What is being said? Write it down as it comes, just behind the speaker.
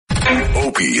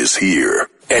Opie is here,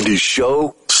 and his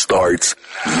show starts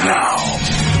now.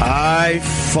 I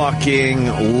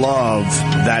fucking love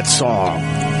that song.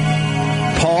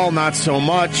 Paul, not so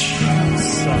much.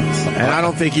 And I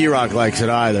don't think E-Rock likes it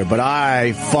either, but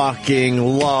I fucking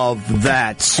love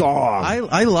that song.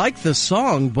 I like the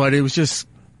song, but it was just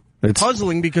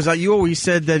puzzling because you always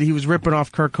said that he was ripping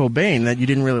off Kurt Cobain, that you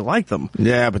didn't really like them.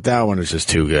 Yeah, but that one is just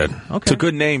too good. Okay. It's a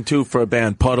good name, too, for a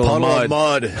band, Puddle of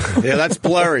Mud. Yeah, that's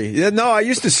blurry. Yeah, no, I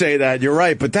used to say that. You're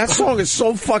right, but that song is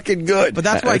so fucking good. But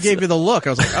that's why I gave you the look. I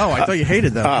was like, oh, I thought you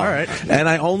hated them. All right. And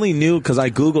I only knew, because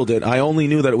I Googled it, I only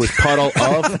knew that it was Puddle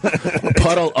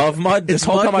of Mud. This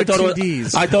whole time I thought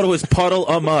it was Puddle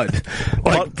of Mud.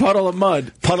 Like, Puddle of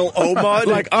Mud. Puddle o' Mud?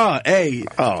 Like, A.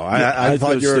 Oh, I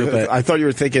thought you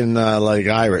were thinking, like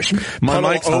Irish. My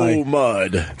mic's high. Puddle o'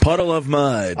 Mud. Puddle of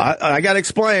Mud. I gotta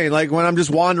explain, like, when I'm just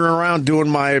wandering around doing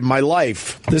my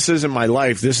life. This isn't my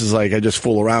life. This is like I just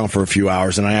fool around for a few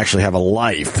hours and I actually have a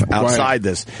life outside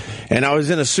this. And I was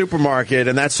in a supermarket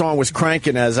and that song was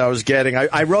cranking as I was getting,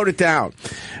 I wrote it down.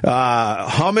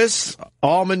 Hummus,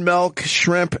 almond milk,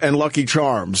 shrimp, and Lucky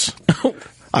Charms.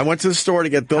 I went to the store to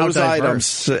get those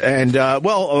items, and,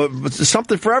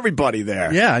 something for everybody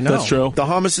there. Yeah, I know. That's true. The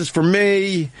hummus is for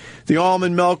me. The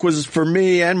almond milk was for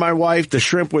me and my wife. The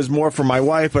shrimp was more for my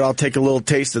wife, but I'll take a little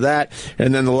taste of that.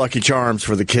 And then the Lucky Charms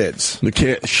for the kids.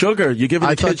 Sugar. You giving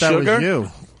the kids sugar? I thought that was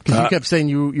you. Because you kept saying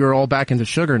you're all back into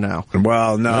sugar now.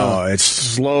 Well, no, it's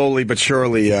slowly but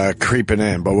surely creeping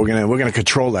in, but we're gonna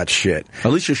control that shit.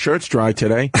 At least your shirt's dry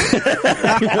today. It's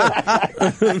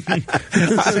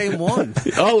the same one.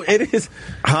 Oh, it is.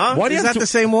 Huh? Why do Is that the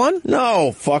same one?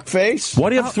 No, fuckface. Why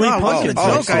do you have three pumpkins?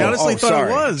 I honestly thought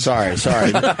it was. Sorry.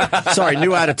 Sorry,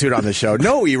 new attitude on the show.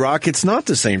 No, E-Rock, it's not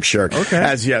the same shirt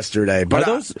as yesterday. But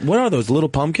what are those, little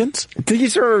pumpkins?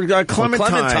 These are clementines.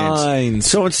 Clementines.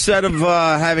 So instead of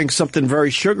having something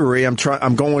very sugary, I'm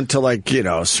going to, like,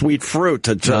 sweet fruit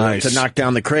to knock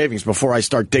down the cravings before I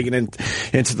start digging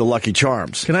into the Lucky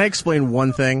Charms. Can I explain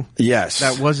one thing? Yes.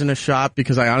 That wasn't a shot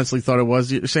because I honestly thought it was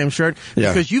the same shirt.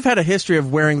 Yeah. Because you've had a history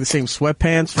of wearing the same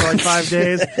sweatpants for like 5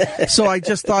 days. So I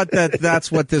just thought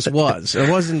that's what this was. It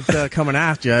wasn't coming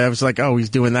after you. I was like, oh, he's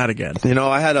doing that again.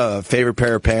 I had a favorite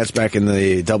pair of pants back in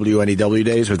the WNEW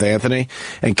days with Anthony,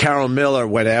 and Carol Miller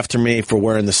went after me for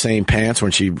wearing the same pants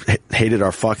when she hated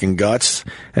our fucking guts.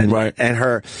 And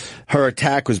her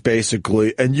attack was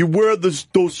basically, and you wear those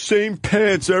same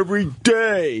pants every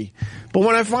day. But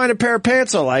when I find a pair of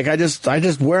pants I like, I just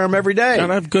wear them every day.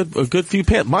 And I have a good few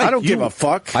pants. Mike, I don't give a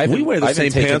fuck. We wear the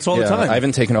same pants all the time. I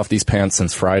haven't taken off these pants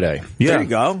since Friday. Yeah. There you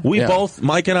go. We both,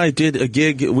 Mike and I did a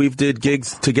gig. We did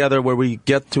gigs together where we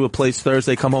get to a place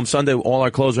Thursday, come home Sunday, all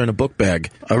our clothes are in a book bag.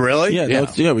 Oh, really?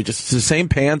 Yeah. We just the same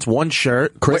pants, one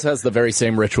shirt. Chris has the very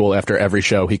same ritual after every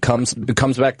show. He comes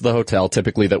back to the hotel,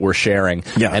 typically that we're sharing,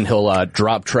 and he'll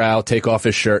drop trowel, take off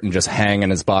his shirt, and just hang in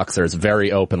his boxers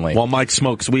very openly. While Mike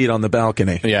smokes weed on the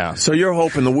balcony. Yeah. So you're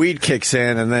hoping the weed kicks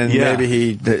in and then maybe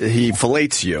he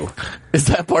fillets you. Is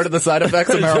that part of the side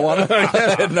effects of marijuana? I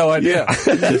had no idea.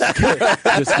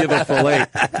 Just give a fillet.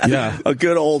 Yeah. A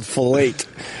good old fillet.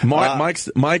 Mike's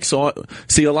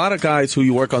see, a lot of guys who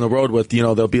you work on the road with,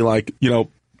 they'll be like,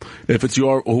 if it's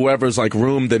whoever's like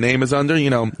room the name is under,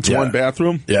 it's one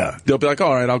bathroom. Yeah. They'll be like,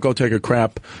 all right, I'll go take a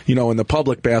crap, in the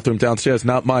public bathroom downstairs.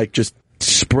 Not Mike, just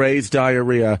sprays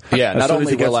diarrhea. Yeah, not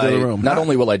only will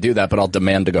I do that, but I'll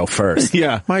demand to go first.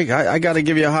 Yeah. Mike, I got to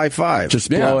give you a high five.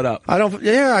 Just blow it up.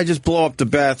 I just blow up the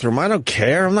bathroom. I don't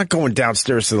care. I'm not going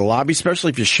downstairs to the lobby, especially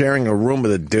if you're sharing a room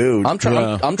with a dude. I'm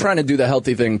trying to do the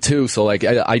healthy thing too. So like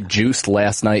I juiced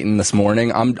last night and this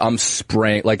morning. I'm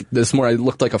spraying, like this morning I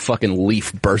looked like a fucking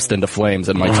leaf burst into flames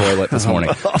in my toilet this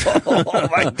morning. Oh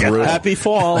my God. Happy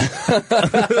fall.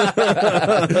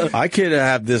 I could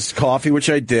have this coffee, which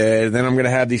I did, and then I'm going to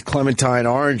have these clementine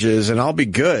oranges, and I'll be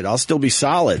good. I'll still be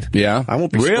solid. Yeah? I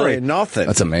won't be spraying nothing.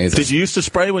 That's amazing. Did you used to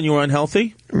spray when you were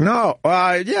unhealthy? No.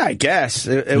 Yeah, I guess.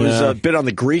 It was a bit on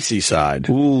the greasy side.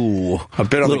 Ooh. A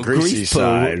bit on the greasy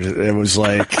side. It was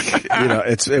like,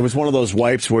 it was one of those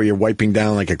wipes where you're wiping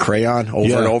down like a crayon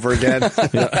over and over again.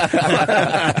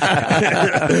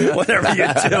 Whatever you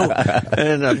do.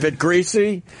 And a bit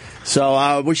greasy.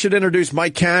 So we should introduce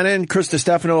Mike Cannon, Chris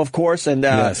Distefano, of course, and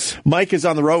Mike is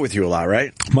on the road with you a lot,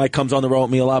 right? Mike comes on the road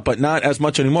with me a lot, but not as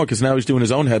much anymore because now he's doing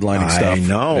his own headlining stuff. I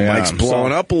know. Yeah, Mike's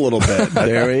blowing up a little bit.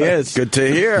 There he is. Good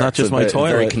to hear. Not just my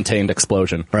toilet. Very contained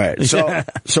explosion. Right.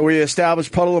 So we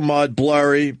established Puddle of Mud,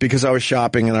 Blurry, because I was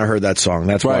shopping and I heard that song.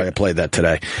 That's why I played that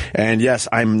today. And yes,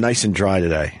 I'm nice and dry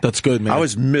today. That's good, man. I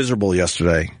was miserable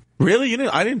yesterday. Really? You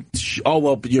didn't? I didn't. Oh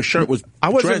well, but your shirt was. I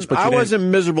wasn't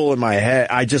miserable in my head.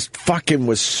 I just fucking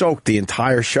was soaked the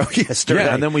entire show yesterday.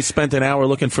 Yeah, and then we spent an hour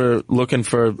looking for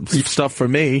stuff for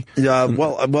me.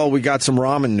 Well, we got some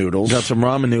ramen noodles.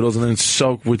 And then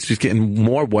soaked, which is getting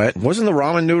more wet. Wasn't the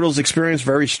ramen noodles experience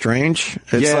very strange?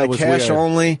 It's like cash weird.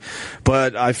 only.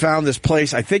 But I found this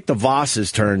place. I think the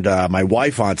Vosses turned my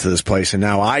wife onto this place, and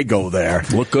now I go there.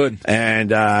 Look good. And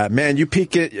man, you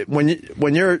peek it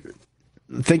when you're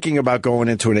thinking about going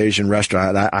into an Asian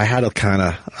restaurant. I had to kind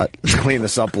of clean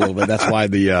this up a little bit. That's why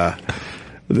the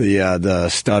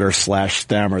stutter /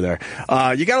 stammer there.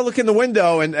 You got to look in the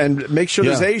window and make sure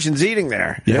there's Asians eating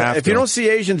there. If you don't see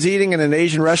Asians eating in an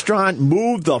Asian restaurant,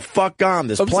 move the fuck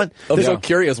on. I'm so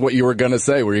curious what you were going to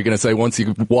say. Were you going to say once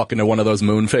you walk into one of those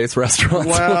moon face restaurants?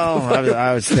 Well,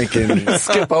 I was thinking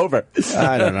skip over.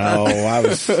 I don't know. I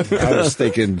was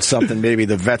thinking something maybe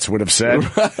the vets would have said.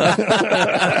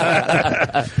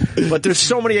 But there's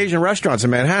so many Asian restaurants in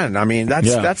Manhattan. I mean,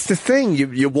 that's the thing.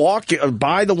 You walk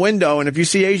by the window, and if you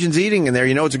see Asians eating in there,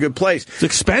 you know it's a good place. It's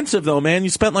expensive, though, man. You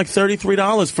spent like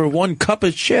 $33 for one cup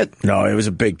of shit. No, it was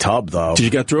a big tub, though. Did you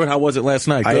get through it? How was it last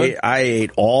night? Good? I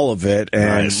ate all of it,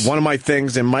 and one of my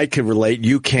things, and Mike could relate,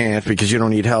 you can't because you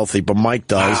don't eat healthy, but Mike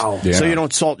does. Wow. Yeah. So you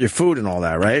don't salt your food and all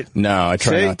that, right? No, I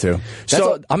try not to.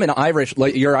 I'm an Irish,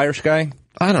 you're an Irish guy?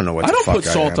 I don't know what the fuck I don't put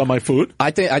salt on my food.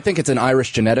 I think it's an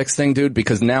Irish genetics thing, dude,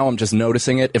 because now I'm just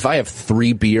noticing it. If I have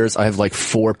 3 beers, I have like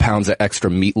 4 pounds of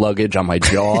extra meat luggage on my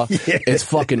jaw. It's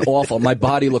fucking awful. My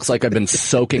body looks like I've been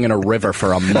soaking in a river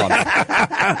for a month.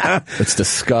 It's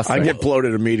disgusting. I get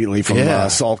bloated immediately from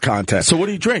salt content. So what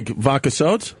do you drink? Vodka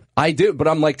sodas? I do, but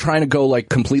I'm like trying to go like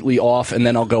completely off, and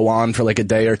then I'll go on for like a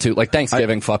day or two. Like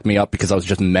Thanksgiving fucked me up because I was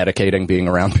just medicating being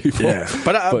around people. Yeah,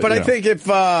 but I think if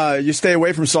you stay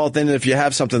away from salt, then if you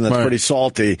have something that's pretty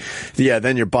salty,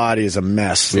 then your body is a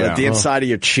mess. Yeah. Like the inside of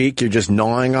your cheek, you're just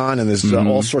gnawing on, and there's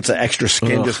all sorts of extra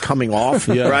skin just coming off.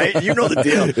 Right? You know the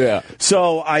deal. Yeah.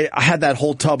 So I had that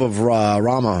whole tub of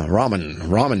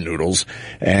ramen noodles,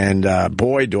 and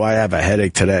boy, do I have a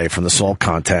headache today from the salt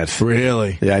content.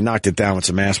 Really? Yeah, I knocked it down with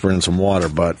some aspirin and some water,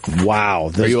 but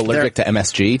wow. Are you allergic to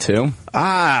MSG too?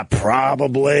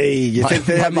 Probably. You think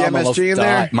they have the MSG in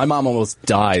there? My mom almost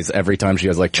dies every time she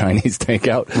has like Chinese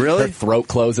takeout. Really? Her throat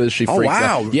closes. She freaks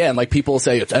out. Yeah, and like people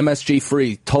say it's MSG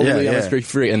free, totally MSG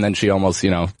free, and then she almost,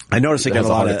 I notice I get a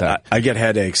lot of I get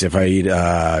headaches if I eat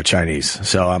Chinese,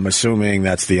 so I'm assuming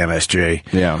that's the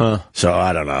MSG. Yeah. Huh. So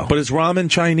I don't know. But is ramen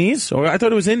Chinese? Or I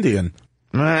thought it was Indian.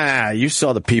 You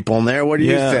saw the people in there. What do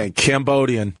you think?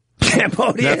 Cambodian.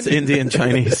 That's Indian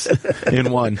Chinese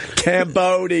in one.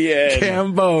 Cambodia.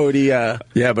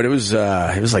 Yeah, but it was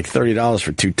like $30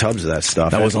 for 2 tubs of that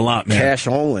stuff. That was a lot, man. Cash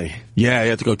only. Yeah, you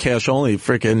had to go cash only.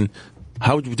 Freaking.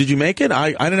 How did you make it?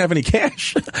 I didn't have any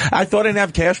cash. I thought I didn't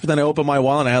have cash, but then I opened my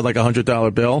wallet and I had like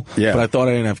 $100 bill. Yeah. But I thought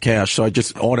I didn't have cash, so I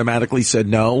just automatically said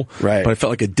no. Right. But I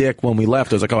felt like a dick when we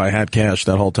left. I was like, I had cash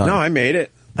that whole time. No, I made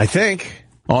it. I think.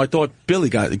 Oh, I thought Billy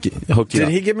hooked you up. Did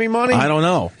he give me money? I don't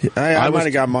know. I might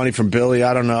have got money from Billy.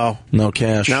 I don't know. No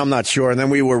cash. Now I'm not sure. And then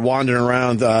we were wandering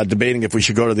around debating if we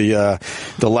should go to the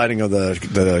lighting of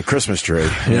the Christmas tree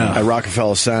at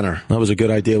Rockefeller Center. That was a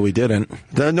good idea. We didn't.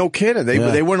 No kidding.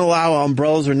 They wouldn't allow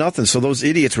umbrellas or nothing. So those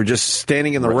idiots were just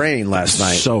standing in the rain last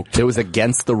night. Soaked. It was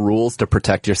against the rules to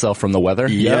protect yourself from the weather?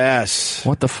 Yes.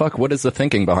 What the fuck? What is the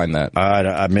thinking behind that?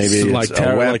 Maybe it's like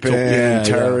a weapon,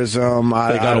 terrorism.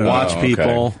 They got to watch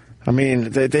people. Okay. I mean,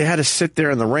 they had to sit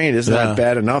there in the rain. Isn't that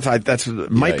bad enough? That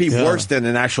might be worse than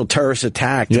an actual terrorist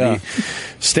attack to be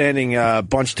standing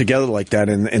bunched together like that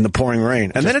in the pouring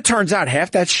rain. And then it turns out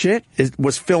half that shit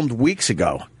was filmed weeks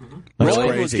ago.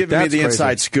 Really? Was giving me the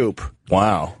inside scoop.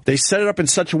 Wow. They set it up in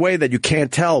such a way that you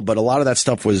can't tell, but a lot of that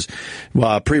stuff was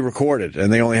pre-recorded,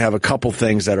 and they only have a couple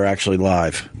things that are actually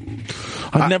live.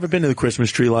 I've never been to the Christmas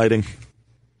tree lighting.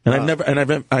 And I've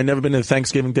never been to the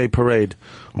Thanksgiving Day parade.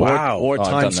 Wow. Or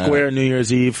Times Square, New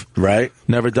Year's Eve. Right.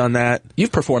 Never done that.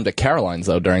 You've performed at Caroline's,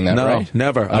 though, during that, right? No,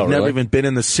 never. I've never even been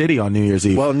in the city on New Year's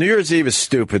Eve. Well, New Year's Eve is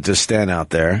stupid to stand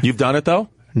out there. You've done it, though?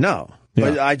 No.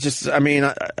 Yeah. But I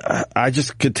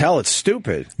just could tell it's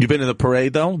stupid. You've been to the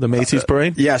parade, though? The Macy's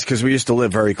parade? Yes, because we used to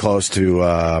live very close to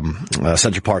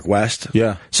Central Park West.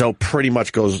 Yeah. So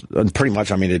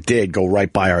it did go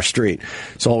right by our street.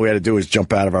 So all we had to do was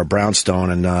jump out of our brownstone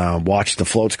and watch the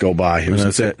floats go by.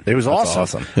 It was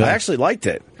awesome. Yeah. I actually liked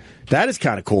it. That is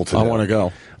kind of cool to do. I want to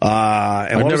go. And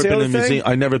I've never been to the museum.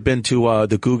 I've never been to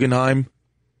the Guggenheim.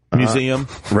 Museum.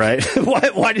 Right.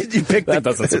 Why did you pick that?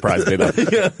 Doesn't surprise me, though.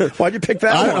 Why'd you pick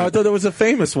that one? I thought there was a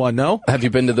famous one, no? Have you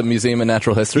been to the Museum of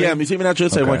Natural History? Yeah, Museum of Natural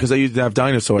History. I went because they used to have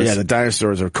dinosaurs. Yeah, the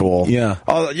dinosaurs are cool. Yeah.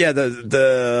 Oh, yeah,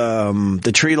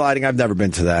 the tree lighting, I've never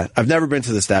been to that. I've never been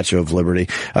to the Statue of Liberty.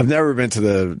 I've never been to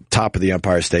the top of the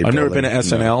Empire State Building. I've never been to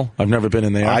SNL. No. I've never been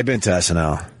in there. I've been to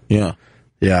SNL. Yeah.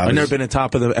 Yeah. I've never been to the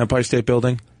top of the Empire State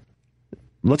Building.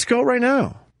 Let's go right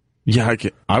now. Yeah,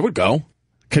 I would go.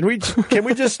 Can we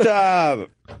just,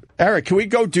 Eric, can we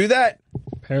go do that?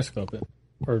 Periscope it.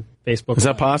 Or Facebook. Is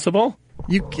that possible?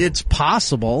 It's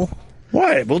possible.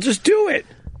 What? We'll just do it.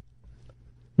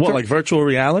 What, like virtual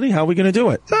reality? How are we going to do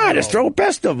it? Just throw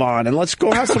Best of on and let's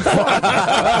go have some fun.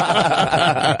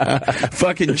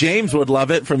 Fucking James would love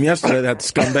it from yesterday, that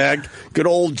scumbag. Good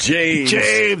old James.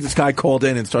 This guy called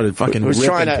in and started fucking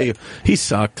ripping people. He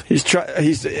sucked.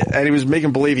 And he was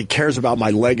making believe he cares about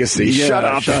my legacy.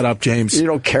 Yeah, shut up, James. You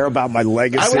don't care about my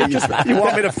legacy. You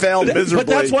want me to fail miserably. But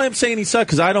that's why I'm saying he sucked,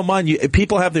 because I don't mind.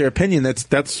 People have their opinion.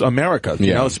 That's America.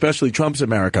 You know, especially Trump's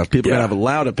America. People are going to have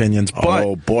loud opinions. But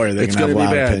oh, boy, they're going to have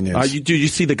loud opinions. You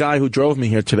see the guy who drove me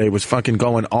here today was fucking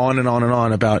going on and on and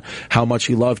on about how much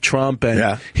he loved Trump,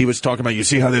 and he was talking about, you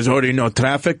see how there's already no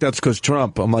traffic? That's because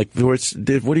Trump. I'm like, what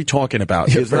are you talking about?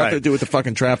 It has nothing to do with the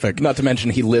fucking traffic. Not to mention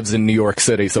he lives in New York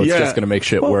City, so it's just going to make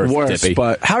shit worse.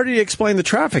 But how did he explain the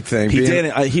traffic thing? He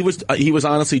didn't. He was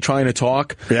honestly trying to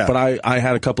talk, but I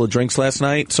had a couple of drinks last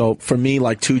night, so for me,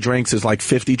 like 2 drinks is like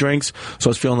 50 drinks, so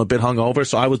I was feeling a bit hungover,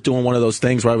 so I was doing one of those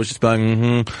things where I was just like,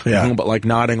 but like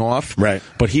nodding off. Right.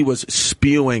 But he was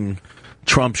spewing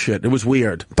Trump shit. It was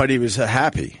weird. But he was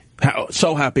happy.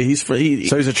 So happy. So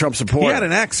he's a Trump supporter. He had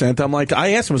an accent. I'm like,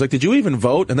 I asked him, I was like, did you even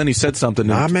vote? And then he said something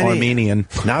in Armenian.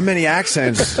 Not many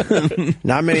accents.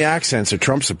 Not many accents are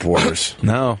Trump supporters.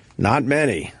 No. Not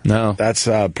many. No. That's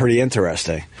pretty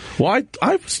interesting. Well,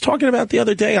 I was talking about the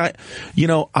other day,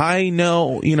 I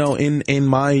know, in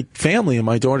my family, in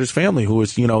my daughter's family, who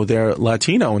is, they're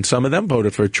Latino, and some of them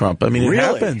voted for Trump. I mean, it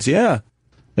happens. Yeah.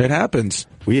 It happens.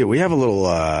 We have a little,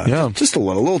 just a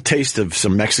little taste of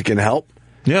some Mexican help.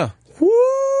 Yeah. Woo!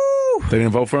 They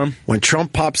didn't vote for him? When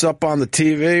Trump pops up on the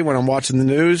TV, when I'm watching the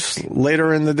news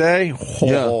later in the day,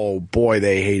 boy,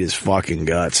 they hate his fucking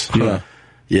guts. Yeah.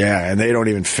 Yeah, and they don't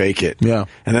even fake it. Yeah.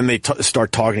 And then they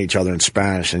start talking to each other in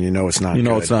Spanish, and it's not good. You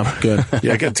know it's not good.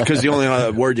 Yeah, because the only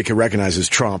other word you can recognize is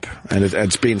Trump, and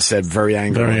it's being said very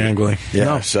angrily. Very angrily. Yeah,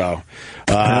 no. so...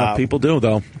 people do,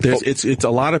 though. It's a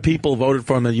lot of people voted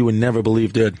for him that you would never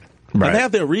believe did. Right. And they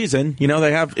have their reason.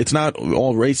 It's not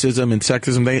all racism and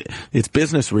sexism. It's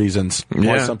business reasons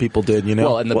why some people did,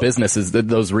 Well, and the businesses,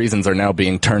 those reasons are now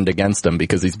being turned against him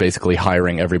because he's basically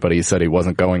hiring everybody he said he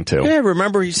wasn't going to. Yeah,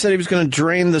 remember he said he was going to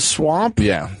drain the swamp?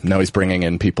 Yeah. No, he's bringing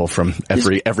in people from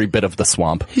every bit of the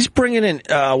swamp. He's bringing in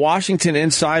Washington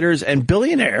insiders and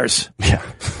billionaires. Yeah.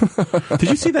 Did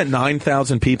you see that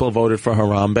 9,000 people voted for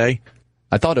Harambe?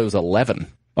 I thought it was 11.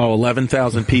 Oh,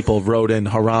 11,000 people wrote in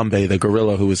Harambe, the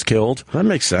gorilla who was killed. That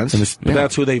makes sense.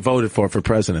 That's who they voted for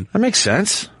president. That makes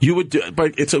sense. You would do,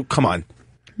 but come on.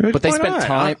 But they spent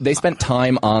time. They spent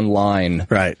time online,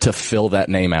 to fill that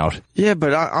name out. Yeah,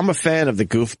 but I'm a fan of the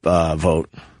goof vote.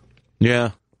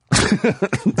 Yeah.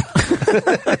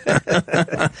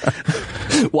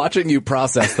 Watching you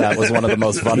process that was one of the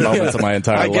most fun moments of my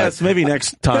entire life. I guess maybe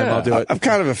next time I'll do it. I'm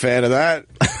kind of a fan of that.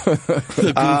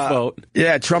 The goof vote.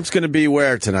 Yeah, Trump's going to be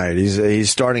where tonight? He's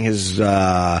starting his.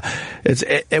 It's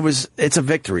a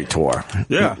victory tour.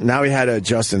 Yeah. Now he had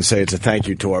Justin say it's a thank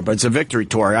you tour, but it's a victory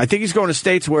tour. I think he's going to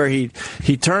states where he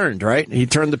turned right. He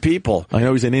turned the people. I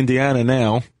know he's in Indiana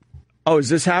now. Oh, is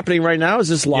this happening right now? Is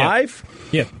this live?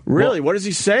 Yeah. Really? What is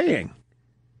he saying?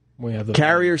 We have the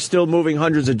Carriers still moving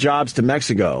hundreds of jobs to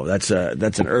Mexico. That's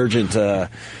an urgent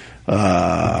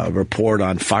report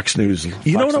on Fox News.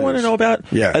 You know what I want to know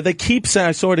about? Yeah. They keep saying,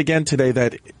 I saw it again today,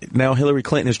 that now Hillary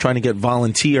Clinton is trying to get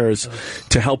volunteers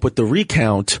to help with the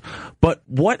recount. But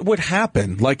what would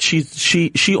happen? Like she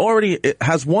already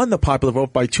has won the popular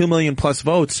vote by 2 million plus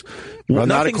votes. Well,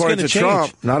 not according to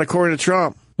Trump. Not according to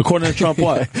Trump. According to Trump,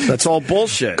 what? That's all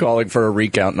bullshit. Calling for a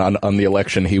recount on the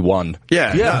election he won.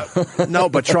 Yeah. No,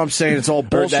 but Trump's saying it's all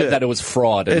bullshit. That it was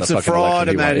fraud. It's a fraud,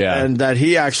 and that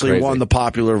he actually won the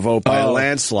popular vote by a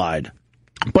landslide.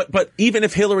 But even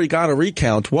if Hillary got a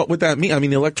recount, what would that mean? I mean,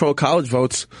 the Electoral College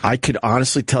votes. I could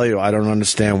honestly tell you, I don't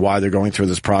understand why they're going through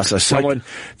this process. Someone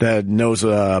that knows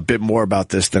a bit more about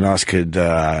this than us could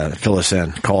fill us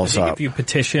in. Call us up. If you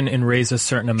petition and raise a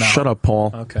certain amount. Shut up, Paul.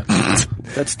 Okay.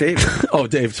 That's David. Oh,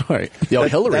 Dave, sorry.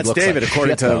 Hillary. That's looks David, like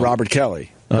according shit, to though. Robert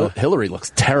Kelly. Hillary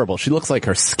looks terrible. She looks like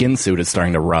her skin suit is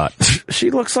starting to rot.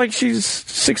 She looks like she's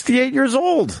 68 years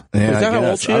old. Yeah, Is that how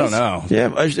old she is? I don't know.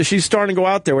 Yeah, she's starting to go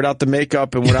out there without the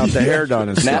makeup and without the hair done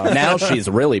and stuff. Now she's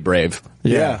really brave.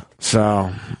 Yeah.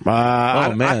 So,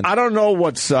 man. I don't know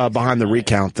what's behind the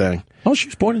recount thing. Oh, she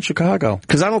was born in Chicago.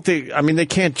 Because I don't think, they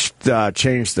can't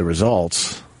change the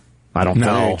results. I don't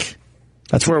think.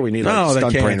 That's where we need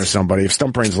Stunt Brain or somebody. If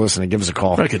Stunt Brain's listening, give us a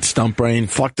call. Fuck it, Stunt Brain.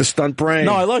 Fuck the Stunt Brain.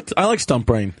 No, I like Stunt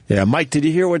Brain. Yeah, Mike, did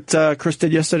you hear what Chris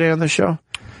did yesterday on the show?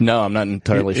 No, I'm not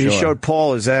entirely sure. He showed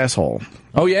Paul his asshole.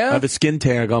 Oh, yeah? I have a skin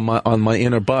tag on my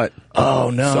inner butt.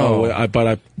 Oh, no. So,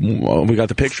 we got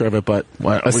the picture of it, but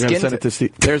we're going to send it to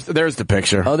Steve. There's the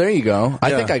picture. Oh, there you go.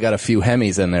 I think I got a few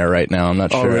Hemis in there right now. I'm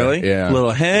not sure. Oh, really? Yeah.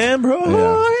 Little hemorrhoids.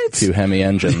 Yeah. A few Hemi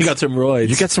engines. You got some roids.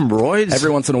 You get some roids? Every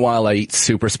once in a while, I eat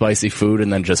super spicy food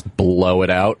and then just blow it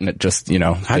out, and it just,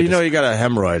 How do you know you got a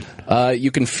hemorrhoid?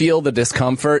 You can feel the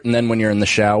discomfort, and then when you're in the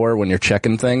shower, when you're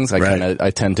checking things,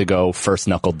 I tend to go first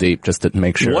knuckle deep just to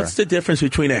make sure. What's the difference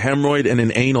between a hemorrhoid and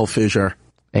an anal fissure?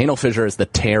 Anal fissure is the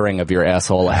tearing of your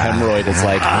asshole. A hemorrhoid is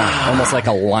like almost like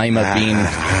a lima bean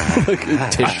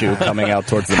tissue coming out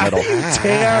towards the middle.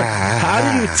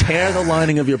 How do you tear the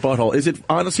lining of your butthole? Is it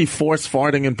honestly forced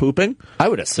farting and pooping? I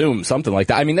would assume something like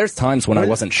that. I mean, there's times when I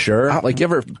wasn't sure. Like, you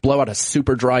ever blow out a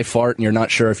super dry fart and you're not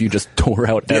sure if you just tore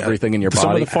out everything in your body?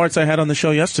 Some of the farts I had on the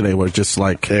show yesterday were just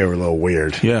like... They were a little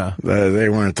weird. Yeah. They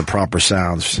weren't the proper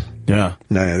sounds. Yeah.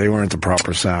 No, they weren't the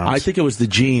proper sounds. I think it was the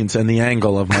jeans and the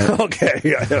angle of my... Okay.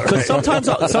 Because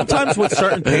sometimes with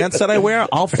certain pants that I wear,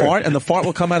 I'll fart and the fart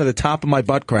will come out of the top of my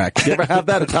butt crack. You ever have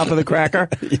that at the top of the cracker?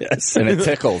 Yes. And it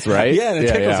tickles, right? Yeah, and it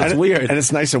tickles. Yeah. It's weird. And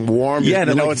it's nice and warm. Yeah,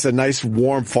 it's a nice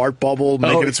warm fart bubble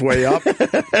making its way up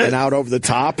and out over the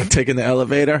top. Taking the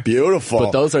elevator. Beautiful.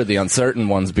 But those are the uncertain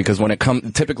ones because when it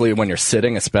comes, typically when you're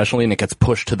sitting, especially, and it gets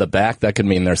pushed to the back, that could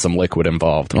mean there's some liquid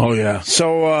involved. Oh, yeah.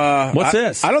 So, what's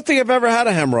this? I don't think I've ever had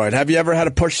a hemorrhoid. Have you ever had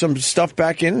to push some stuff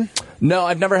back in? No,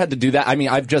 I've never had to do that. I mean,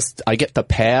 I get the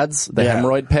pads, the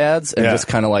hemorrhoid pads, and just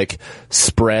kind of like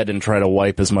spread and try to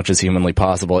wipe as much as humanly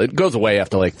possible. It goes away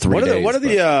after like 3 days. What are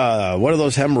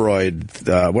those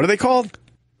hemorrhoid, what are they called?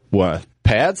 What?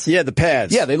 Pads? Yeah, the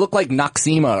pads. Yeah, they look like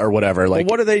Noxema or whatever. Like,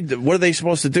 well, what are they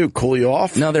supposed to do? Cool you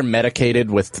off? No, they're medicated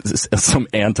with some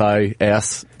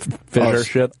anti-ass fissure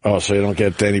shit. Oh, so you don't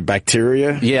get any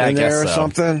bacteria in there or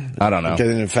something? I don't know. Get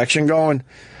an infection going?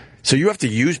 So you have to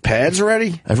use pads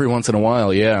already? Every once in a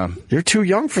while, yeah. You're too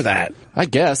young for that. I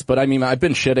guess, but I mean, I've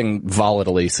been shitting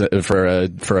volatilely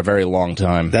for a very long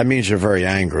time. That means you're very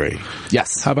angry.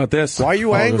 Yes. How about this? Why are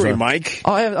you angry, Mike?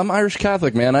 Oh, I'm Irish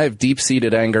Catholic, man. I have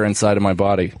deep-seated anger inside of my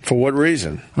body. For what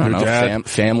reason? I don't know,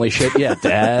 family shit. Yeah,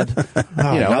 dad.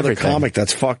 Another everything. comic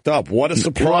that's fucked up. What a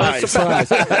surprise.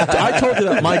 I told you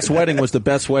that Mike's wedding was the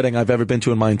best wedding I've ever been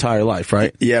to in my entire life,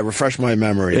 right? Yeah, refresh my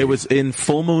memory. It was in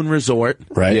Full Moon Resort,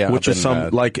 right? Yeah, which is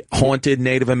some like haunted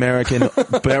Native American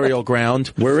burial ground.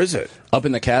 Where is it? Up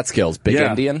in the Catskills, Big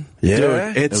Indian. Yeah,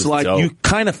 dude, it's like dope. You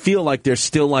kind of feel like there's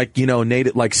still like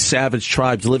native like savage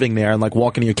tribes living there, and like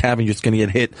walking in your cabin, you're just gonna get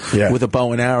hit with a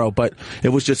bow and arrow. But it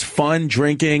was just fun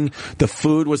drinking. The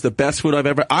food was the best food I've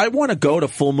ever. I want to go to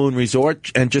Full Moon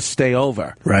Resort and just stay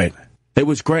over. Right. It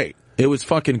was great. It was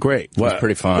fucking great. It was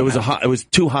pretty fun. It was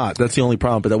too hot. That's the only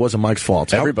problem, but that wasn't Mike's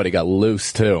fault. Everybody got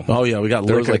loose, too. Oh, yeah, we got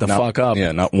liquored the fuck up.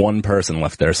 Yeah, not one person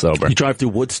left there sober. You drive through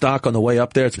Woodstock on the way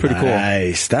up there. It's pretty cool.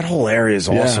 Nice. That whole area is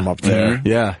awesome up there. Mm-hmm.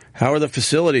 Yeah. How are the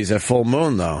facilities at Full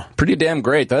Moon, though? Pretty damn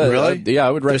great. Really? Yeah,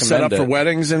 I would recommend They're set up it. for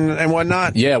weddings and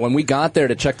whatnot? Yeah, when we got there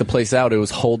to check the place out, it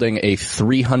was holding a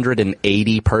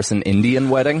 380-person Indian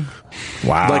wedding.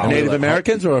 Wow. Like Native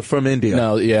Americans or from India?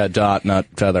 No, yeah, dot, not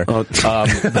feather. Oh.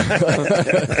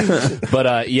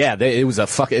 But it was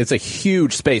it's a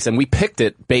huge space, and we picked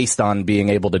it based on being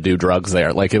able to do drugs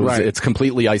there. Like it's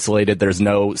completely isolated. There's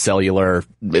no cellular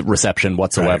reception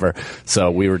whatsoever. Right.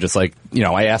 So we were just like,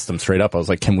 I asked them straight up. I was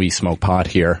like, "Can we smoke pot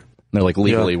here?" And they're like,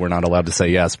 legally, we're not allowed to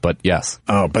say yes, but yes.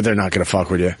 Oh, but they're not going to fuck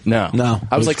with you. No.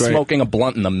 I was like great. smoking a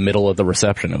blunt in the middle of the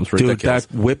reception. It was ridiculous.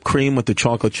 Dude, that whipped cream with the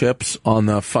chocolate chips on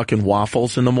the fucking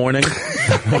waffles in the morning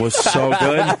was so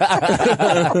good.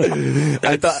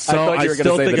 I thought you were going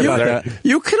to say that.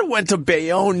 You could have went to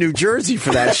Bayonne, New Jersey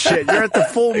for that shit. You're at the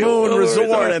Full Moon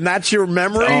Resort, and that's your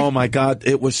memory? Oh, my God.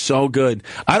 It was so good.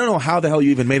 I don't know how the hell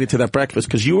you even made it to that breakfast,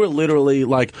 because you were literally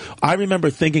like, I remember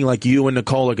thinking like you and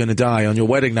Nicole are going to die on your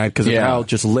wedding night, because of how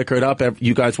just liquored up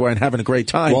you guys were and having a great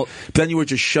time. Well, then you were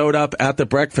just showed up at the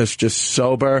breakfast, just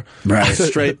sober,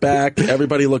 straight back.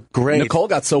 Everybody looked great. Nicole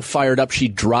got so fired up, she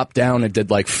dropped down and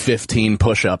did like 15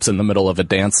 push-ups in the middle of a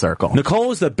dance circle. Nicole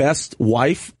was the best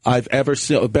wife I've ever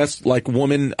seen, best like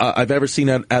woman I've ever seen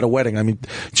at a wedding. I mean,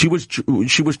 she was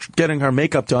getting her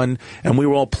makeup done, and we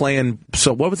were all playing.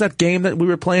 So what was that game that we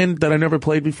were playing that I never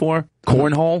played before?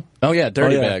 Cornhole? Oh, yeah,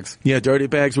 Dirty Bags. Yeah, Dirty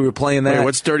Bags. We were playing that. Wait,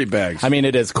 what's Dirty Bags? I mean,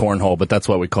 it is cornhole, but that's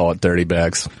what we call it, Dirty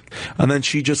Bags. And then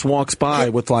she just walks by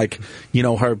with, like, you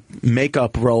know, her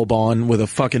makeup robe on with a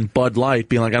fucking Bud Light,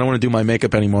 being like, I don't want to do my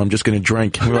makeup anymore. I'm just going to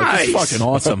drink. And we were like, this is fucking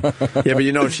awesome. Yeah, but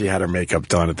you know she had her makeup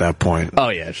done at that point. Oh,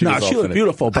 yeah. She looked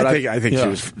beautiful. But I think she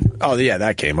was... Oh, yeah,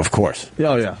 that game, of course.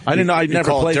 Oh, yeah. I didn't know. I'd never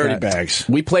played Dirty that. Bags.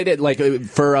 We played it, like,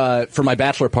 for my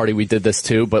bachelor party, we did this,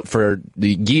 too. But for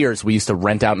the years, we used to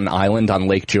rent out an island on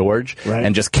Lake George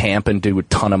and just camp and do a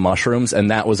ton of mushrooms, and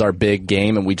that was our big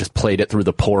game, and we just played it through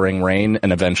the pouring rain,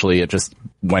 and eventually it just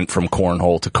went from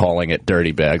cornhole to calling it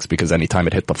Dirty Bags, because anytime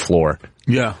it hit the floor,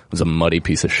 it was a muddy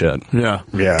piece of shit. Yeah.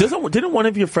 Didn't one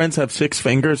of your friends have 6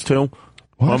 fingers, too?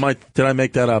 Or did I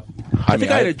make that up? I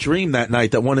think I had a dream that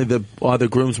night that one of the other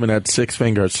groomsmen had 6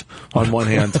 fingers on one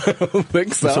hand. I don't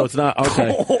think so. So it's not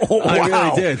okay. I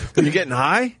really did. Were you getting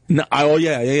high? No,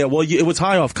 yeah. Well, it was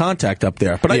high off contact up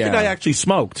there, but I think I actually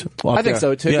smoked. I think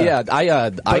so too. Yeah,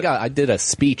 I did a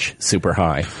speech super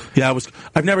high. Yeah,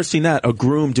 I've never seen that. A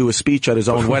groom do a speech at his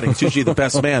own wedding. It's usually the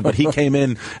best man, but he came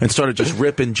in and started just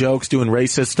ripping jokes, doing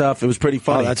racist stuff. It was pretty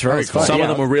funny. Oh, that's very cool. Some of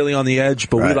them were really on the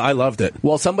edge, but I loved it.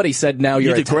 Well, somebody said now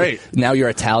you're did great. Now you're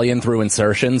Italian through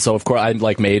insertion, so of course I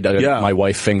like made my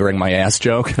wife fingering my ass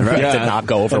joke. Right. It did not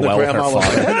go over well with her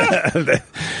father.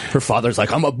 Her father's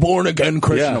like, I'm a born again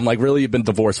Christian. I'm like, really? You've been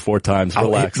divorced 4 times.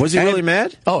 Relax. Was he really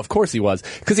mad? Oh, of course he was,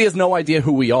 because he has no idea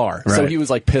who we are. Right. So he was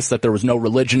like pissed that there was no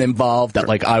religion involved. That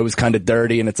like I was kind of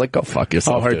dirty, and it's like, go fuck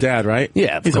yourself. Oh, her dad, right?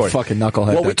 Yeah, he's a fucking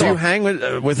knucklehead. Well, do you hang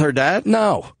with her dad?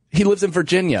 No. He lives in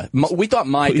Virginia. We thought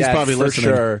my dad probably for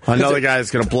listening. sure. Another guy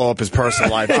is going to blow up his personal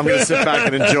life. I'm going to sit back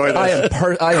and enjoy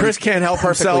this. Chris can't help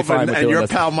himself, and your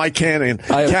pal Mike Cannon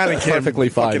can't perfectly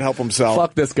fine. Fucking help himself.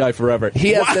 Fuck this guy forever.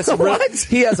 He has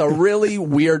he has a really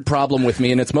weird problem with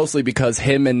me, and it's mostly because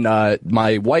him and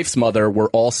my wife's mother were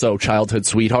also childhood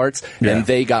sweethearts, and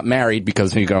they got married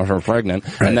because he got her pregnant,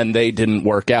 and then they didn't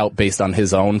work out based on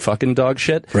his own fucking dog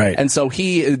shit. Right. And so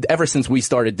ever since we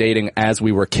started dating as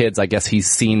we were kids, I guess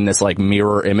he's seen this like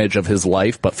mirror image of his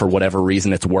life, but for whatever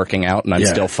reason it's working out, and I'm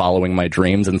still following my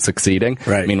dreams and succeing.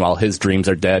 Right. Meanwhile, his dreams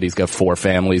are dead. He's got 4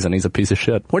 families, and he's a piece of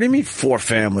shit. What do you mean 4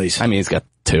 families? I mean, he's got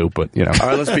 2, but you know. All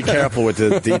right, let's be careful with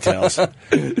the details.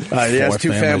 He has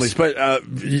 2 families. But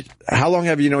how long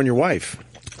have you known your wife?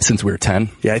 Since we were 10.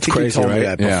 Yeah, I think you told me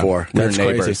that before. Yeah. That's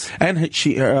crazy. And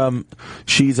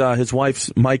she's his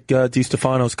wife's Mike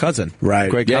Distefano's cousin. Right.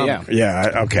 Great Yeah,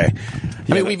 okay.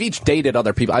 I mean, we've each dated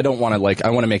other people. I don't want to, I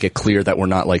want to make it clear that we're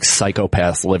not,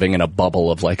 psychopaths living in a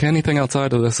bubble of, anything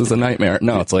outside of this is a nightmare.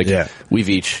 No, it's we've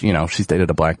each, she's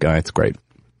dated a black guy. It's great.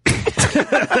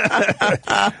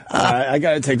 I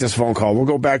got to take this phone call. We'll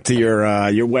go back to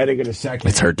your wedding in a second.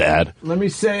 It's her dad. Let me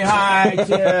say hi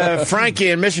to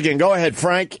Frankie in Michigan. Go ahead,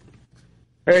 Frank.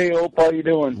 Hey, Ope, how you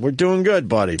doing? We're doing good,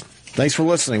 buddy. Thanks for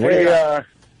listening. What do you got?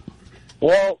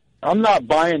 Well, I'm not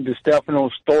buying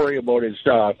Distefano's story about his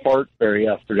fart there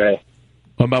yesterday.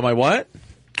 About my what?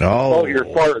 Oh, your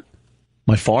fart.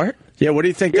 My fart? Yeah, what do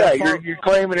you think? Yeah, you're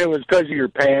claiming it was because of your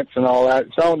pants and all that.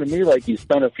 It sounded to me like you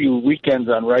spent a few weekends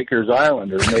on Rikers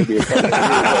Island, or maybe a couple of years.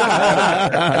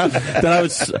 That I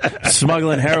was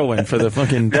smuggling heroin for the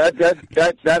fucking...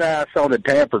 That ass sounded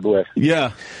tampered with.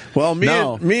 Yeah. Well,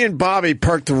 me and Bobby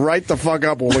perked right the fuck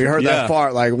up when we heard that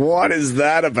fart. Like, what is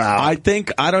that about? I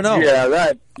don't know.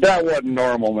 Yeah, that wasn't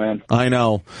normal, man. I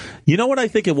know. You know what I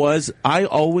think it was? I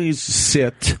always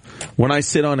sit, when I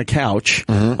sit on a couch,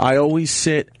 I always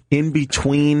sit in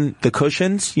between the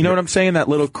cushions. You know what I'm saying? That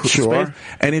little space.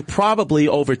 And it probably,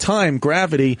 over time,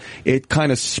 gravity, it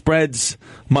kind of spreads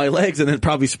my legs, and it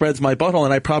probably spreads my butthole,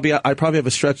 and I probably have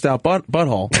a stretched out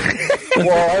butthole.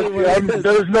 Well,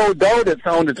 there's no doubt it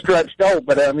sounded stretched out,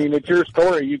 but I mean, it's your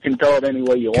story. You can tell it any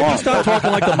way you want. Can you stop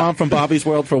talking like the mom from Bobby's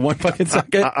World for one fucking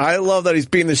second? I love that he's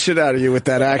beating the shit out of you with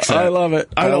that accent. I love it.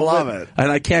 I love it. And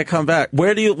I can't come back.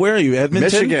 Where are you, Edmonton?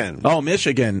 Michigan. Oh,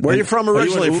 Michigan. Where are you from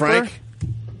originally, Frank?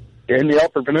 In the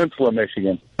Upper Peninsula,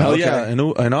 Michigan. Oh, okay. Yeah,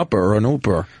 an upper or an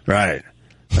ooper. Right.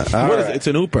 What is it? It's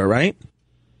an ooper, right?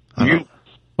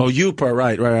 Youper,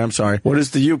 right, I'm sorry. What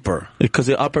is the Youper? Because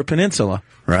the Upper Peninsula.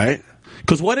 Right.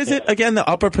 Because what is it, again, the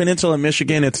Upper Peninsula of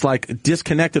Michigan? It's like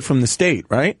disconnected from the state,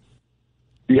 right?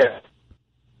 Yeah.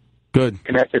 Good.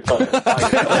 Connected phone. Good.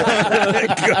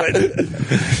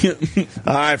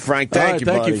 All right, Frank. Thank you,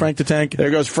 Thank buddy. you, Frank the Tank.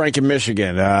 There goes Frank in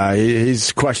Michigan.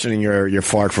 He's questioning your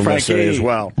fart from Frankie. yesterday as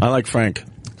well. I like Frank.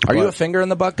 Are you a finger in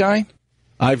the butt guy?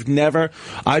 I've never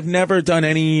done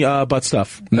any butt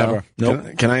stuff. Never.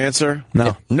 Nope. Can I answer?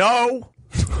 No. No.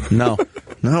 No.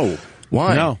 No.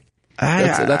 Why? No.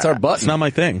 That's our button. It's not my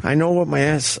thing. I know what my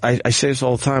ass. I say this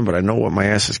all the time, but I know what my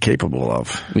ass is capable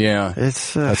of. Yeah,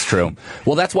 It's that's true.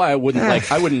 Well, that's why I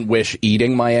wouldn't wish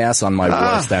eating my ass on my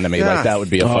worst enemy. yeah. Like that would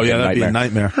be a fucking that'd be a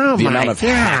nightmare. nightmare. Oh The my amount of God.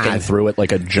 hacking through it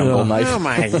like a jungle knife. Oh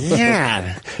my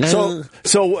God!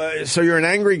 So you're an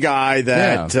angry guy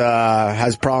that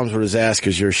has problems with his ass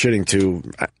because you're shitting too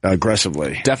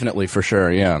aggressively. Definitely, for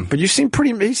sure. Yeah. But you seem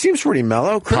pretty. He seems pretty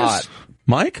mellow, Chris. Hot.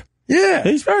 Mike? Yeah.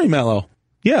 He's very mellow.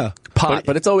 Yeah. Pot,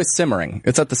 but it's always simmering.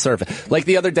 It's at the surface. Like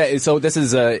the other day, so this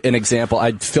is an example.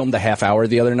 I filmed a half hour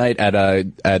the other night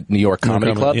at New York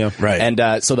Comedy Club. Yeah, right.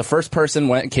 And so the first person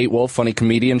went, Kate Wolf, funny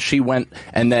comedian, she went,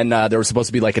 and then there was supposed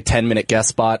to be like a 10-minute guest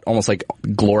spot, almost like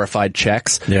glorified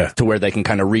checks, to where they can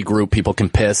kind of regroup, people can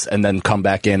piss, and then come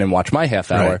back in and watch my half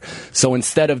hour. Right. So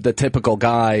instead of the typical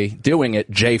guy doing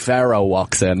it, Jay Farrow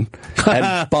walks in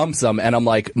and bumps him, and I'm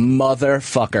like,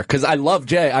 motherfucker. Because I love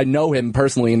Jay. I know him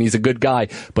personally, and he's a good guy,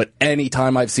 but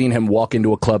anytime I've seen him walk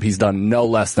into a club, he's done no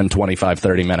less than 25,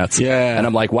 30 minutes. Yeah. And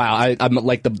I'm like, wow, I'm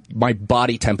like my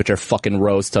body temperature fucking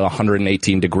rose to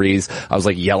 118 degrees. I was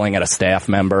like yelling at a staff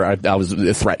member. I was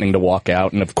threatening to walk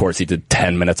out. And of course he did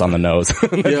 10 minutes on the nose.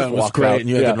 Yeah, it was great. And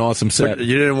you had an awesome set. But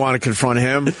you didn't want to confront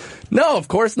him? No, of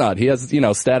course not. He has,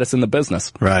 status in the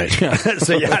business. Right.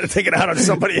 So you had to take it out on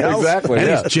somebody else? Exactly. And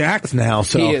yeah. he's jacked now,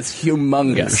 so. He is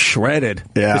humongous. Shredded.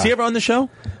 Yeah. Is he ever on the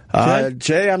show?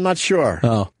 Jay, I'm not sure.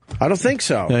 Oh. I don't think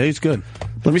so. Yeah, he's good.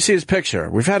 Let me see his picture.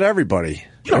 We've had everybody.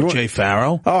 You know Jay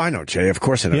Farrow? Oh, I know Jay. Of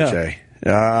course I know Jay.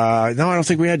 No, I don't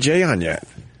think we had Jay on yet.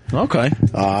 Okay.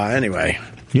 Anyway.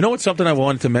 You know what's something I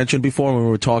wanted to mention before when we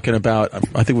were talking about,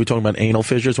 I think we were talking about anal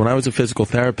fissures. When I was a physical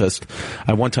therapist,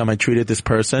 one time I treated this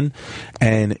person,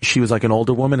 and she was like an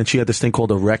older woman, and she had this thing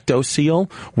called a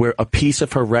rectocele, where a piece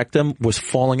of her rectum was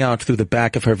falling out through the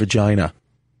back of her vagina.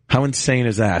 How insane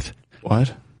is that?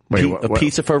 What? Wait, A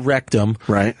piece of her rectum,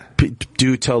 right?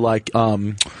 Due to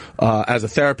as a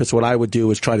therapist, what I would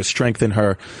do is try to strengthen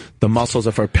the muscles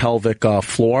of her pelvic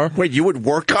floor. Wait, you would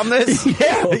work on this?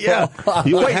 Yeah.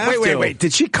 Wait.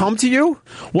 Did she come to you?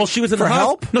 Well, she was in for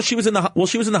help. No, she was in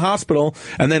the hospital,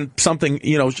 and then something.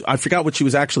 I forgot what she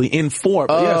was actually in for.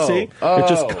 But it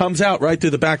just comes out right through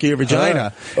the back of your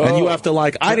vagina, and you have to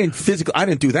I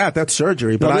didn't do that. That's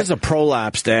surgery. But this is a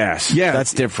prolapsed ass. Yeah,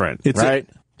 that's different, it's right?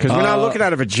 Because we're not looking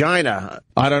at a vagina.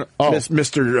 I don't. Oh,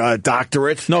 Mr.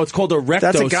 Doctorate. No, it's called a rectocele.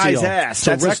 That's a guy's ass.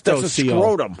 That's a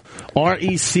scrotum.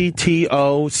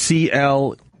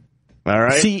 RECTOCL. All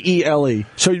right. CELE.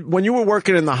 So when you were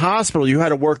working in the hospital, you had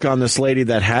to work on this lady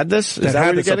that had this? Is that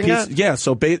what you're getting at? Yeah.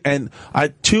 So, and I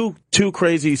two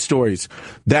crazy stories.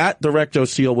 The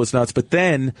rectocele was nuts. But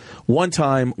then one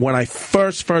time when I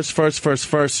first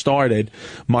started,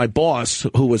 my boss,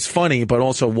 who was funny but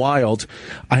also wild,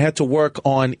 I had to work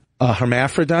on a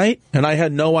hermaphrodite, and I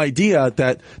had no idea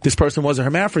that this person was a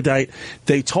hermaphrodite.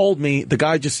 They told me,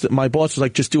 my boss was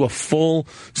like, just do a full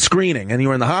screening, and you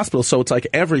were in the hospital, so it's like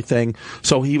everything.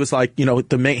 So he was like,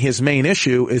 his main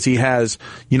issue is he has,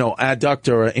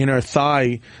 adductor or inner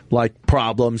thigh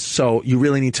problems, so you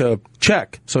really need to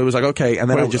check. So he was like, okay, and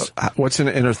then what's an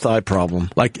inner thigh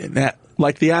problem? Like the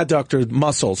adductor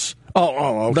muscles.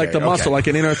 Oh, okay. Like the muscle, like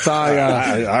an inner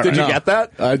thigh. Did you get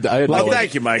that?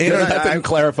 Thank you, Mike. That didn't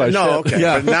clarify shit. No, okay.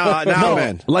 Yeah. But now I'm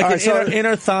in. Like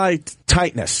inner thigh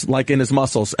tightness, like in his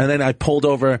muscles. And then I pulled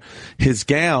over his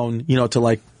gown,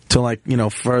 to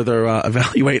further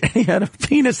evaluate. And he had a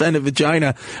penis and a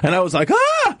vagina, and I was like,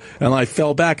 ah! And I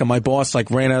fell back, and my boss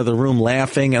ran out of the room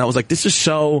laughing, and I was like, this is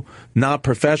so not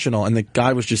professional. And the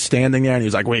guy was just standing there, and he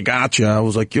was like, we got you. I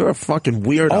was like, you're a fucking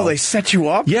weirdo. Oh, they set you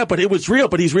up? Yeah, but it was real.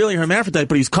 But he's really a hermaphrodite,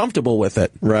 but he's comfortable with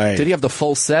it. Right. Did he have the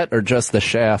full set or just the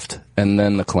shaft and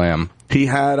then the clam? He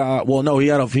had, he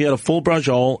had a full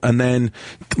brushole, and then,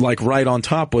 right on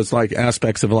top was,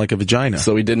 aspects of, a vagina.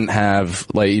 So he didn't have,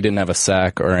 he didn't have a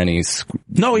sack or any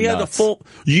No, he had the full,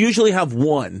 you usually have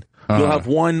one. You'll have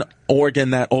one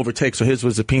organ that overtakes, so his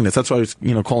was a penis. That's why I was,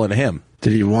 calling it him.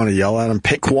 Did you want to yell at him?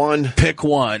 Pick one. Pick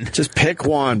one. Just pick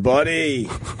one, buddy.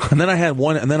 And then I had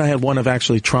one of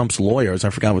actually Trump's lawyers.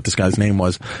 I forgot what this guy's name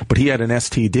was, but he had an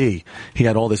STD. He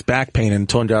had all this back pain, and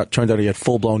turned out he had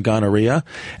full blown gonorrhea.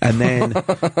 And then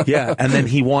and then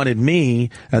he wanted me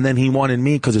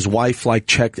because his wife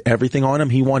checked everything on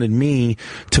him. He wanted me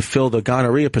to fill the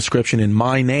gonorrhea prescription in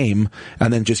my name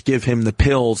and then just give him the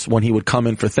pills when he would come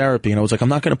in for therapy. And I was like, I'm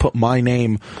not going to put my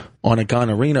name on a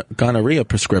gonorrhea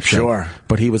prescription. Sure.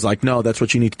 But he was like, no, that's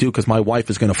what you need to do because my wife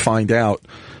is going to find out.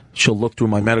 She'll look through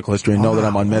my medical history and know that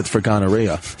I'm on meds for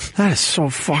gonorrhea. That is so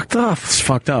fucked up. It's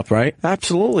fucked up, right?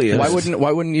 Absolutely. Why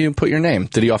wouldn't you put your name?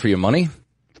 Did he offer you money?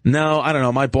 No, I don't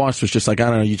know. My boss was just like, I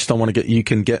don't know. You just don't want to you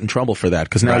can get in trouble for that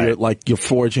because now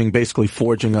you're basically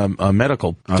forging a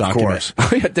medical document. Of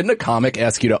course. Didn't a comic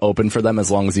ask you to open for them as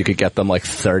long as you could get them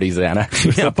 30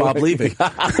 Xanax? Yeah, Bob Levy.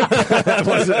 Not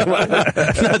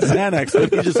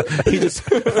Xanax. He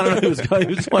just, I don't know.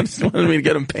 He just wanted me to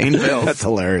get him pain pills. That's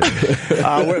hilarious.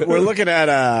 We're looking at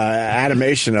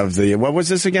animation of what was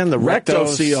this again? The recto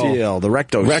seal. The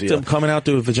recto seal. Rectum coming out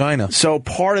through a vagina. So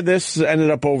part of this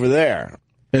ended up over there.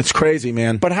 It's crazy,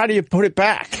 man. But how do you put it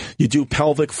back? You do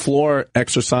pelvic floor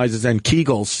exercises and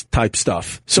Kegels type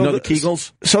stuff. So the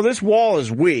Kegels? So this wall is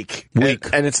weak.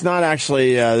 And it's not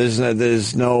actually,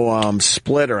 there's no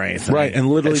split or anything. Right, and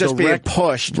literally it's just being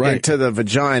pushed into the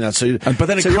vagina. But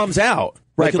then it comes out.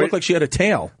 Right, it looked like she had a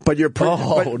tail. But you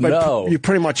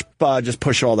pretty much just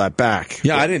push all that back.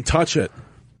 Yeah, I didn't touch it.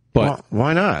 But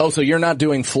why not? Oh, so you're not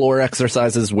doing floor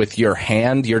exercises with your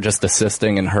hand? You're just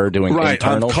assisting in her doing internal shit?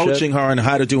 Right, I'm coaching her on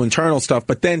how to do internal stuff,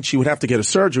 but then she would have to get a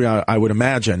surgery, I would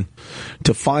imagine,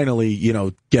 to finally,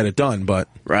 get it done. But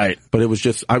it was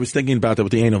just, I was thinking about that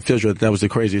with the anal fissure. That was the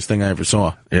craziest thing I ever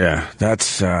saw. Yeah,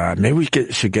 that's, maybe we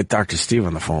should get Dr. Steve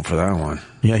on the phone for that one.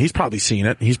 Yeah, he's probably seen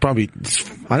it.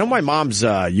 I know my mom's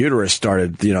uterus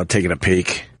started, taking a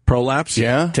peek. Prolapse?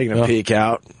 Yeah. Taking a peek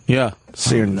out. Yeah.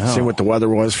 Seeing what the weather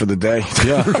was for the day.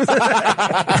 Yeah.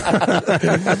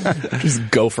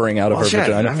 Just gophering out of her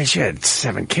vagina. She had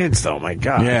 7 kids, though. My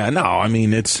God. Yeah, no, I mean,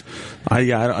 this one.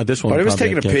 But it was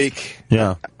taking a peek.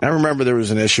 Yeah. I remember there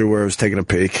was an issue where it was taking a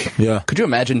peek. Yeah. Could you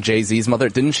imagine Jay-Z's mother?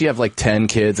 Didn't she have 10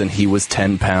 kids and he was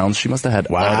 10 pounds? She must have had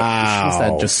Wow. She must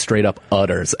have had just straight up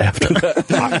udders after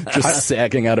that. Just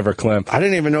sagging out of her clamp. I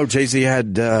didn't even know Jay-Z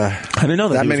had I didn't know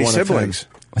that many siblings.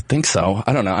 I think so.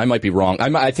 I don't know. I might be wrong.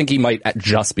 I think he might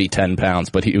just be 10 pounds,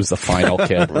 but he was the final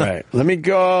kid. Right. Let me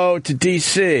go to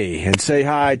D.C. and say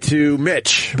hi to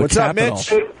Mitch. What's up, Mitch?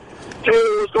 Hey,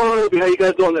 what's going on? How you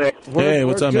guys doing today? Hey,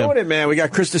 what's up, man? We're doing it, man. We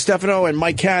got Chris Distefano and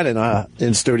Mike Cannon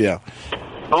in studio.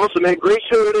 Awesome, man. Great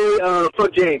show today.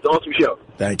 Fuck James. Awesome show.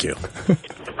 Thank you.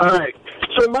 All right.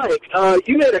 So, Mike,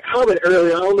 you made a comment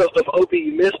earlier. I don't know if Opie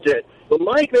you missed it, but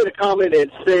Mike made a comment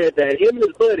and said that him and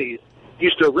his buddies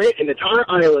used to rent an entire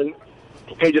island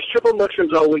and just triple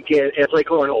mushrooms all weekend and play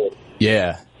cornhole.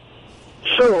 Yeah.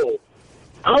 So,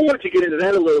 I wanted to get into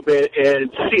that a little bit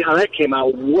and see how that came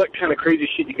out. What kind of crazy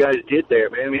shit you guys did there,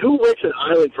 man? I mean, who rents an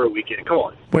island for a weekend? Come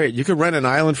on. Wait, you could rent an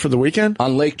island for the weekend?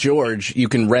 On Lake George, you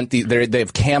can rent they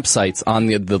have campsites on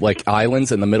the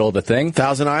islands in the middle of the thing.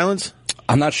 1,000 islands?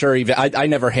 I'm not sure even. I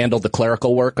never handled the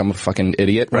clerical work. I'm a fucking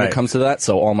idiot when it comes to that.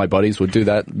 So all my buddies would do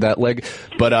that leg.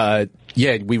 But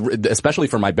yeah, especially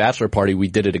for my bachelor party, we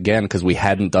did it again because we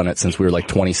hadn't done it since we were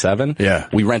 27. Yeah.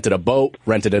 We rented a boat,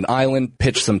 rented an island,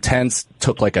 pitched some tents,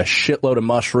 took a shitload of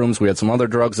mushrooms. We had some other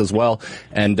drugs as well.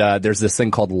 And there's this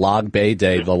thing called Log Bay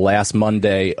Day, the last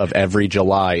Monday of every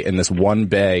July in this one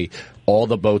bay. All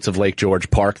the boats of Lake George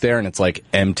park there, and it's like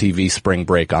MTV Spring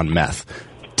Break on meth.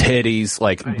 Titties,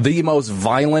 the most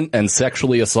violent and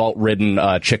sexually assault-ridden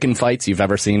chicken fights you've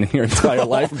ever seen in your entire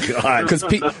life. Oh, God.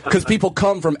 Because people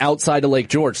come from outside of Lake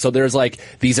George, so there's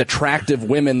these attractive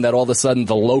women that all of a sudden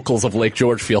the locals of Lake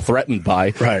George feel threatened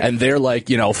by, and they're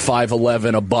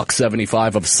 5'11",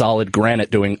 $175 of solid granite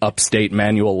doing upstate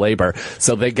manual labor.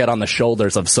 So they get on the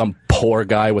shoulders of some poor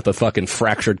guy with a fucking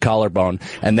fractured collarbone,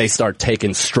 and they start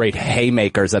taking straight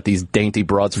haymakers at these dainty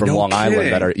broads from Long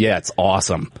Island that are, it's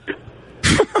awesome.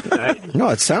 No,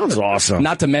 it sounds awesome.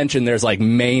 Not to mention there's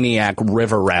maniac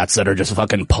river rats that are just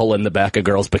fucking pulling the back of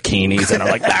girls' bikinis and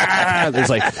are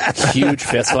there's huge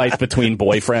fist fights between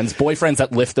boyfriends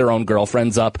that lift their own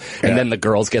girlfriends up, and then the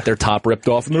girls get their top ripped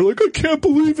off and they're like, I can't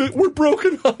believe it, we're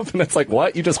broken up. And it's like,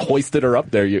 what? You just hoisted her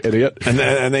up there, you idiot.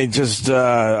 And they just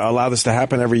allow this to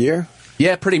happen every year?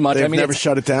 Yeah, pretty much. They've never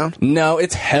shut it down? No,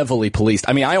 it's heavily policed.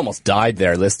 I mean, I almost died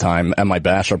there this time at my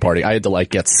bachelor party. I had to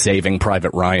get Saving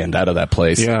Private Ryan out of that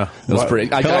place. Yeah. It was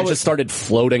pretty, I just started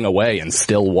floating away in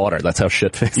still water. That's how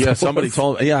shit-faced Yeah, somebody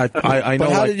told me. Yeah, I know.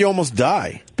 But how did you almost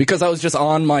die? Because I was just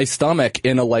on my stomach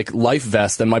in a like life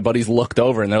vest, and my buddies looked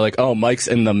over and they're like, "Oh, Mike's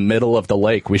in the middle of the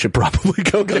lake. We should probably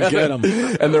go get him."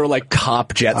 And there were like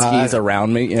cop jet skis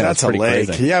around me. Yeah, that's a lake.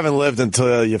 Crazy. You haven't lived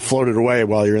until you floated away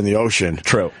while you're in the ocean.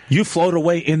 True. You float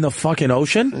away in the fucking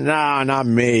ocean? Nah, not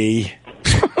me.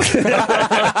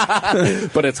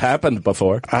 But it's happened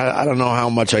before. I don't know how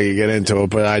much I could get into it,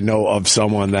 but I know of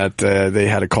someone that they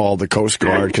had to call the Coast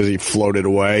Guard because he floated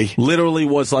away. Literally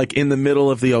was like in the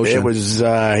middle of the ocean. It was. He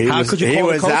How could you call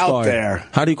the was Coast out Guard? there.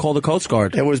 How do you call the Coast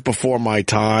Guard? It was before my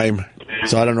time,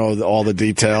 so I don't know all the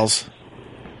details.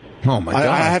 Oh my God!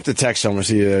 I have to text someone to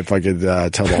see if I could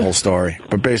tell the whole story.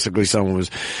 But basically, someone was,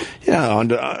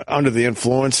 under the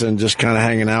influence and just kind of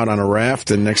hanging out on a raft.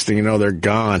 And next thing you know, they're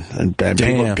gone. And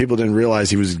people didn't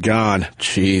realize he was gone.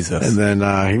 Jesus! And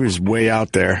then he was way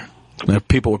out there.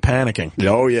 People were panicking.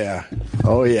 Oh yeah,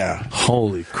 oh yeah.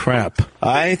 Holy crap!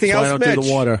 Anything else, I don't Mitch? do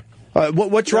the water.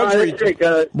 What drugs were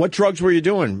you? What drugs were you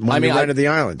doing when you rented the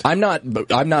island? I'm not.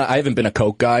 I haven't been a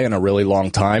coke guy in a really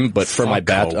long time. But for my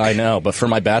But for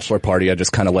my bachelor party, I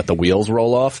just kind of let the wheels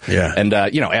roll off. Yeah. And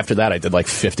after that, I did like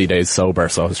 50 days sober.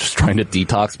 So I was just trying to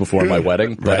detox before my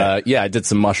wedding. But I did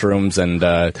some mushrooms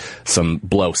and some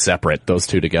blow separate. Those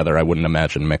two together, I wouldn't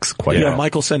imagine mix quite. Yeah.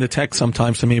 Michael sent a text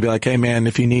sometimes to me, be like, "Hey man,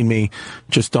 if you need me,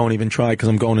 just don't even try because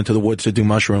I'm going into the woods to do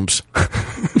mushrooms."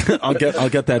 I'll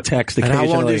get that text And occasionally.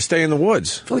 how long do you stay in the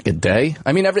woods? For like a day.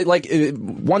 I mean,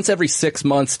 once every 6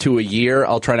 months to a year,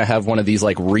 I'll try to have one of these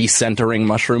like recentering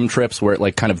mushroom trips where it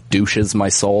like kind of douches my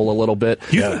soul a little bit.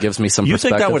 It gives me some You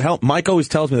perspective. think that would help? Mike always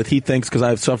tells me that he thinks, because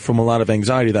I suffer from a lot of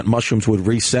anxiety, that mushrooms would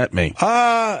reset me.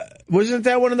 Wasn't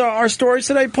that one of our stories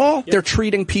today, Paul? They're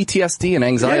treating PTSD and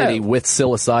anxiety with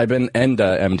psilocybin and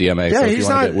MDMA. Yeah, so if you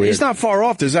want to get weird. he's not far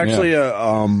off. There's actually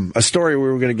a story we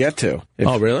were going to get to.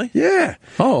 Oh, really? Yeah.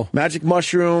 Oh. Magic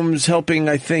mushrooms helping,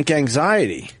 I think,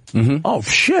 anxiety. Mm-hmm. Oh,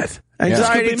 shit.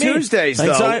 Anxiety Tuesdays,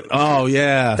 though. Oh,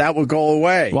 yeah. That would go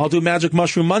away. Well, I'll do Magic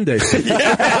Mushroom Mondays.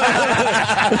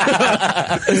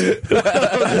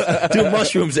 Do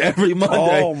mushrooms every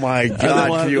Monday. Oh, my God.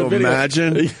 Can you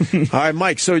imagine? All right,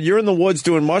 Mike, so you're in the woods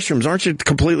doing mushrooms. Aren't you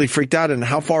completely freaked out? And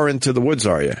how far into the woods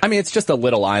are you? I mean, it's just a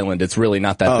little island. It's really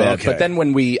not that bad. Okay. But then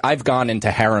I've gone into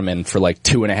Harriman for like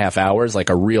 2.5 hours, like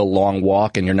a real long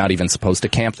walk, and you're not even supposed to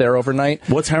camp there overnight.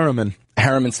 What's Harriman?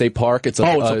 Harriman State Park. It's a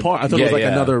park. I thought it was like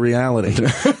another reality. I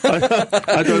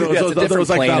thought it was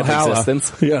like plane of Valhalla.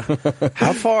 existence. Yeah.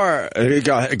 How far?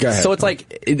 Go ahead. So it's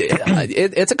like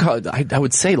I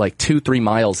would say like 2-3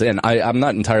 miles in. I'm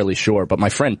not entirely sure, but my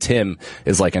friend Tim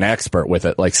is like an expert with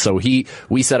it. Like, so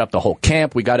we set up the whole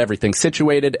camp. We got everything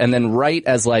situated, and then right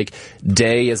as like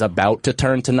day is about to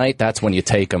turn to night, that's when you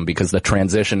take them, because the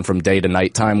transition from day to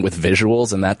nighttime with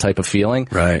visuals and that type of feeling,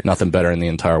 right? Nothing better in the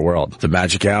entire world. The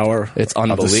magic hour. It's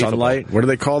unbelievable. Of the sunlight. What do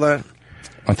they call that?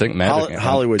 I think magic.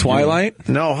 Hollywood. Twilight?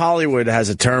 No, Hollywood has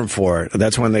a term for it.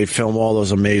 That's when they film all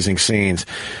those amazing scenes.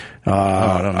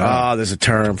 I don't know. There's a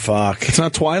term. Fuck. It's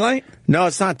not Twilight? No,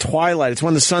 it's not Twilight. It's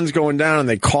when the sun's going down and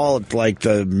they call it like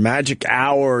the magic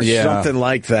hour or something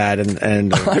like that.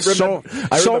 And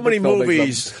so many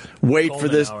movies wait for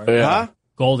this. Huh?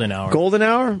 Golden hour. Golden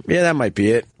hour? Yeah, that might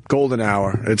be it. Golden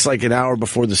hour. It's like an hour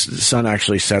before the sun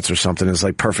actually sets or something. It's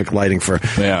like perfect lighting for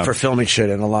filming shit,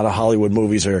 and a lot of Hollywood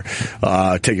movies are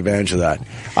take advantage of that.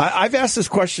 I've asked this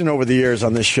question over the years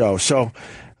on this show. So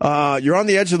you're on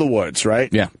the edge of the woods,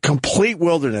 right? Yeah. Complete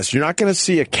wilderness. You're not going to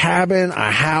see a cabin,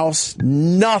 a house,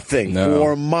 nothing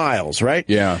for miles, right?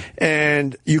 Yeah.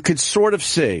 And you could sort of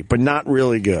see, but not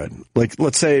really good. Like,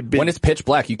 let's say... when it's pitch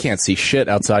black, you can't see shit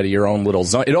outside of your own little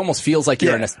zone. It almost feels like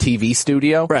you're in a TV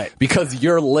studio. Right. Because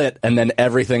you're lit and then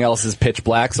everything else is pitch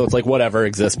black. So it's like whatever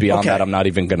exists beyond that, I'm not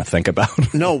even going to think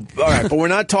about. No. All right. But we're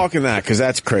not talking that, because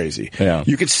that's crazy. Yeah.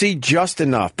 You could see just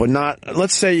enough, but not...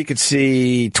 Let's say you could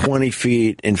see 20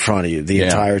 feet in front of you the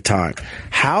entire time.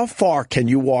 How far can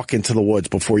you walk into the woods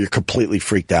before you're completely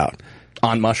freaked out?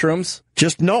 On mushrooms?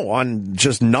 On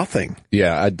just nothing.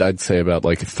 Yeah, I'd say about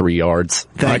like 3 yards.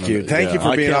 Thank you for being honest.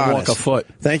 I can't walk a foot.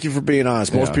 Thank you for being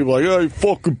honest. Most people are like, "Oh, you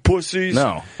fucking pussies."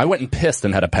 No, I went and pissed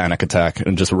and had a panic attack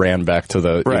and just ran back to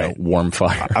the warm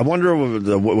fire. I wonder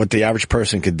what the average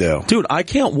person could do. Dude, I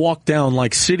can't walk down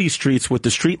like city streets with the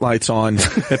street lights on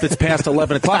if it's past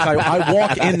 11 o'clock. I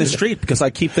walk in the street because I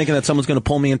keep thinking that someone's going to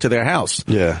pull me into their house.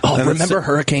 Yeah. Oh, remember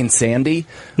Hurricane Sandy?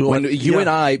 When you and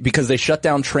I, because they shut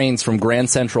down trains from Grand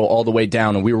Central all the way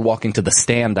down, and we were walking to the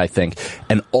stand, I think,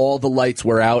 and all the lights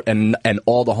were out, and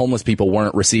all the homeless people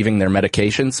weren't receiving their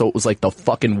medication, so it was like the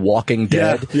fucking Walking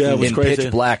Dead it was in crazy.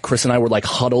 pitch black. Chris and I were like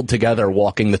huddled together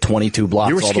walking the 22 blocks.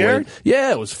 You were all scared? the way.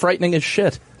 Yeah, it was frightening as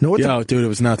shit. Yo, dude, it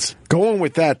was nuts. Going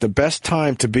with that, the best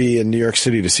time to be in New York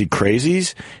City to see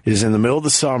crazies is in the middle of the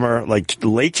summer, like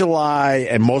late July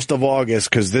and most of August,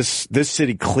 because this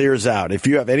city clears out. If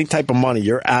you have any type of money,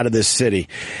 you're out of this city.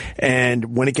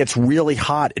 And when it gets really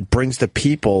hot, it brings the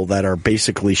people that are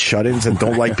basically shut-ins and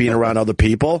don't like being around other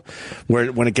people.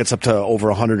 When it gets up to over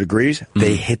 100 degrees,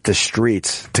 they hit the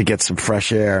streets to get some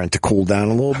fresh air and to cool down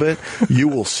a little bit. You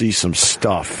will see some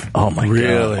stuff. Oh, my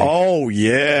God. Oh,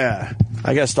 yeah.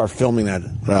 I got to start filming that.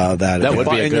 That would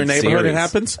be a in good your neighborhood. series. It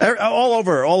happens all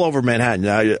over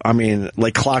Manhattan. I mean,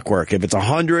 like clockwork. If it's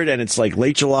 100 and it's like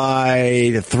late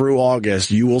July through August,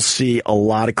 you will see a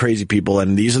lot of crazy people,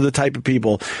 and these are the type of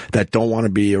people that don't want to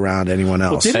be around anyone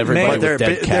else. Everybody with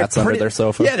dead cats under their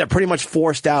sofa. Yeah, they're pretty much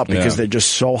forced out because they're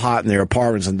just so hot in their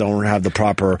apartments and don't have the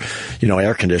proper,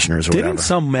 air conditioners or Didn't whatever.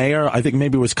 some mayor, I think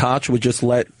maybe it was Koch, would just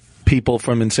let people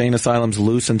from insane asylums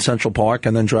loose in Central Park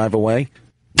and then drive away?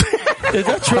 Is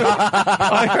that true?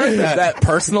 I heard that.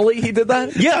 Personally, he did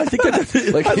that? Yeah, I think that.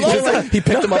 Like he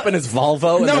picked him up in his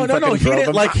Volvo. No. And He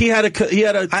didn't. Like he had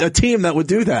a team that would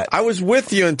do that. I was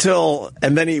with you and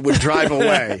then he would drive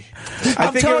away.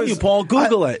 I'm telling you, Paul.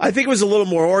 Google it. I think it was a little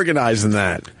more organized than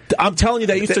that. I'm telling you,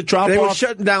 they used to drop off. They were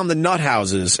shutting down the nut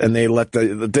houses, and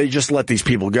they just let these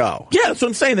people go. Yeah, that's what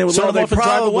I'm saying. They would so let them they off and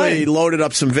drive away. probably loaded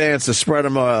up some vans to spread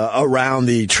them around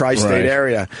the tri-state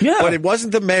area. Yeah, but it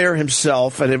wasn't the mayor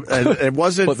himself, and it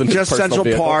wasn't just Central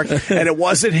Park, and it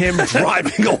wasn't him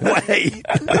driving away.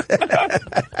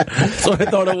 That's what I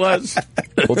thought it was.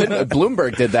 Well,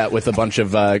 Bloomberg did that with a bunch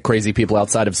of crazy people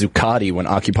outside of Zuccotti when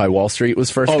Occupy Wall Street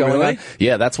was first going really? on.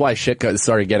 Yeah, that's why shit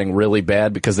started getting really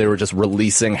bad, because they were just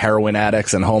releasing heroin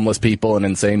addicts and homeless people and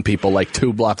insane people like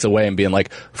 2 blocks away and being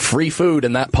like, free food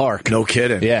in that park. No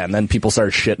kidding. Yeah, and then people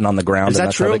started shitting on the ground. Is that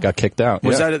that's true? How they got kicked out.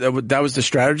 Was that was the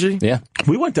strategy? Yeah.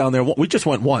 We went down there. We just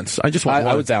went once. I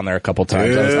was down there a couple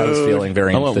times. I was feeling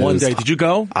very enthused. I went one day. Did you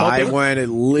go? I went at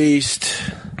least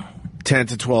 10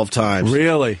 to 12 times.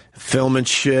 Really? Filming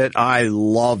shit. I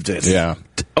loved it. Yeah.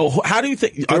 Oh, how do you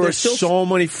think? There were so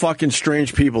many fucking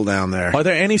strange people down there. Are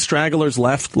there any stragglers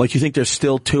left? Like, you think there's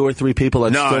still 2 or 3 people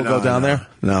that still go down there?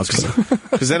 No,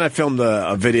 because then I filmed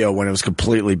a video when it was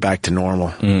completely back to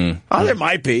normal. Oh, there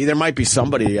might be. There might be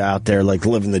somebody out there, like,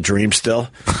 living the dream still.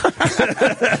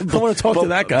 I want to talk to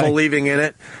that guy. Believing in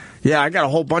it. Yeah, I got a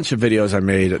whole bunch of videos I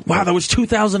made. Wow, that was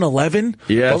 2011?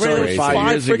 Yeah, it's already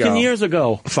 5 freaking years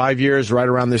ago. 5 years, right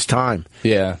around this time.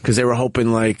 Yeah. Because they were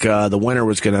hoping, like, the winter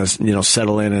was going to,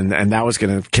 settle in, and that was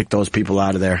going to kick those people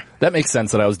out of there. That makes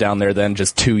sense that I was down there then,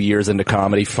 just 2 years into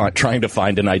comedy, trying to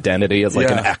find an identity as,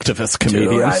 like, an activist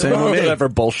comedian. Dude, I loved it. Whatever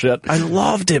bullshit. I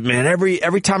loved it, man.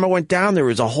 Every time I went down, there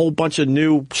was a whole bunch of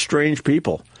new, strange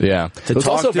people. Yeah. It was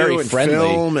also very friendly.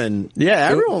 Film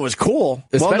everyone was cool.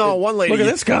 Well, no, one lady. Look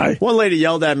at this guy. One lady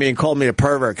yelled at me and called me a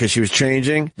pervert because she was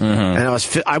changing, and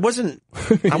I wasn't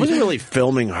really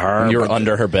filming her. You were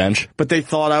under her bench, but they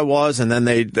thought I was, and then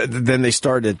they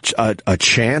started a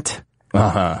chant.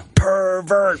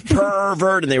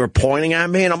 Pervert, and they were pointing at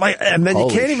me, and I'm like, and then you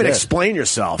can't even explain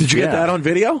yourself. Did you get that on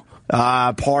video?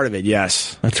 Part of it,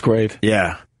 yes. That's great.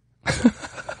 Yeah.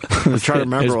 I'm trying to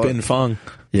remember. It's been fun.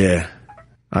 Yeah,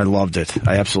 I loved it.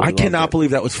 I absolutely. I cannot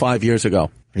believe that was 5 years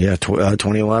ago. Yeah,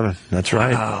 2011. That's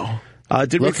right. Wow.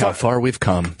 Look how far we've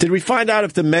come. Did we find out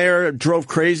if the mayor drove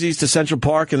crazies to Central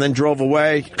Park and then drove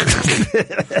away?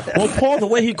 Well, Paul, the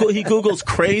way he Googles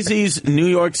crazies New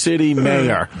York City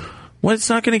mayor, well, it's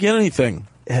not going to get anything.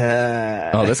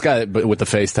 This guy with the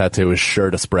face tattoo is sure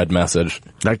to spread message.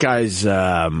 That guy's,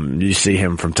 you see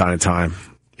him from time to time.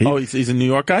 He's a New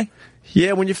York guy?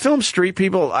 Yeah, when you film street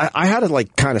people, I had to,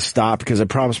 like, kind of stop because I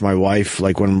promised my wife,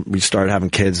 like, when we started having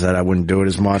kids that I wouldn't do it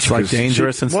as much. It's, like,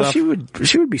 dangerous and stuff? Well,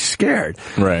 she would be scared.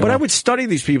 Right. But I would study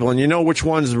these people, and you know which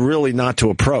one's really not to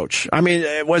approach. I mean,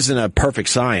 it wasn't a perfect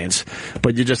science,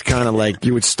 but you just kind of, like,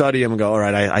 you would study them and go, all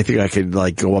right, I think I could,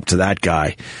 like, go up to that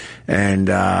guy. And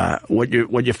what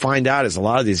you find out is a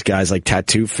lot of these guys, like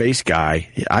Tattoo Face Guy,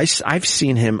 I've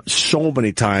seen him so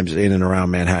many times in and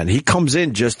around Manhattan. He comes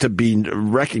in just to be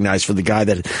recognized for the guy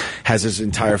that has his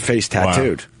entire face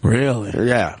tattooed. Wow. Really?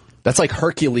 Yeah. That's like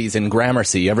Hercules in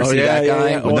Gramercy. You ever see that guy?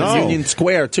 Yeah. Well, Union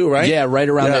Square, too, right? Yeah, right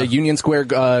around the Union Square,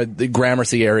 the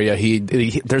Gramercy area.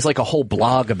 There's like a whole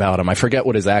blog about him. I forget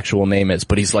what his actual name is,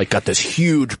 but he's like got this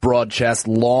huge broad chest,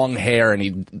 long hair, and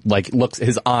he like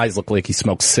his eyes look like he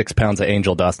smokes 6 pounds of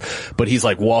angel dust. But he's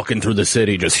like walking through the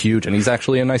city just huge, and he's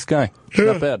actually a nice guy.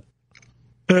 Not bad.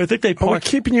 I think they We're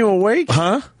keeping you awake?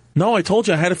 Huh? No, I told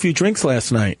you I had a few drinks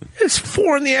last night. It's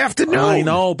 4 in the afternoon. I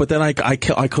know, but then I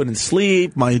couldn't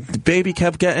sleep. My baby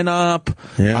kept getting up.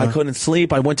 Yeah. I couldn't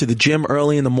sleep. I went to the gym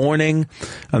early in the morning,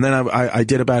 and then I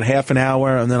did about half an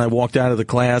hour, and then I walked out of the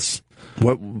class.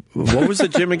 What was the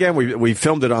gym again? We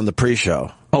filmed it on the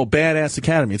pre-show. Oh, Badass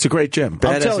Academy. It's a great gym.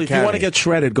 Badass I'll tell you, if you want to get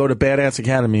shredded, go to Badass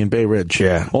Academy in Bay Ridge.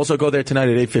 Yeah. Also, go there tonight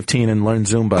at 8:15 and learn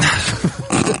Zumba.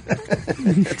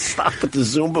 Stop with the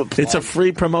Zumba plug. It's a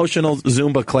free promotional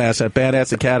Zumba class at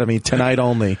Badass Academy tonight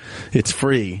only. It's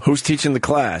free. Who's teaching the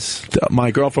class?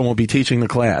 My girlfriend will be teaching the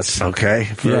class. Okay,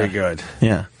 very Yeah. good.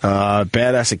 Yeah.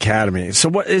 Badass Academy. So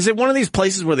what is it? One of these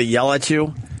places where they yell at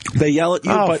you? They yell at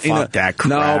you, Oh, but fuck that crap.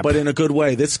 no, but in a good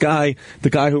way. This guy, the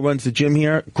guy who runs the gym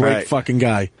here, great Right. fucking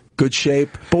guy, good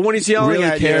shape. But when he's yelling really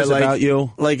at cares you, like, about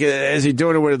you. like is he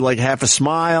doing it with like half a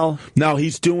smile? No,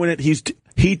 he's doing it.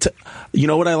 You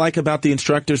know what I like about the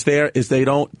instructors there is they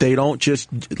don't just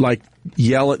like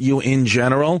yell at you in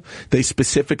general. They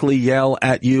specifically yell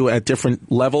at you at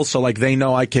different levels. So like they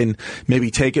know I can maybe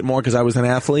take it more because I was an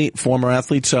athlete, former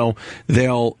athlete. So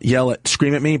they'll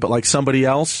scream at me, but like somebody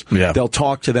else, they'll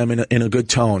talk to them in a good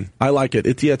tone. I like it.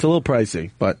 It's a little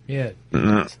pricey, but Yeah.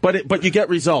 but you get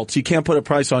results. You can't put a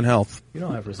price on health. You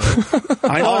don't have results.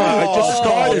 I know. I just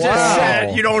started. Just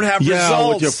said you don't have Yeah,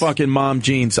 results. with your fucking mom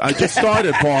jeans. I just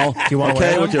started, Paul. You wanna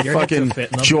okay, wear with your them? Your hips fucking will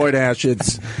fit in them.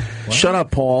 Jordaches. Shut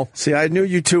up, Paul. See, I knew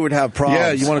you two would have problems.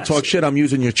 Yeah, you want to talk shit? I'm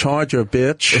using your charger,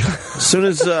 bitch. As soon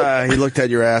as he looked at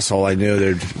your asshole, I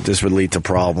knew this would lead to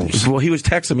problems. Well, he was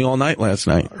texting me all night last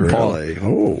night. Paul, Really?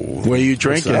 Oh, were you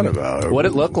drinking? what's that about? What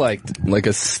it look like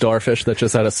a starfish that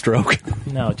just had a stroke.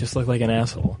 No, it just looked like an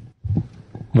asshole.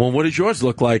 Well, what does yours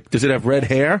look like? Does it have red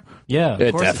hair? Yeah, of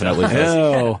It course definitely does. does.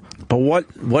 Oh, But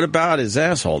what about his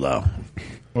asshole though?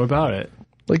 What about it?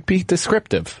 Like, be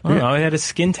descriptive. I don't know. It had a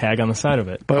skin tag on the side of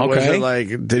it. But was Okay. it like?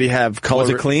 Did he have color? was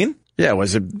it clean? Yeah.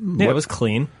 Was it? Yeah, it was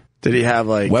clean. Did he have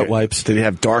like Wet wipes? Did he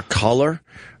have dark color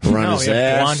around No, his he had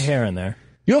ass? blonde hair in there.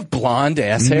 You have blonde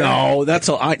ass hair? No, that's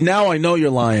now I know you're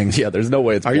lying. Yeah, there's no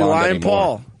way it's Are you blonde lying, anymore.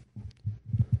 Paul?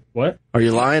 What? Are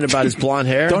you lying about his blonde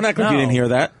hair? Don't act like you No. didn't hear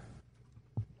that.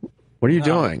 What are you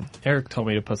doing? Eric told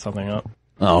me to put something up.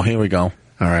 Oh, here we go.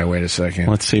 All right, wait a second.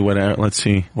 Let's see Let's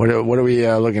see. What are we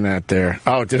looking at there?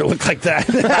 Oh, did it look like that?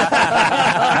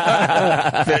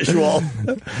 Visual.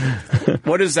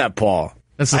 What is that, Paul?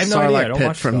 That's a I have no idea. I Sarlacc don't pit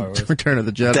watch from Star Wars. Return of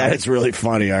the Jedi. That is really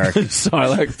funny, Eric.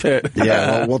 Sarlacc pit.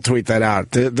 Yeah, we'll tweet that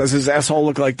out. Does his asshole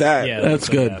look like that? Yeah, That's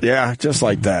good. Yeah, just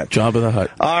like that. Job of the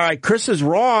Hut. All right, Chris is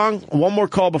wrong. One more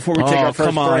call before we take Oh, our first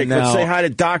come on break. Let's now. say hi to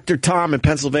Dr. Tom in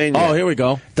Pennsylvania. Oh, here we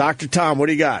go. Dr. Tom, what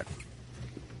do you got?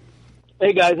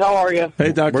 Hey guys, how are you?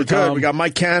 Hey, Dr. We're Tom. good. We got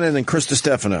Mike Cannon and Chris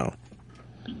Distefano.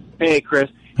 Hey Chris.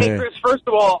 Hey Hey. Chris, first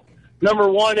of all, number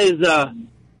one is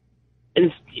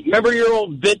remember your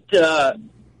old bit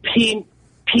Pinot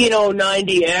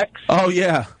 90X? Oh,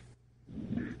 yeah.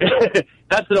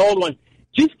 That's an old one.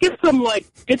 Just get some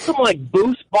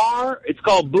Boost Bar. It's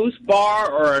called Boost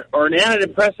Bar or an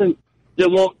antidepressant that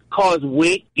won't cause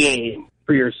weight gain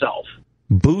for yourself.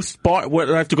 Boost bar. What,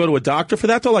 do I have to go to a doctor for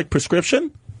that, though? Like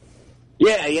prescription?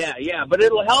 Yeah. But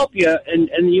it'll help you,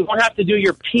 and you won't have to do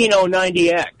your Pinot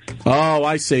 90X. Oh,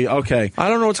 I see. Okay. I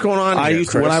don't know what's going on I here,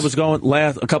 used to, Chris. when I was going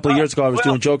a couple of years ago, I was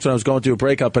doing jokes when I was going through a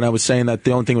breakup, and I was saying that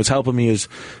the only thing that was helping me is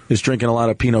drinking a lot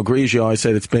of Pinot Grigio. I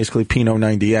said it's basically Pinot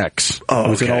 90X. Oh, It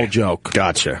was an okay. old joke.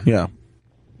 Gotcha. Yeah.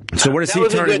 So what is That he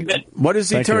was a turning? good bit. What is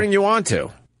he Thank turning you. you on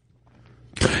to?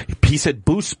 He said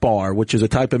Boost Bar, which is a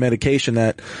type of medication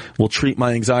that will treat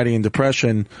my anxiety and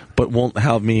depression, but won't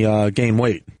have me gain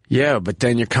weight. Yeah, but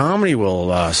then your comedy will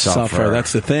suffer.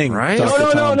 That's the thing, right?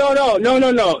 Dr. Tom.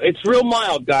 No. It's real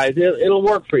mild, guys. It'll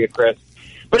work for you, Chris.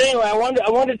 But anyway, I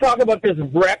wanted to talk about this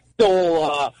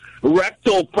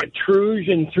rectal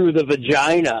protrusion through the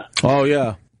vagina. Oh,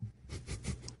 yeah.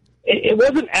 It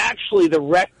wasn't actually the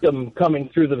rectum coming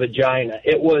through the vagina.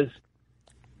 It was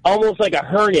almost like a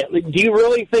hernia. Like, do you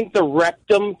really think the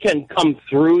rectum can come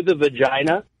through the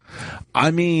vagina?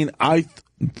 I mean, I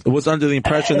was under the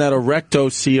impression that a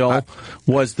rectocele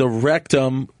was the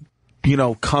rectum,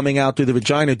 coming out through the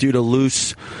vagina due to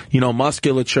loose,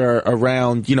 musculature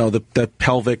around, the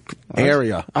pelvic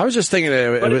area. I was just thinking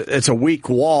it's a weak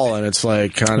wall, and it's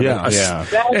like kind of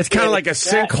it's kind of like a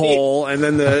sinkhole, and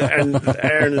then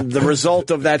and the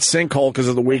result of that sinkhole because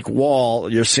of the weak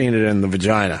wall, you're seeing it in the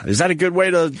vagina. Is that a good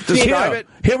way to describe it?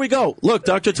 Here we go. Look,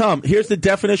 Dr. Tom, here's the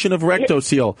definition of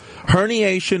rectocele.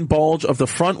 Herniation bulge of the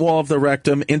front wall of the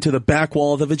rectum into the back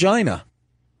wall of the vagina.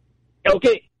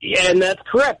 Okay, and that's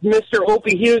correct. Mr.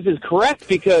 Opie Hughes is correct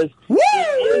because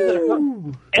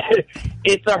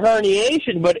it's a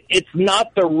herniation, but it's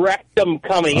not the rectum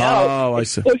coming out. Oh, I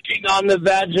it's see. pushing on the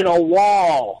vaginal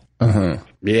wall.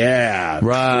 Yeah.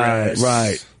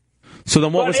 Right. So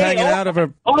then what was hanging out of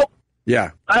her?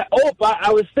 Yeah. I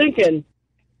was thinking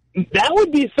that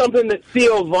would be something that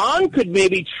Theo Von could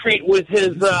maybe treat with his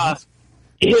little,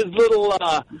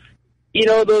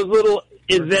 those little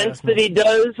events that he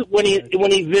does when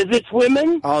he visits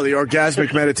women. Oh, the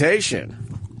orgasmic meditation.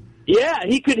 Yeah,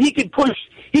 he could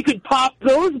pop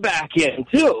those back in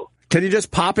too. Can you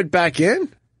just pop it back in?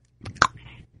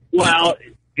 Well,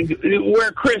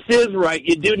 where Chris is right,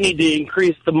 you do need to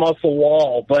increase the muscle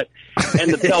wall,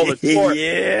 and the pelvic floor.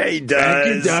 Yeah, he does.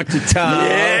 Thank you, Dr. Tom.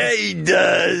 Yeah, he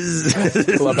does.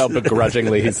 I love how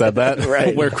begrudgingly he said that.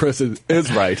 Right. Where Chris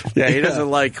is right. Yeah, he doesn't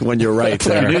like when you're right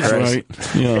there. He is Chris. right.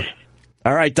 Yeah.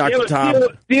 All right, Dr. Tom.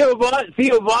 Theo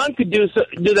Von could do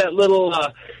that little,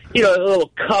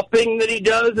 little cupping that he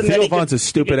does. And Theo Von's a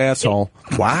stupid asshole.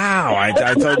 Wow,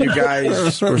 I thought you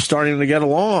guys were starting to get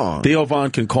along. Theo Von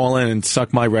can call in and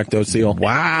suck my recto seal.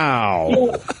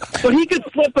 Wow. But he could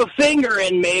slip a finger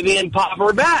in maybe and pop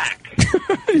her back.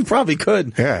 He probably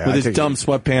could. Yeah, with his dumb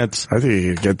sweatpants. I think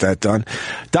you could get that done.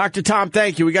 Dr. Tom,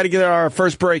 thank you. We got to get our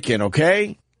first break in,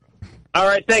 okay? All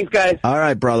right, thanks, guys. All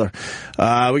right, brother.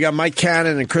 We got Mike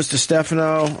Cannon and Chris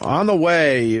Distefano on the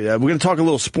way. We're going to talk a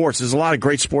little sports. There's a lot of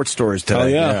great sports stories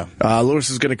today. Oh, yeah. Lewis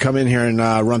is going to come in here and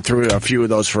run through a few of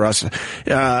those for us.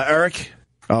 Eric?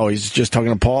 Oh, he's just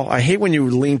talking to Paul. I hate when you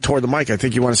lean toward the mic. I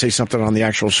think you want to say something on the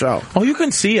actual show. Oh, you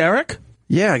can see Eric?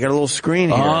 Yeah, I got a little screen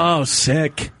here. Oh,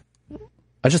 sick.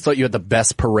 I just thought you had the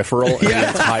best peripheral in the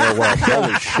entire world.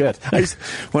 Holy shit.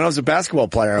 When I was a basketball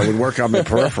player, I would work on my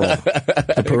peripheral.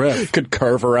 The peripheral could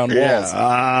curve around walls.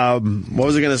 What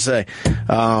was I going to say?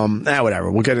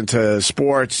 Whatever. We'll get into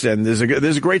sports, and there's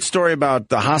a great story about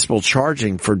the hospital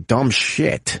charging for dumb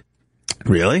shit.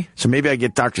 Really? So maybe I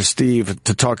get Dr. Steve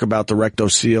to talk about the recto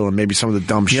seal and maybe some of the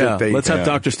dumb shit they... let's have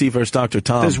Dr. Steve versus Dr.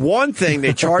 Tom. There's one thing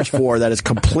they charge for that is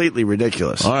completely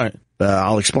ridiculous. All right.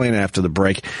 I'll explain it after the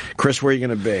break. Chris, where are you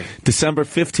going to be? December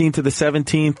 15th to the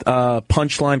 17th,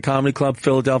 Punchline Comedy Club,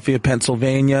 Philadelphia,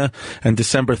 Pennsylvania. And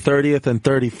December 30th and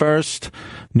 31st,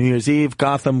 New Year's Eve,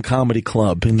 Gotham Comedy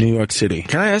Club in New York City.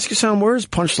 Can I ask you something? Where is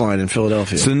Punchline in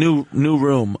Philadelphia? It's a new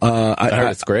room. I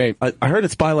heard it's great. I heard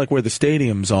it's by like where the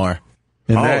stadiums are.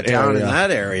 Down in that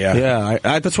area.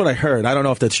 Yeah, that's what I heard. I don't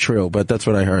know if that's true, but that's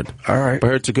what I heard. All right. I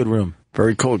heard it's a good room.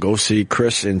 Very cool. Go see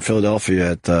Chris in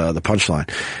Philadelphia at the Punchline.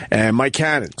 And Mike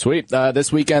Cannon. Sweet.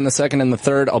 This weekend, the 2nd and the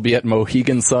 3rd, I'll be at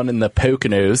Mohegan Sun in the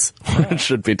Poconos. It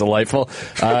should be delightful.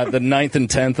 The 9th and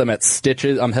 10th, I'm at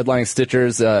Stitches. I'm headlining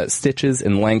Stitches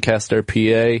in Lancaster,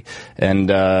 PA. And,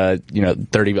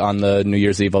 30 on the New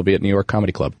Year's Eve, I'll be at New York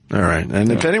Comedy Club. All right.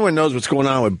 And if anyone knows what's going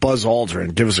on with Buzz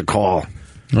Aldrin, give us a call.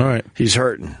 All right. He's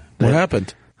hurting. What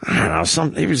happened? I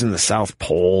don't know. He was in the South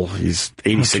Pole. He's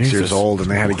 86 years old, and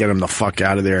they had to get him the fuck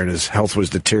out of there, and his health was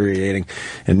deteriorating,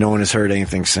 and no one has heard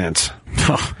anything since.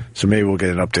 So maybe we'll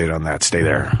get an update on that. Stay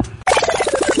there.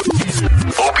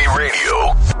 Opie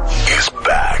Radio is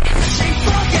back.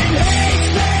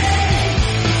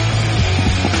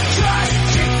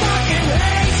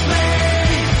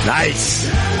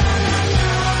 Nice.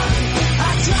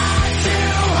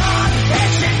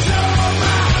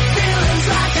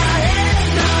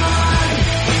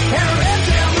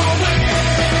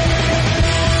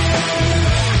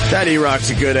 That E-Rock's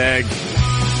a good egg.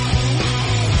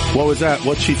 What was that?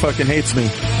 What She Fucking Hates Me?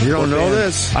 You don't know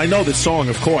this? I know this song,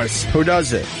 of course. Who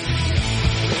does it?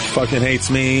 She Fucking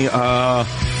Hates Me.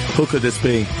 Who could this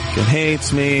be? Fucking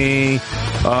Hates Me.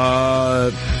 I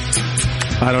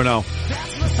don't know.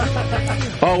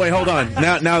 Oh, wait, hold on.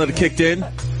 Now that it kicked in,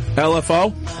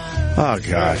 LFO? Oh,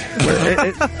 God.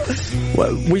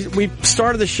 We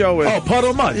started the show with... Oh, Puddle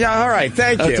of Mud. Yeah, all right.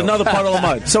 Thank you. That's another Puddle of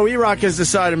Mud. So E-Rock has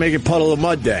decided to make it Puddle of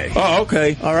Mud Day. Oh,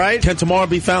 okay. All right. Can tomorrow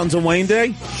be Fountains of Wayne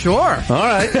Day? Sure. All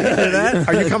right.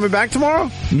 Are you coming back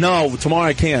tomorrow? No, tomorrow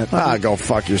I can't. Go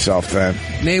fuck yourself then.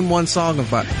 Name one song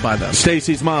by them.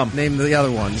 Stacy's Mom. Name the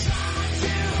other ones.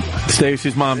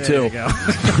 Stacy's Mom, There too. you go.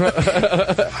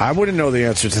 I wouldn't know the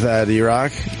answer to that,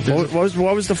 E-Rock. What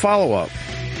was the follow-up?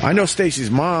 I know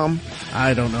Stacy's Mom.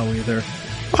 I don't know either.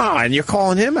 Oh, and you're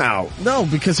calling him out. No,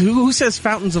 because who says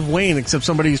Fountains of Wayne except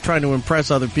somebody who's trying to impress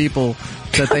other people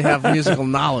that they have musical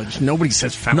knowledge? Nobody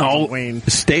says Fountains of Wayne.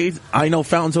 I know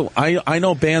Fountains of... I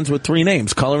know bands with 3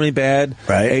 names. Color Me Bad,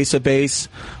 right. Ace of Base,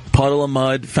 Puddle of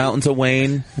Mud, Fountains of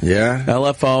Wayne, yeah,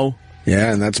 LFO.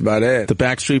 Yeah, and that's about it. The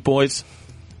Backstreet Boys.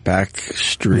 The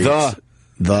Backstreet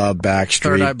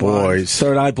Boys.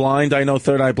 Third Eye Blind. I know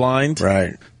Third Eye Blind.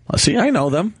 Right. See, I know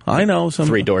them. I know some.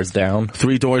 3 Doors Down.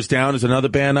 3 Doors Down is another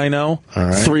band I know. All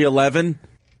right. 311.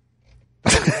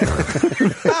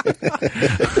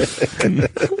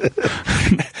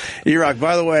 E-Rock,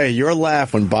 by the way, your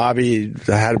laugh when Bobby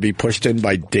had to be pushed in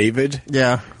by David.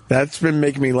 Yeah. That's been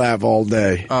making me laugh all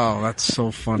day. Oh, that's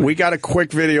so funny. We got a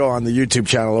quick video on the YouTube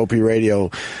channel, OP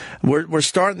Radio. We're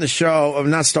starting the show.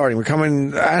 Not starting. We're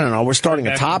coming. I don't know. We're starting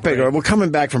a topic, or we're coming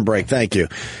back from break. Thank you.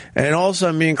 And all of a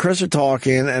sudden, me and Chris are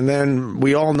talking, and then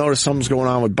we all notice something's going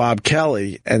on with Bob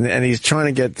Kelly, and he's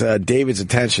trying to get David's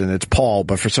attention. It's Paul,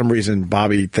 but for some reason,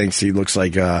 Bobby thinks he looks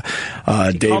like David.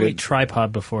 Called me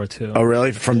tripod before too. Oh,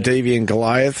 really? From Davy and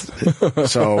Goliath.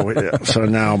 So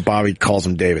now Bobby calls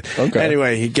him David. Okay.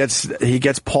 Anyway, he gets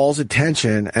Paul's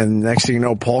attention, and next thing you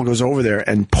know, Paul goes over there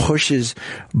and pushes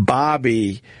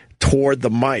Bobby toward the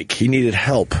mic. He needed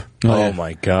help. Oh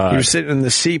my God. He was sitting in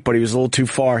the seat, but he was a little too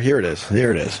far. Here it is. We'll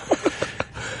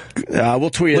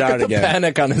tweet it out again. Look at the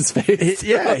panic on his face.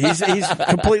 He's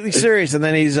completely serious, and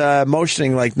then he's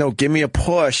motioning like, no, give me a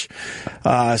push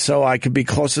so I could be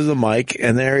closer to the mic,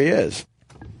 and there he is.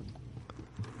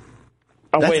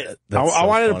 Oh, wait. I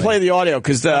wanted to play the audio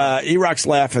because E-Rock's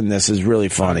laughing. This is really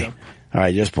funny. All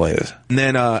right, just play this.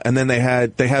 And then they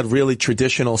had really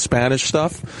traditional Spanish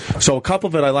stuff. So a couple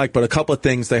of it I like, but a couple of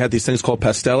things, they had these things called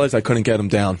pasteles. I couldn't get them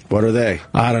down. What are they?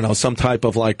 I don't know, some type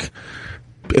of like,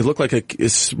 it looked like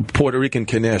it's Puerto Rican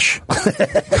knish.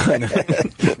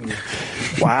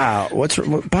 Wow.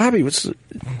 Bobby,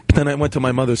 Then I went to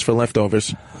my mother's for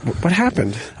leftovers. What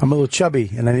happened? I'm a little chubby,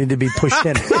 and I need to be pushed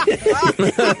in. So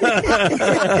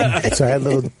I had a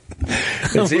little...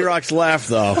 It's E-Rock's laugh,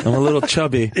 though. I'm a little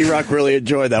chubby. E-Rock really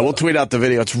enjoyed that. We'll tweet out the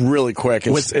video. It's really quick.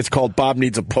 It's called Bob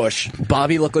Needs a Push.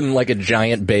 Bobby looking like a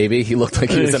giant baby. He looked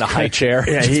like he was in a high chair.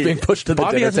 Yeah, he's being pushed to the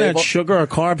Bobby dinner hasn't table. had sugar or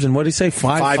carbs in, what did he say,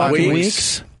 5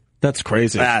 weeks? That's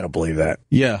crazy. I don't believe that.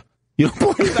 Yeah. You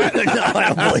don't believe that? No,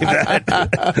 I don't believe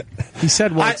that. He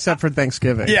said one except for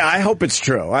Thanksgiving. Yeah, I hope it's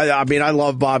true. I mean, I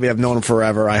love Bobby. I've known him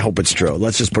forever. I hope it's true.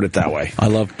 Let's just put it that way. I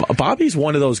love Bobby's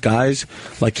one of those guys,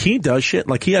 like he does shit,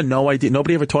 like he had no idea.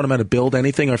 Nobody ever taught him how to build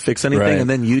anything or fix anything. Right. And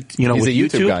then, he's with a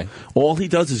YouTube guy. All he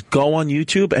does is go on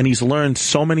YouTube, and he's learned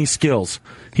so many skills.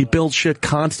 He builds shit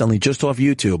constantly just off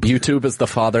YouTube. YouTube is the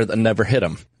father that never hit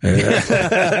him. You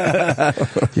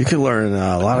can learn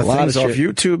a lot of things off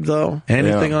YouTube, though.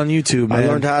 Anything on YouTube, man. I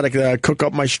learned how to cook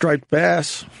up my striped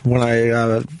bass when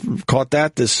I caught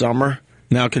that this summer.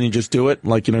 Now can you just do it?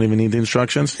 Like you don't even need the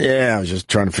instructions? Yeah, I was just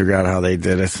trying to figure out how they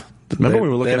did it. Remember we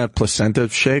were looking at placenta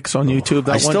shakes on YouTube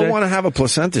that I one still day? want to have a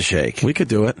placenta shake. We could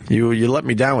do it. You let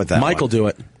me down with that. Mike will do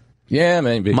it. Yeah,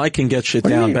 maybe. Mike can get shit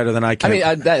down better than I can.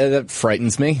 I mean, that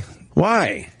frightens me.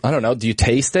 Why? I don't know. Do you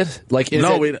taste it? Like,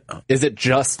 is it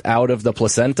just out of the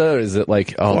placenta, or is it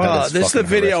like? Oh, well, this is the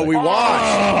video horrific. we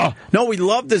watched. No, we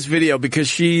love this video because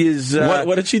she is.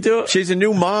 What did she do? She's a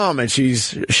new mom and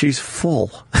she's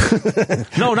full.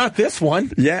 No, not this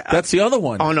one. Yeah, that's the other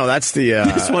one. Oh no, that's the.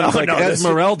 This one's like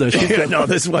Esmeralda. No,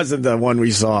 this wasn't the one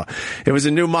we saw. It was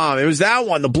a new mom. It was that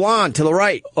one, the blonde to the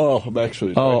right. Oh, I'm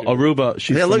actually. Oh, Aruba.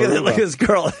 She's look at this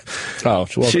girl. Oh,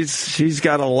 she's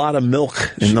got a lot of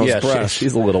milk in those breasts.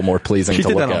 She's a little more pleasing to look at.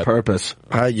 She did that on purpose.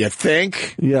 You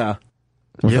think? Yeah.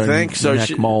 You think? So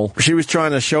she was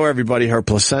trying to show everybody her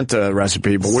placenta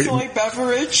recipe. But soy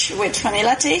beverage with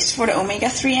vanilla taste for the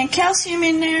omega-3 and calcium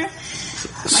in there.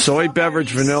 Soy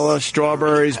beverage, vanilla,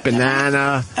 strawberries,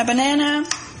 banana. A banana.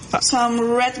 Some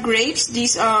red grapes.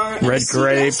 These are red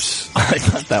grapes. I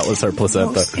thought that was her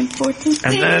placenta. Most important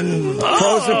thing. And then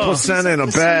frozen placenta in a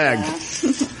bag.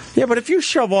 Yeah, but if you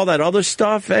shove all that other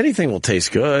stuff, anything will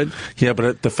taste good. Yeah,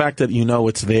 but the fact that you know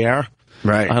it's there,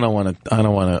 right? I don't want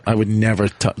to. I would never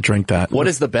drink that. What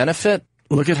is the benefit?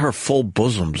 Look at her full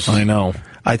bosoms. I know.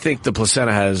 I think the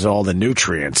placenta has all the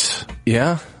nutrients.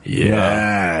 Yeah?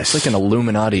 Yes. It's like an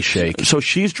Illuminati shake. So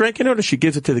she's drinking it, or she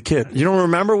gives it to the kid? You don't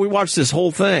remember? We watched this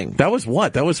whole thing. That was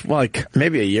what? That was like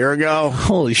maybe a year ago.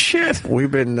 Holy shit. We've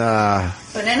been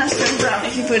Bananas turn brown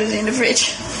if you put it in the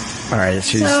fridge. All right,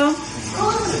 she's... So,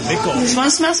 this one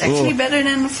smells actually better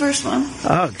than the first one.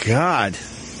 Oh, God.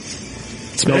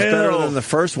 It smells better than the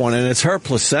first one, and it's her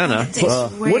placenta.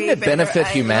 Wouldn't it benefit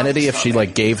humanity if she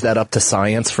gave that up to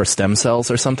science for stem cells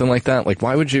or something like that? Like,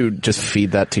 why would you just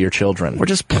feed that to your children? Or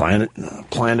just plant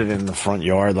it in the front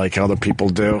yard like other people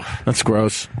do. That's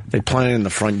gross. They plant it in the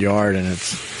front yard, and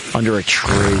it's under a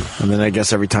tree. And then I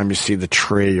guess every time you see the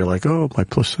tree, you're like, oh, my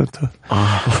placenta.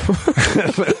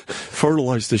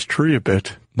 Fertilize this tree a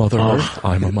bit. Mother Earth,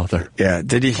 I'm a mother. Yeah.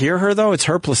 Did you hear her, though? It's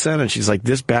her placenta. She's like,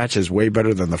 this batch is way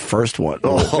better than the first one.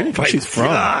 Oh, my she's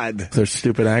God. Their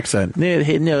stupid accent.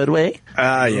 Norway.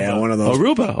 Yeah, one of those.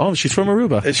 Aruba. Oh, she's from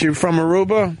Aruba. Is she from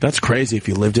Aruba? That's crazy if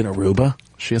you lived in Aruba.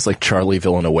 She has like Charlie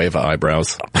Villanueva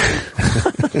eyebrows.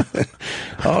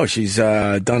 Oh, she's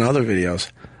done other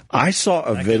videos. I saw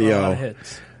a video.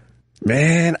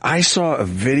 Man, I saw a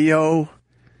video.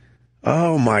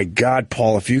 Oh, my God,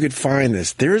 Paul, if you could find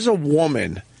this. There's a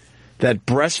woman that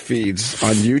breastfeeds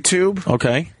on YouTube.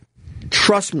 Okay.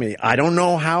 Trust me, I don't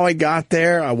know how I got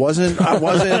there. I wasn't searching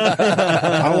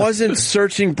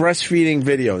breastfeeding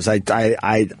videos.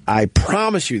 I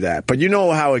promise you that. But you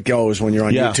know how it goes when you're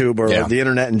on YouTube or the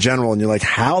internet in general, and you're like,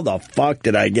 how the fuck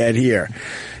did I get here?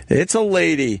 It's a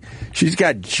lady. She's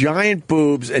got giant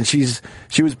boobs, and she was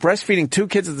breastfeeding 2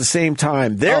 kids at the same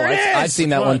time. There it is. I've seen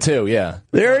that one too. Yeah,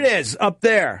 there it is up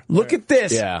there. Look at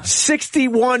this. Yeah,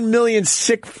 61 million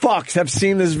sick fucks have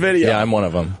seen this video. Yeah, I'm one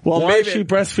of them. Well, why is she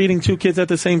breastfeeding 2 kids at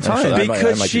the same time? Actually,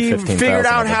 because she figured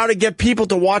out how to get people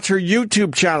to watch her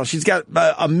YouTube channel. She's got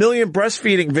 1 million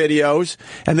breastfeeding videos,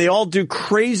 and they all do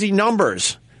crazy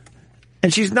numbers.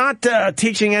 And she's not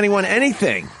teaching anyone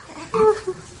anything.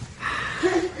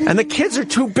 And the kids are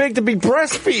too big to be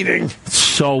breastfeeding.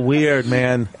 So weird,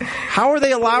 man. How are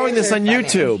they allowing this on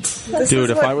YouTube?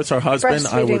 Dude, if I was her husband,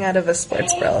 I would... breastfeeding out of a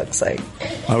sports bra looks like.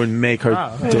 I would make her...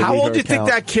 How old do you think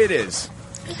that kid is?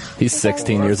 He's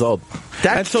 16 years old.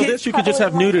 And so this, you could just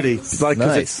have nudity. Like,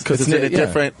 because it's in a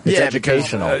different... It's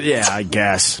educational. Yeah, I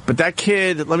guess. But that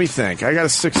kid, let me think. I got a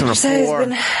 6 and a 4. He's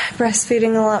been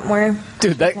breastfeeding a lot more.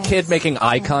 Dude, that kid making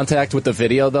eye contact with the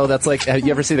video, though, that's like... Have you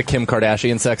ever seen the Kim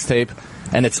Kardashian sex tape?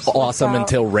 And it's awesome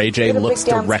until Ray J looks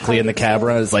directly in the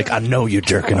camera and is like, I know you're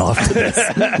jerking off to this.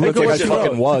 Look like I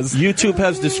fucking was. YouTube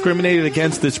has discriminated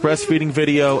against this breastfeeding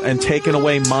video and taken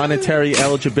away monetary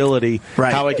eligibility,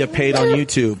 how I get paid on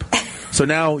YouTube. So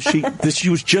now she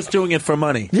was just doing it for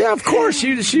money. Yeah, of course.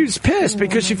 She was pissed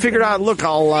because she figured out, look,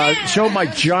 I'll show my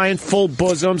giant full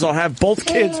bosoms. I'll have both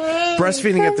kids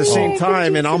breastfeeding at the same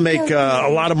time, and I'll make a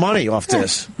lot of money off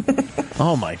this.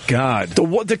 Oh, my God.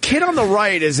 The kid on the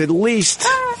right is at least...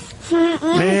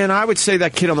 Man, I would say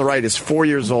that kid on the right is 4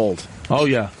 years old. Oh,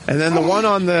 yeah. And then the one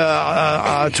on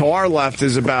the to our left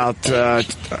is about, I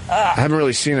haven't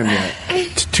really seen him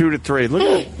yet, 2 to 3.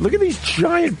 Look at these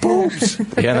giant boobs.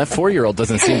 Yeah, and that 4-year-old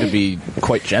doesn't seem to be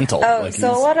quite gentle. Oh, like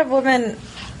so a lot of women...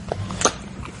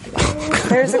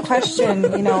 There's a question,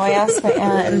 I asked my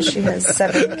aunt, and she has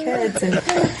 7 kids,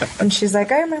 and she's like,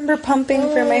 I remember pumping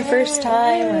for my first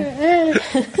time.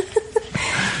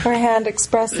 Her hand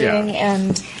expressing,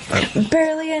 and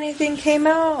barely anything came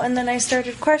out, and then I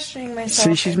started questioning myself.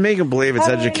 See, she's making believe it's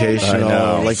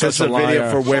educational. Like, that's a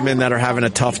video for women that are having a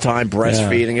tough time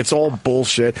breastfeeding. It's all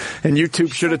bullshit, and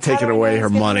YouTube should have taken away her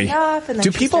money.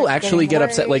 Do people actually get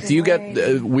upset? Like, do you get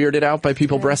weirded out by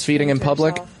people breastfeeding in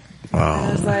public?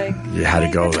 I was like, you had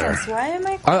to go there. Why am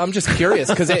I? I'm just curious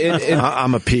because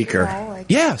I'm a peeker.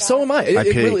 Yeah, so am I.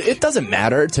 It doesn't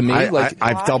matter to me.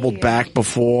 I've doubled back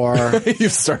before.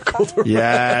 You've circled around.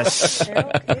 Yes.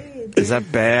 Is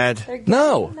that bad?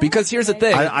 No, because here's the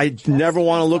thing. I never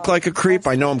want to look like a creep.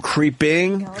 I know I'm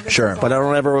creeping. Sure. But I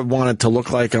don't ever want it to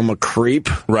look like I'm a creep.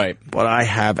 Right. But I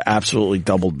have absolutely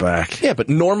doubled back. Yeah, but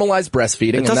normalize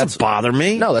breastfeeding. It doesn't bother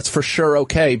me. No, that's for sure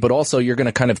okay. But also you're going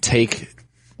to kind of take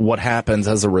what happens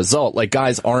as a result. Like,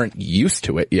 guys aren't used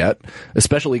to it yet,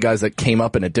 especially guys that came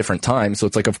up in a different time. So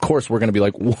it's like, of course, we're going to be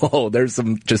like, whoa, there's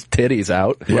some just titties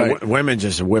out. Yeah, right. Women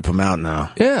just whip them out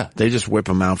now. Yeah. They just whip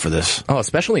them out for this. Oh,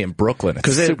 especially in Brooklyn.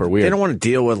 It's super weird. They don't want to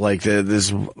deal with, like, this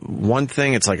one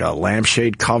thing. It's like a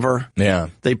lampshade cover. Yeah.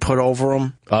 They put over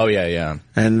them. Oh, yeah, yeah.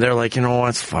 And they're like, you know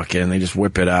what, fuck it. And they just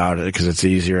whip it out because it's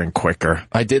easier and quicker.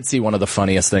 I did see one of the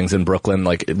funniest things in Brooklyn,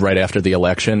 like, right after the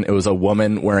election. It was a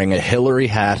woman wearing a Hillary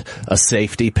hat, a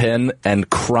safety pin, and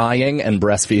crying and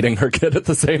breastfeeding her kid at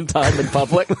the same time in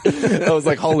public. I was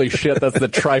like, holy shit, that's the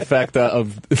trifecta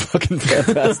of fucking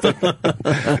fantastic.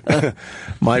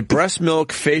 My breast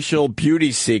milk facial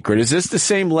beauty secret. Is this the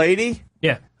same lady?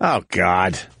 Yeah. Oh,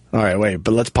 God. All right, wait,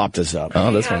 but let's pop this up.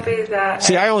 Oh, this one.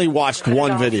 See, I only watched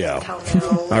one video.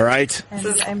 All right? This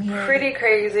is pretty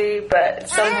crazy, but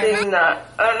something that,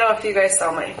 I don't know if you guys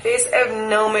saw my face. I have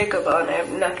no makeup on. I have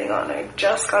nothing on. I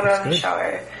just got out of the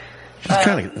shower.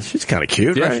 She's kind of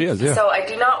cute, yeah, right? She is, yeah. So I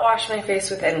do not wash my face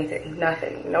with anything.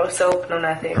 Nothing. No soap, no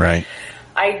nothing. Right.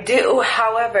 I do,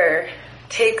 however,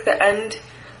 take the end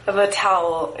of a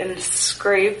towel and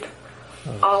scrape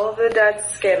all of the dead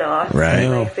skin off right.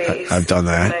 my face. I've done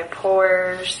that. My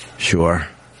pores. Sure.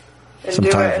 And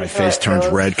Sometimes my face turns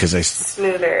red because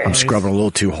smoother. I'm scrubbing a little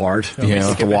too hard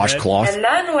with the washcloth. And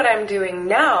then what I'm doing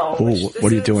now. Ooh,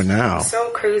 what are you doing now?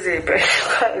 So crazy,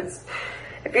 because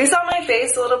if you saw my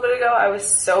face a little bit ago, I was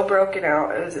so broken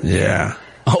out. It was yeah.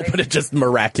 Oh, but it just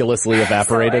miraculously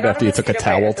evaporated after you took a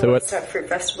towel to it? Fruit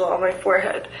Festival on my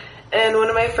forehead. And one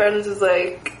of my friends was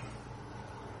like,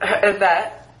 a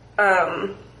vet,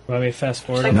 want me to fast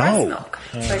forward? like breast milk.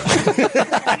 Like, so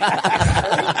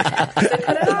I put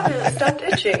it on and it stopped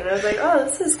itching. And I was like, oh,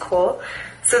 this is cool.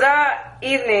 So that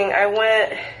evening, I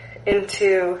went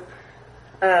into,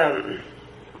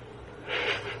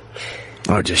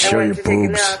 oh, just show your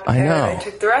boobs. I know. I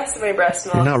took the rest of my breast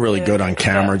milk. You're not really good on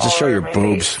camera. Just show your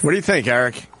boobs. What do you think,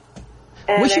 Eric?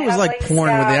 And wish it was like porn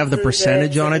where they have the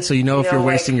percentage on it so you know if you're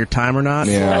wasting your time or not.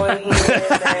 Yeah.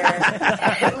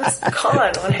 It was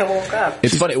gone when I woke up.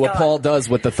 It's funny, what Paul does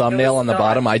with the thumbnail on the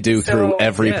bottom, I do through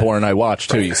every porn I watch,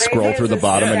 too. You scroll through the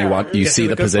bottom and you see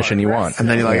the position you want. And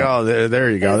then you're like, oh, there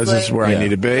you go. This is where I need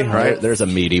to be, right? There's a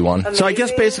meaty one. So I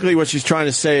guess basically what she's trying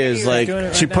to say is,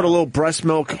 like, she put a little breast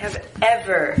milk.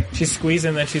 Ever. She's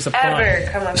squeezing, then she's applying.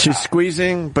 Ever come on She's top.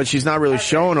 squeezing, but she's not really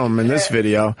showing them in this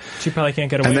video. She probably can't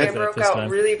get away with I it broke this out time.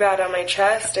 really bad on my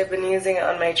chest. I've been using it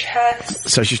on my chest.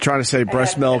 So she's trying to say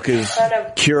breast milk is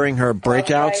curing her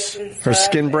breakouts, her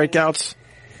skin breakouts.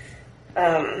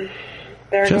 She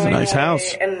has a nice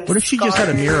house. What if she just had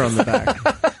a mirror on the back?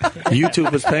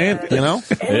 YouTube is paying, you know?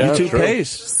 Yeah, YouTube true.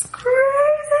 pays.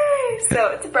 Crazy. So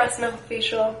it's a breast milk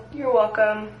facial. You're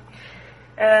welcome.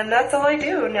 And that's all I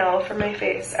do now for my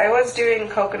face. I was doing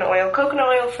coconut oil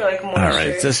for like moisture. All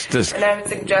right, this and I would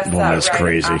suggest woman that is right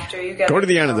crazy. after you get Go to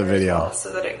the a end of the shower as video. well,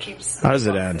 so that it keeps. How does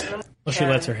it end? Well, she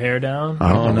lets her hair down.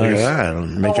 Oh, look at that.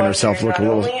 Making herself look a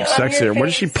little sexier. What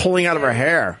is she pulling out of her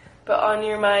hair? But on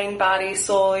your mind, body,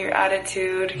 soul, your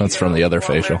attitude. That's from the other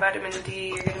facial. Vitamin D.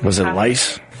 You're gonna Was be it happy.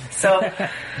 lice? So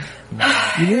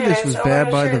You knew this was bad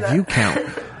by the view count.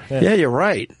 Yeah, you're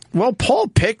right. Well, Paul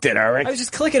picked it, Eric. I was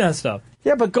just clicking on stuff.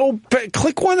 Yeah, but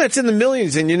click one that's in the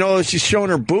millions, and you know she's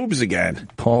showing her boobs again.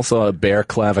 Paul saw a bare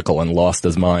clavicle and lost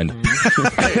his mind.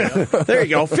 There you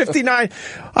go. 59.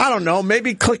 I don't know.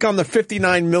 Maybe click on the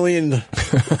 59 million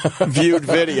viewed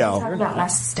video. Talk about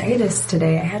mastitis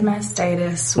today. I had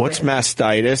mastitis. What's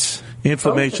mastitis?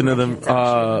 Inflammation of the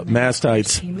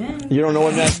mastites. You don't know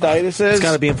what mastitis is? It's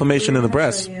got to be inflammation in the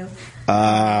breast.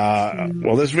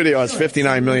 Well, this video has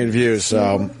 59 million views,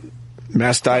 so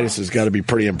mastitis has got to be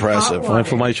pretty impressive.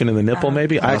 Inflammation in the nipple,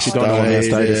 maybe? I actually don't know what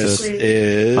mastitis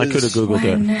is. I could have Googled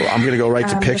it. Well, I'm going to go right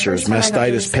to pictures. The first time I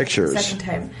got Mastitis pictures. Second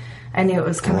time, I knew it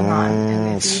was coming on.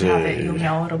 And if you have it, you'll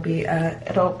know it'll be a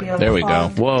There we go.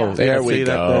 Whoa, there we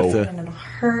go. And it'll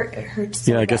hurt. It hurts.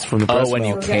 So Yeah, I guess from the breast when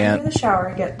you milk. Get can't. into the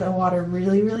shower, get the water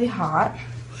really, really hot.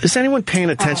 Is anyone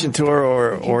paying attention to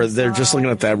her, or they're just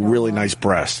looking at that really nice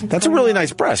breast? That's a really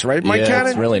nice breast, right, Mike Yeah, Cannon?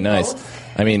 it's really nice.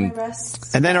 I mean,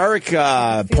 And then Eric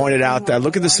pointed out that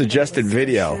look at the suggested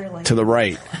video to the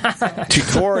right.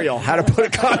 Tutorial, how to put a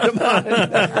condom on.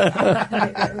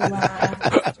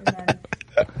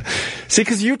 See,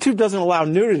 because YouTube doesn't allow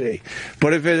nudity.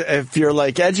 But if you're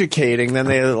like educating, then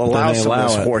they allow some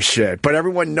of this horse shit. But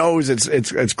everyone knows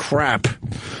it's crap.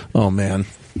 Oh, man.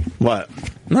 What?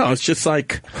 No, it's just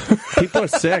like people are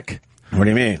sick. What do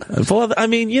you mean? Well, I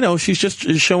mean, you know, she's just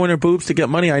showing her boobs to get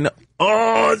money. I know.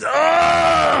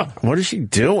 What is she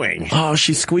doing? Oh,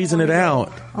 she's squeezing it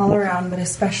out. All around, but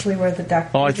especially where the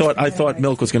duct. Oh, I thought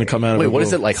milk was going to come out of wait, her what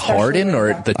is boob. it, like harden,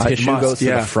 or the tissue goes to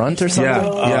the front or something?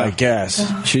 Yeah, I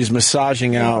guess. She's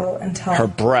massaging out her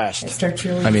breast.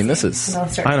 I mean, this is...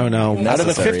 I don't know. Out of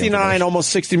the 59,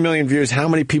 almost 60 million views, how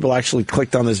many people actually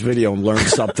clicked on this video and learned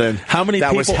something How many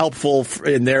that was people- helpful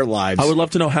in their lives? I would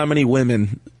love to know how many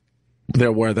women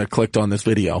there were that clicked on this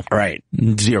video. Right.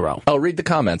 0. Oh, read the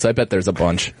comments. I bet there's a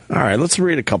bunch. All right, let's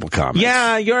read a couple comments.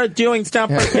 Yeah, you're doing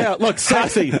stuff. Yeah, look,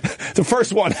 sexy. The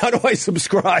first one, how do I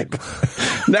subscribe?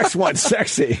 Next one,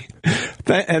 sexy.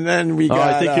 And then we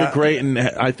got... I think you're great, and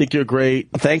I think you're great.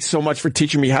 Thanks so much for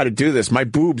teaching me how to do this. My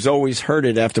boobs always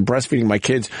hurted after breastfeeding my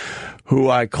kids, who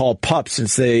I call pups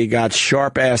since they got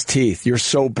sharp-ass teeth. You're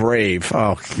so brave.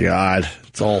 Oh, God.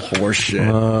 It's all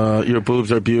horseshit. Your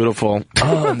boobs are beautiful.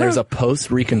 Oh, and there's a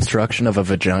post-reconstruction of a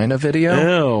vagina video?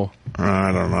 Ew.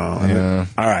 I don't know. Yeah.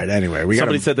 All right, anyway.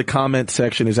 Somebody said the comment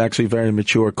section is actually very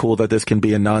mature. Cool that this can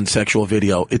be a non-sexual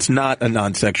video. It's not a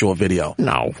non-sexual video.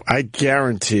 No, I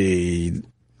guarantee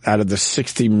out of the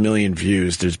 60 million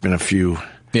views, there's been a few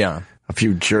a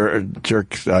few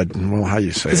jerks. Well, how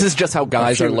you say This it? is just how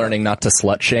guys are learning not to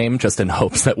slut shame, just in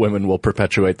hopes that women will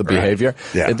perpetuate the behavior.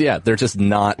 Yeah. They're just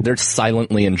not. They're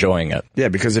silently enjoying it. Yeah,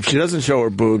 because if she doesn't show her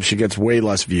boobs, she gets way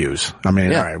less views. I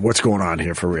mean, all right, what's going on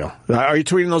here for real? Are you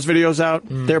tweeting those videos out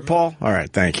there, Paul? All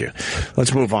right, thank you.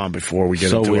 Let's move on before we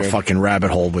get into a fucking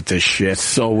rabbit hole with this shit.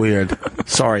 So weird.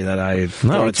 Sorry that I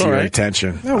brought it to your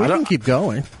attention. No, we can keep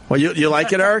going. Well, you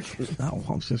like it, Eric? No,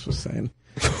 I just was saying.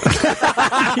 You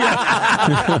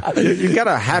got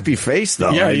a happy face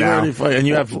though. Yeah, right you now. already, and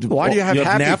you have. Why do you have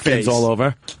happy napkins face all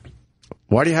over?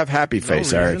 Why do you have happy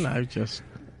face, Eric? That's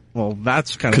kind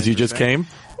of because you just came.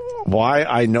 Why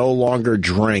I no longer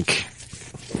drink.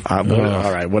 All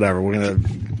right, whatever. We're gonna.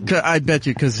 I bet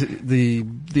you because the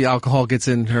alcohol gets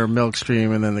in her milk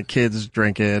stream and then the kids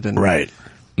drink it. And right.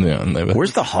 Yeah.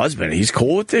 Where's the husband? He's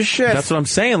cool with this shit. That's what I'm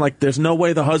saying. Like, there's no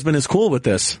way the husband is cool with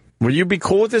this. Would you be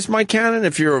cool with this, Mike Cannon,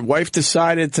 if your wife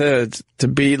decided to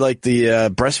be like the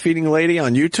breastfeeding lady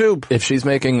on YouTube? If she's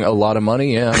making a lot of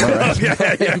money, yeah, I'm all right.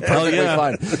 Perfectly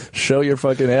fine. Show your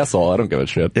fucking asshole. I don't give a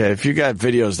shit. Yeah, if you got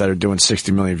videos that are doing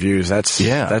 60 million views, that's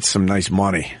some nice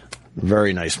money.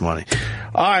 Very nice money.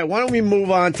 All right, why don't we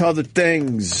move on to other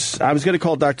things? I was going to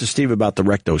call Dr. Steve about the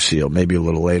recto seal, maybe a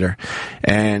little later.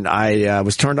 And I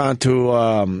was turned on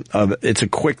to, it's a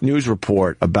quick news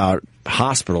report about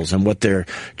hospitals and what they're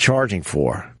charging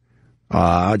for.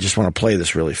 I just want to play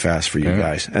this really fast for you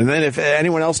guys. And then if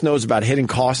anyone else knows about hidden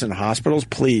costs in hospitals,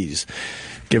 please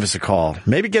give us a call.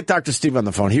 Maybe get Dr. Steve on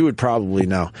the phone. He would probably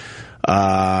know.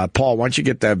 Paul, why don't you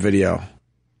get that video?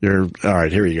 All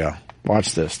right, here you go.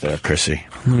 Watch this there, Chrissy.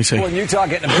 Let me see. Well, in Utah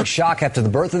getting a big shock after the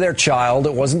birth of their child.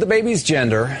 It wasn't the baby's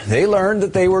gender. They learned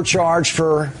that they were charged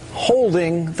for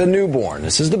holding the newborn.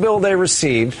 This is the bill they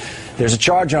received. There's a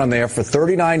charge on there for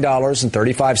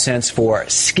 $39.35 for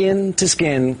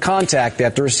skin-to-skin contact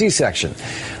after a C-section.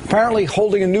 Apparently,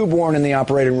 holding a newborn in the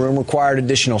operating room required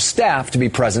additional staff to be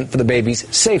present for the baby's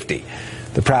safety.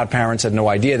 The proud parents had no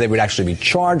idea they would actually be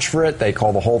charged for it. They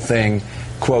call the whole thing,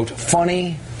 quote,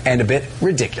 funny and a bit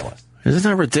ridiculous. Isn't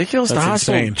that ridiculous? That's the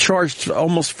hospital insane. charged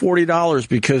almost $40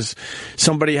 because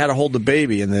somebody had to hold the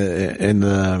baby in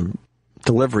the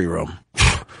delivery room.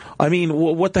 I mean,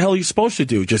 what the hell are you supposed to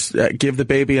do? Just give the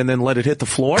baby and then let it hit the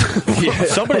floor?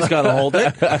 Somebody's got to hold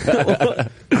it. I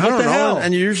don't know.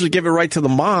 And you usually give it right to the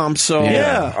mom. So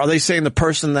are they saying the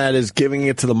person that is giving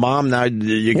it to the mom now?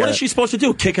 What is she supposed to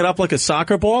do? Kick it up like a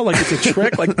soccer ball? Like it's a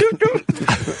trick? Like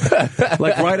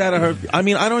like right out of her. I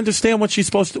mean, I don't understand what you're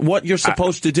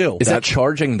supposed to do. Is that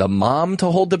charging the mom to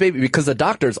hold the baby? Because the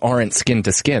doctors aren't skin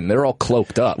to skin. They're all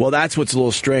cloaked up. Well, that's what's a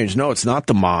little strange. No, it's not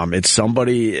the mom. It's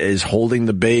somebody is holding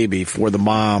the baby for the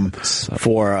mom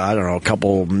for, I don't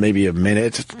know, maybe a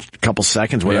minute, a couple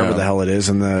seconds, whatever the hell it is.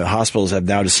 And the hospitals have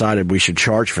now decided we should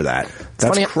charge for that.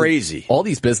 That's crazy. All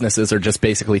these businesses are just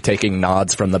basically taking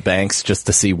nods from the banks just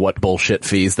to see what bullshit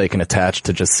fees they can attach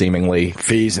to just seemingly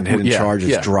fees and hidden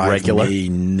charges drive me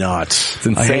nuts. It's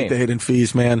insane. I hate the hidden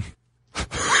fees, man.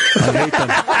 I hate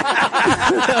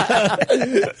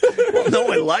them. Well, no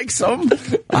one likes them.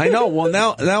 I know. Well,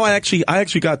 now I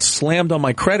actually got slammed on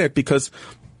my credit because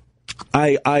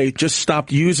I just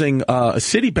stopped using a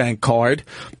Citibank card.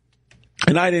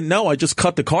 And I didn't know. I just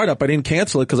cut the card up. I didn't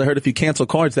cancel it because I heard if you cancel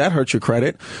cards, that hurts your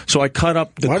credit. So I cut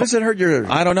up the. Why does it hurt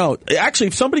your? I don't know. Actually,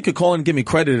 if somebody could call in and give me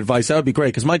credit advice, that would be great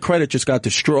because my credit just got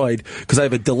destroyed because I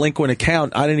have a delinquent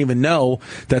account. I didn't even know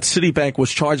that Citibank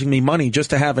was charging me money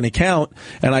just to have an account,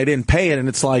 and I didn't pay it. And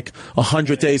it's like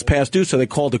 100 days past due. So they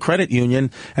called the credit union,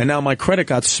 and now my credit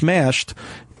got smashed.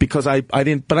 Because I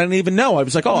didn't even know. I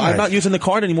was like, I'm not using the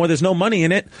card anymore. There's no money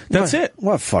in it. That's it.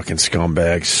 What fucking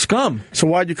scumbags. Scum. So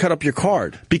why'd you cut up your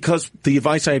card? Because the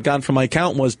advice I had gotten from my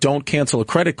accountant was don't cancel a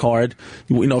credit card.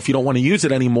 You know, if you don't want to use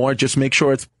it anymore, just make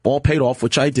sure it's all paid off,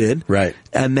 which I did. Right.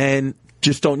 And then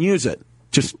just don't use it.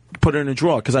 Just put it in a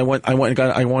drawer because I went and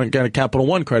got a Capital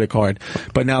One credit card,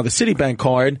 but now the Citibank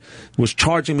card was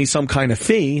charging me some kind of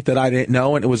fee that I didn't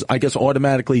know, and it was, I guess,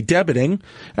 automatically debiting,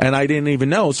 and I didn't even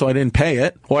know, so I didn't pay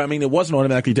it. Or I mean, it wasn't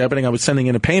automatically debiting; I was sending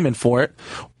in a payment for it,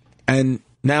 and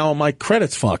now my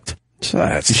credit's fucked. So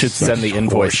you should send the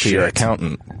invoice to your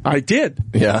accountant. I did.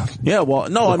 Yeah. Yeah,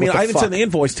 well, no, I mean, I didn't send the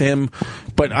invoice to him,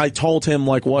 but I told him,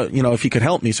 like, what, you know, if he could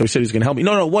help me. So he said he was going to help me.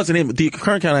 No, it wasn't him. The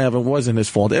current account I have, it wasn't his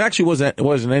fault. It actually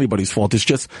wasn't anybody's fault. It's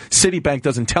just Citibank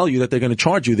doesn't tell you that they're going to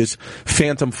charge you this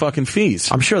phantom fucking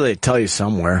fees. I'm sure they tell you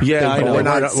somewhere. Yeah, I know. We're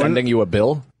not sending you a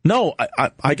bill? No,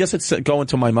 I guess it's going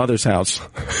to my mother's house.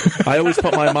 I always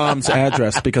put my mom's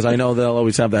address because I know they'll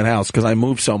always have that house because I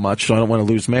move so much, so I don't want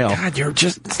to lose mail. God, you're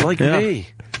just like me.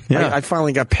 Yeah. I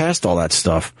finally got past all that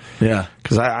stuff. Yeah.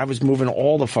 Because I was moving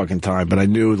all the fucking time, but I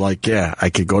knew, like, I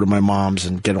could go to my mom's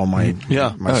and get all my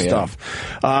stuff.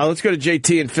 Let's go to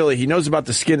JT in Philly. He knows about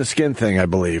the skin-to-skin thing, I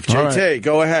believe. JT,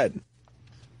 go ahead.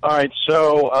 All right,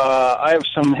 so I have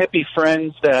some hippie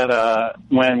friends that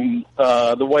when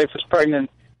the wife was pregnant,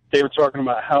 they were talking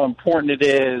about how important it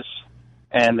is,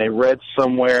 and they read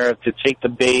somewhere to take the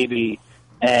baby,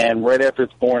 and right after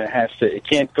it's born, it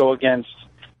can't go against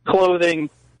clothing.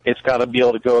 It's got to be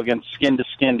able to go against skin to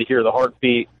skin to hear the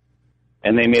heartbeat,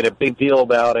 and they made a big deal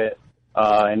about it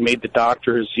and made the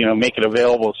doctors, make it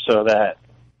available so that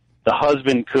the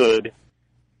husband could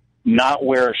not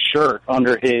wear a shirt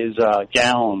under his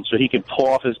gown, so he could pull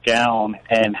off his gown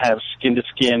and have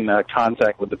skin-to-skin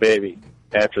contact with the baby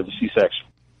after the C-section.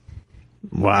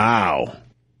 Wow.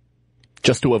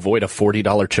 Just to avoid a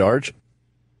 $40 charge?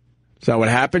 Is that what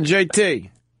happened, JT?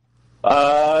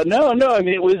 No. I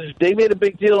mean, they made a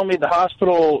big deal and made the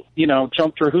hospital,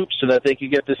 jump through hoops so that they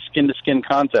could get this skin-to-skin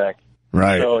contact.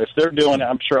 Right. So if they're doing it,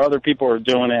 I'm sure other people are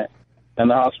doing it. And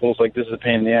the hospital's like, this is a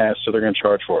pain in the ass, so they're going to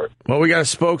charge for it. Well, we got a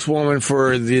spokeswoman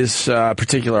for this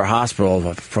particular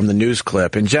hospital from the news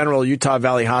clip. In general, Utah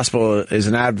Valley Hospital is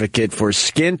an advocate for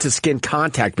skin-to-skin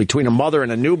contact between a mother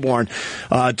and a newborn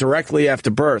directly after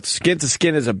birth.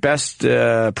 Skin-to-skin is a best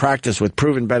practice with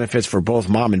proven benefits for both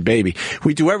mom and baby.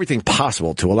 We do everything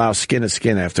possible to allow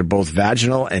skin-to-skin after both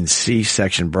vaginal and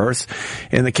C-section births.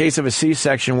 In the case of a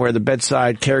C-section where the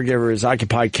bedside caregiver is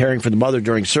occupied caring for the mother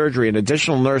during surgery, an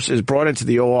additional nurse is brought into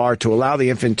the OR to allow the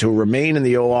infant to remain in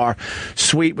the OR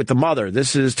suite with the mother.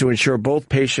 This is to ensure both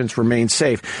patients remain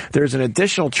safe. There's an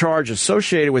additional charge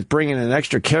associated with bringing an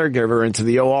extra caregiver into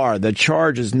the OR. The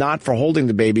charge is not for holding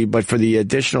the baby, but for the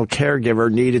additional caregiver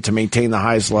needed to maintain the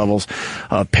highest levels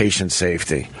of patient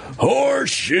safety.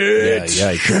 Horse shit!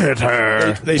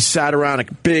 Yeah, they sat around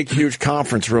a big, huge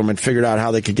conference room and figured out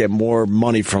how they could get more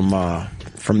money from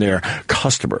their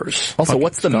customers. Also,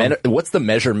 what's the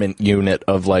measurement unit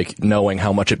of knowing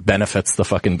how much it benefits the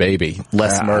fucking baby?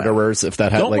 Less murderers, if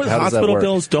that Don't with how does that hospital work?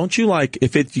 bills? Don't you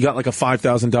if you got a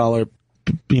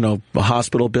 $5,000, a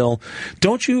hospital bill?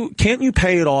 Can't you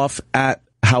pay it off at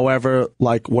however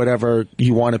whatever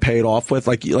you want to pay it off with?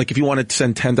 Like if you want to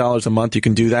send $10 a month, you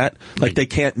can do that. They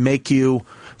can't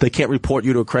They can't report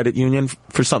you to a credit union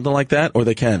for something like that, or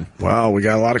they can? Well, we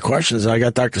got a lot of questions. I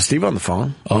got Dr. Steve on the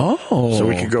phone. Oh. So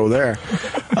we could go there.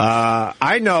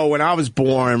 I know when I was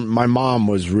born, my mom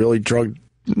was really drugged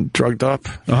up.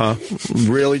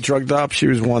 Really drugged up. She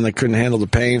was one that couldn't handle the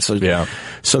pain. So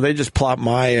they just plopped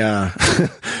my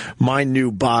my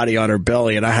new body on her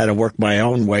belly, and I had to work my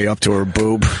own way up to her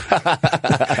boob.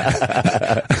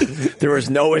 There was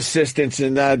no assistance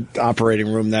in that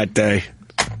operating room that day.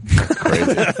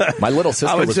 Crazy. My little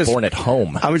sister was born at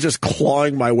home. I was just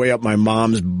clawing my way up my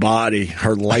mom's body,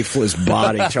 her lifeless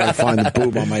body, trying to find the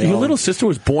boob on my own. Your little sister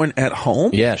was born at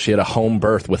home? Yeah, she had a home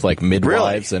birth with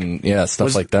midwives and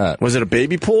stuff like that. Was it a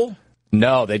baby pool?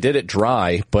 No, they did it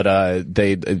dry, but I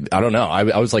don't know.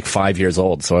 I was 5 years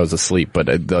old, so I was asleep.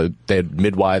 But they had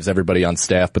midwives, everybody on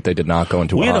staff, but they did not go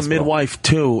into a hospital. We had a midwife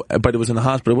too, but it was in the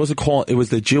hospital. It wasn't called. It was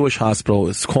the Jewish hospital.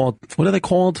 It's called. What are they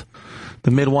called? The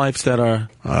midwives that are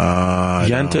not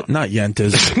yentas.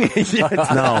 No, it's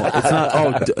not.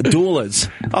 Oh, doulas.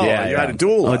 Oh, yeah, you had a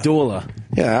doula. A doula.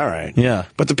 Yeah, all right. Yeah.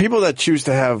 But the people that choose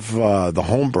to have the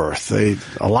home birth, a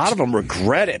lot of them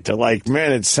regret it. They're like,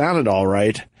 man, it sounded all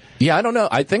right. Yeah, I don't know.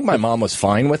 I think my mom was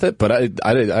fine with it, but I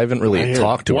haven't really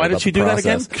talked to her. Why about did she the do that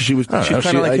process. again? Because she was kind of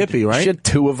like hippie, right? She had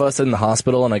two of us in the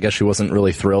hospital, and I guess she wasn't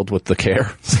really thrilled with the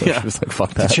care. So she was like,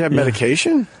 fuck that. Did she have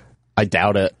medication? I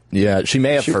doubt it. Yeah, she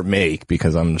may have for me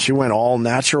because She went all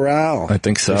natural. I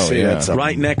think so.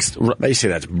 Right next. They say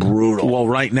that's brutal. Well,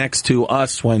 right next to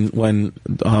us, when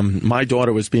my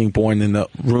daughter was being born in the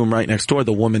room right next door,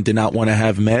 the woman did not want to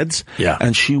have meds. Yeah,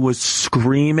 and she was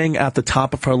screaming at the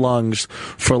top of her lungs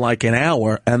for an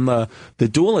hour. And the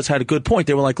doulas had a good point.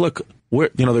 They were like, "Look,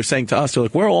 they're saying to us, they're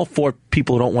like, we're all for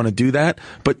people who don't want to do that,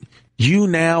 but." You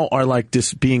now are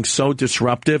being so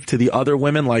disruptive to the other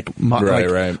women, right.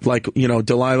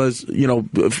 Delilah's,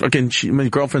 my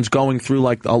girlfriend's going through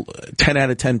a 10 out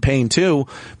of 10 pain too,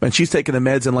 and she's taking the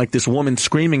meds, and this woman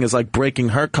screaming is breaking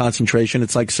her concentration.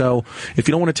 It's so if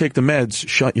you don't want to take the meds,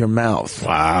 shut your mouth.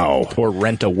 Wow. Or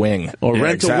rent a wing. Or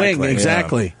rent a wing,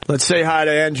 exactly. Yeah. Let's say hi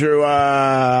to Andrew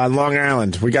on Long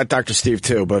Island. We got Dr. Steve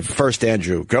too, but first,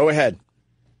 Andrew, go ahead.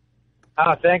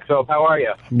 Thanks, Hope. How are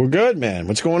you? We're good, man.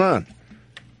 What's going on?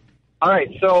 All right.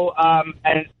 So, I'm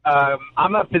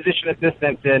a physician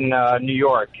assistant in New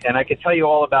York, and I could tell you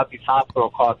all about these hospital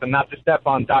costs. And not to step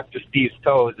on Dr. Steve's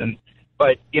toes,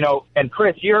 but and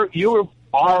Chris, you were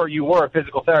you were a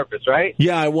physical therapist, right?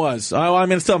 Yeah, I was. I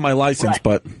mean, it's not my license,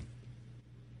 but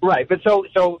Right, but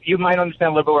so you might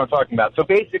understand a little bit what I'm talking about. So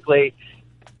basically,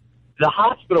 the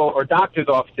hospital or doctor's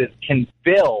offices can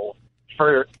bill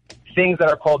for things that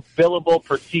are called billable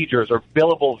procedures or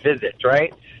billable visits,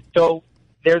 right? So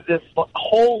there's this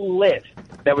whole list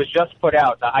that was just put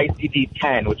out, the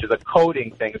ICD-10, which is a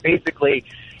coding thing. Basically,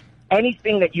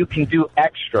 anything that you can do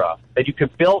extra, that you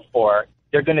could bill for,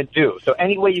 they're going to do. So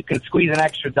any way you can squeeze an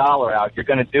extra dollar out, you're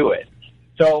going to do it.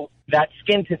 So that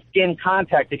skin-to-skin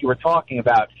contact that you were talking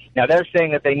about, now they're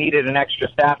saying that they needed an extra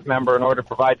staff member in order to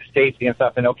provide the safety and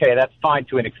stuff, and okay, that's fine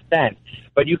to an extent.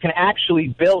 But you can actually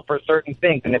bill for certain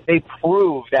things, and if they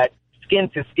prove that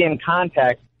skin-to-skin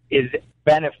contact is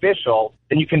beneficial,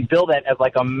 then you can bill that as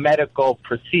like a medical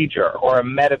procedure or a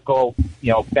medical,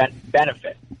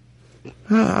 benefit.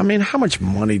 I mean, how much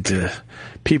money do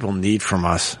people need from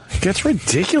us? It gets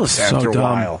ridiculous after a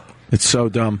while. It's so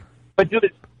dumb.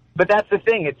 But that's the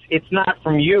thing. It's not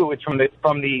from you. It's from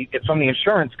the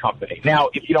insurance company. Now,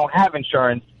 if you don't have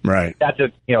insurance, right? That's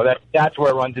that's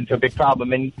where it runs into a big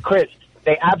problem. And Chris,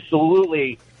 they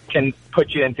absolutely can put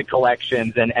you into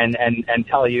collections and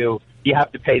tell you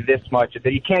have to pay this much.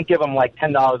 That you can't give them like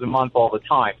 $10 a month all the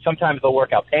time. Sometimes they'll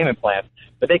work out payment plans,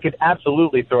 but they could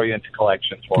absolutely throw you into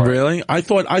collections for it. Really? I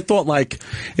thought like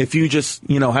if you just,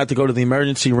 had to go to the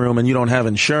emergency room and you don't have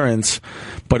insurance,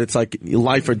 but it's like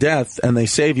life or death and they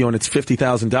save you and it's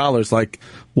 $50,000, like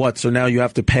what? So now you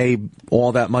have to pay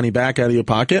all that money back out of your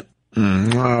pocket?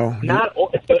 No. Not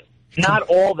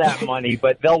all that money,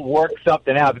 but they'll work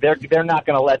something out. They're not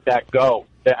going to let that go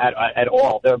at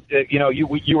all.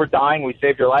 You were dying, we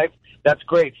saved your life. That's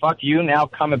great. Fuck you. Now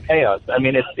come and pay us. I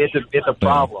mean, it's a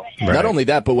problem. Right. Not only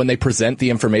that, but when they present the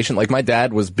information, like my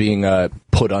dad was being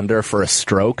put under for a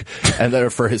stroke and then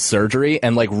for his surgery,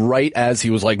 and like right as he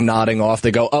was like nodding off,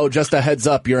 they go, "Oh, just a heads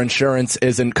up, your insurance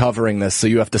isn't covering this, so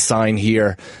you have to sign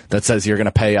here that says you're going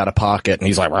to pay out of pocket." And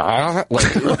he's like,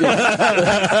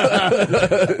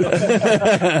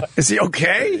 "Is he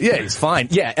okay?" Yeah, he's fine.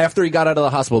 Yeah, after he got out of the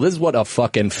hospital, this is what a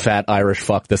fucking fat Irish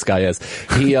fuck this guy is.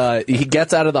 He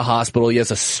gets out of the hospital. He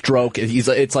has a stroke.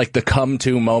 It's like the come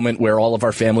to moment where all of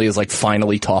our family is like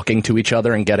finally talking to each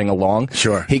other and getting along.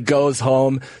 Sure. He goes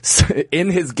home in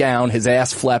his gown, his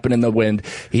ass flapping in the wind.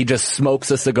 He just smokes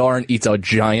a cigar and eats a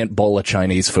giant bowl of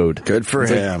Chinese food. Good for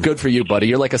him. Like, good for you, buddy.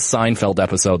 You're like a Seinfeld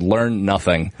episode. Learn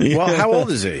nothing. Well, how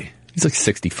old is he? He's like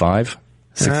 65.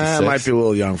 66. Might be a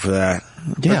little young for that.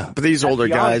 Yeah. But these older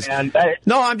guys.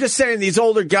 No, I'm just saying these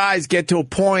older guys get to a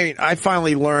point. I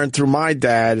finally learned through my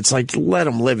dad, it's like, let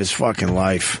him live his fucking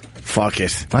life. Fuck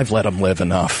it. I've let him live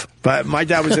enough. But my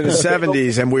dad was in his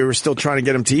 70s, and we were still trying to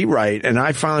get him to eat right. And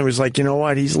I finally was like, you know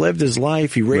what? He's lived his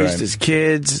life. He raised his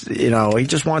kids. He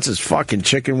just wants his fucking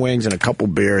chicken wings and a couple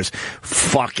beers.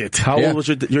 Fuck it. How old was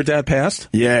your dad passed?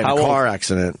 Yeah, in a car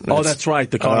accident. Oh, that's right.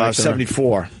 The car accident.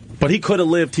 74. But he could have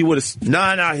lived. He would have.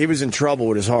 No, he was in trouble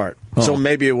with his heart. Oh. So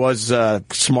maybe it was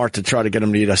smart to try to get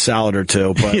him to eat a salad or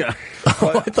two. But yeah, I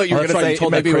thought you were going to say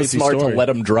maybe it was smart to let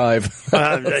him drive.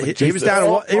 He was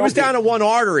down. He was down to one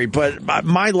artery. But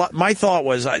my thought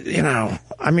was,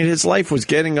 his life was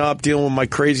getting up, dealing with my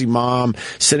crazy mom,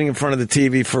 sitting in front of the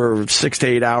TV for 6 to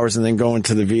 8 hours, and then going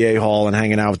to the VA hall and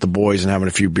hanging out with the boys and having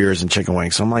a few beers and chicken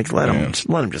wings. So I'm like, let him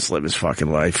just live his fucking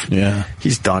life. Yeah,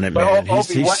 he's done it, man.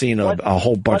 He's seen a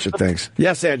whole bunch of things.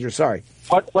 Yes, Andrew. Sorry.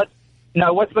 What's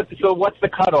the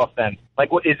cutoff then?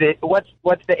 Like, what is it? What's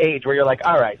the age where you're like,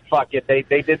 all right, fuck it, they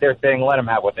did their thing, let them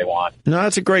have what they want? No,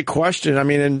 that's a great question. I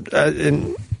mean,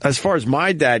 and as far as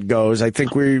my dad goes, I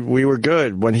think we were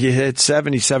good when he hit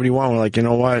 70, 71. We're like, you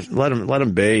know what, let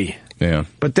him be. Yeah.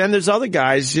 But then there's other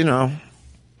guys, I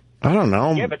don't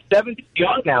know. Yeah, but 70's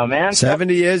young now, man.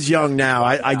 70 is young now.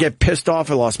 I get pissed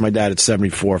off. I lost my dad at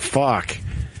 74. Fuck.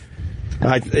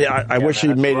 I wish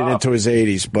he'd made it into his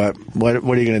 80s, but what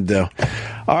are you going to do?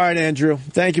 All right, Andrew.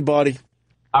 Thank you, buddy.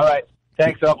 All right.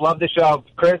 Thanks, Up. Love the show.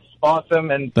 Chris,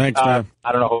 awesome. And thanks, man.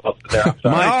 I don't know who else is there. I'm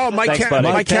sorry.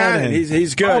 Mike Cannon.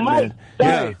 He's good, man.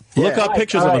 Yeah. Look up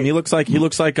pictures of him. He looks like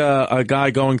a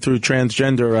guy going through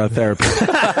transgender therapy.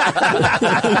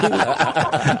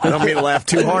 I don't mean to laugh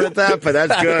too hard at that, but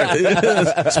that's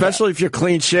good. Especially if you're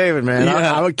clean shaven, man.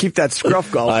 Yeah. I would keep that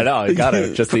scruff going. I know. You got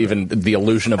to just even the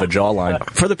illusion of a jawline.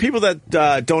 For the people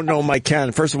that don't know Mike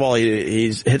Cannon, first of all,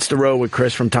 he hits the road with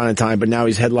Chris from time to time, but now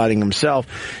he's headlining himself.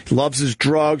 He loves his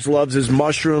drugs, loves his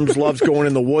mushrooms, mushrooms, loves going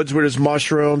in the woods with his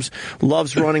mushrooms,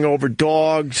 loves running over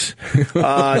dogs.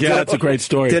 That's a great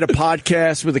story. Did a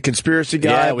podcast with a conspiracy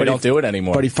guy. Yeah, we don't do it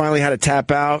anymore. But he finally had to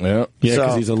tap out. Yeah,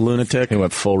 because he's a lunatic. He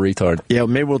went full retard. Yeah,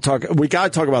 maybe we'll talk. We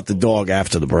got to talk about the dog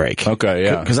after the break. Okay,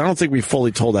 yeah. Because I don't think we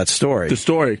fully told that story. The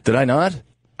story. Did I not?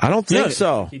 I don't think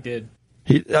so. He did.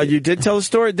 You did tell the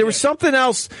story? There was something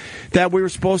else that we were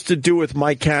supposed to do with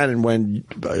Mike Cannon when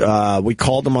we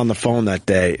called him on the phone that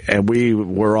day, and we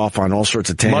were off on all sorts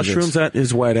of tangents. Mushrooms at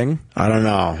his wedding. I don't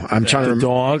know. I'm trying to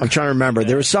remember.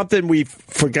 There was something we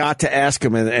forgot to ask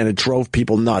him, and it drove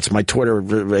people nuts. My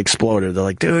Twitter exploded. They're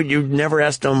like, dude, you never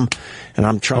asked him. And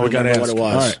I'm trying to remember what it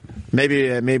was. All right.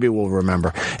 Maybe we'll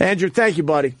remember. Andrew, thank you,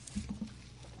 buddy.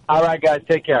 All right, guys,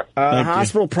 take care.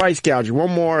 Hospital price gouging.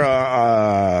 One more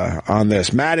on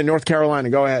this. Matt in North Carolina,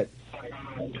 go ahead.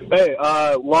 Hey,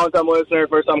 long-time listener,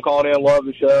 first-time calling in, love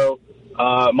the show.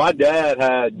 My dad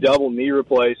had double knee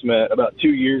replacement about 2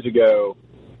 years ago,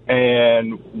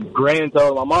 and grand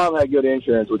total, my mom had good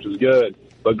insurance, which was good,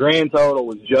 but grand total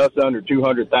was just under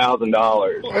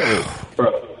 $200,000. for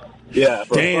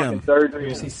fucking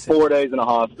surgery, 4 days in a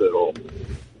hospital.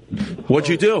 What'd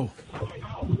you do?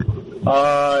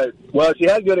 Well, she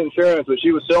had good insurance, but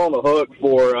she was still on the hook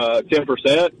for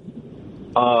 10%.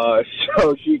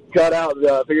 So she figured out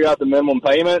the minimum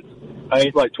payment. I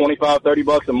think it's like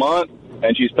 $25-$30 a month,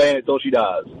 and she's paying it till she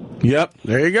dies. Yep.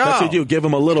 There you go. That's what you do. Give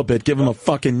him a little bit. Give him a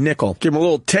fucking nickel. Give him a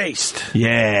little taste.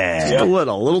 Yeah. Just a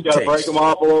little taste. Got to break them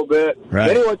off a little bit. Right.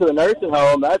 Then he went to the nursing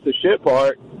home. That's the shit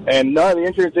part. And none of the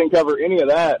insurance didn't cover any of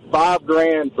that.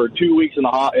 $5,000 for 2 weeks in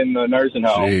the nursing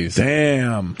home. Jeez.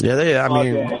 Damn.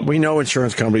 Yeah, we know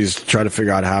insurance companies try to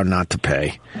figure out how not to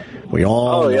pay. We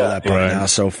all know that by now.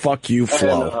 So fuck you,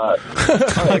 Flo.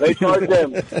 They charge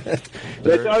him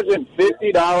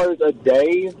 $50 a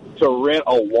day to rent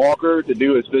a walker to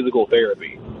do his physical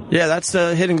therapy. Yeah, that's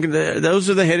the hidden.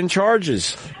 Those are the hidden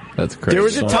charges. That's crazy. There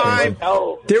was a time.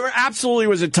 There absolutely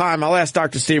was a time. I'll ask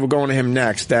Dr. Steve. We're going to him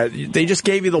next. That they just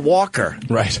gave you the walker,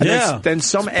 right? And then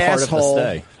some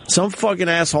asshole, some fucking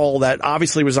asshole that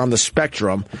obviously was on the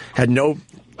spectrum had no.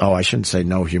 Oh, I shouldn't say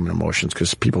no human emotions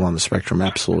because people on the spectrum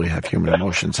absolutely have human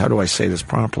emotions. How do I say this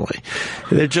properly?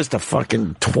 They're just a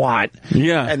fucking twat.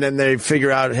 Yeah. And then they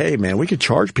figure out, hey, man, we could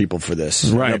charge people for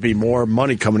this. Right. There'll be more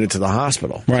money coming into the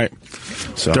hospital. Right.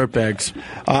 So Dirtbags.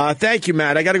 Thank you,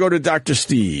 Matt. I got to go to Dr.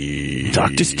 Steve.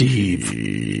 Dr.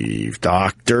 Steve.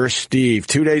 Dr. Steve.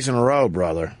 2 days in a row,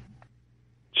 brother.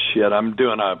 Shit, I'm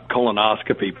doing a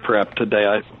colonoscopy prep today.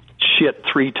 I shit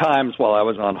 3 times while I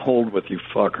was on hold with you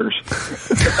fuckers.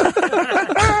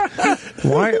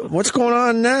 Why? What's going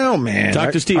on now, man?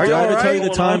 Dr. Steve, did I ever tell you the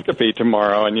time? Colonoscopy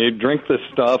tomorrow, and you drink this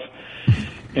stuff,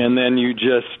 and then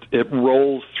it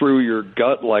rolls through your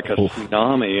gut like a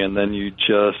tsunami, and then you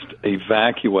just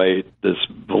evacuate this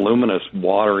voluminous,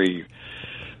 watery,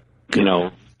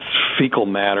 fecal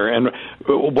matter. And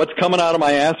what's coming out of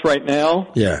my ass right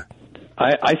now? Yeah.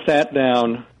 I sat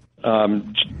down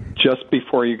just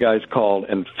before you guys called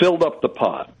and filled up the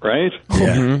pot, right?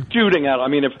 Yeah. Shooting out. I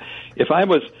mean, if I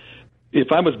was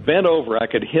bent over, I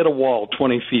could hit a wall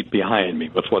 20 feet behind me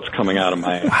with what's coming out of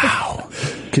my ass. Wow.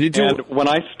 Can you do? And when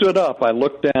I stood up, I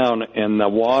looked down, and the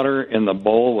water in the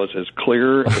bowl was as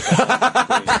clear as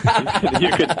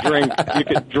you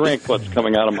could drink what's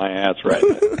coming out of my ass right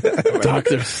now.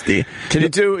 Dr. Steve. Can you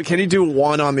do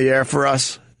one on the air for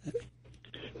us?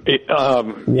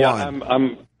 Yeah,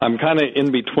 I'm kind of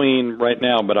in between right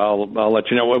now, but I'll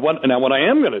let you know. What I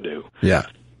am going to do. Yeah.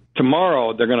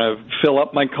 Tomorrow they're going to fill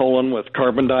up my colon with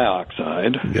carbon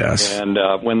dioxide. Yes. And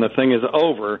when the thing is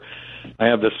over, I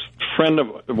have this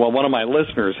one of my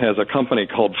listeners has a company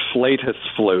called Flatus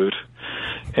Flute.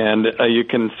 And you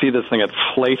can see this thing at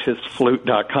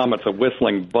flatusflute.com. It's a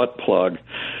whistling butt plug.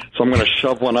 So I'm going to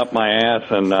shove one up my ass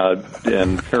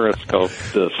and periscope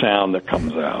the sound that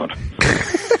comes out. I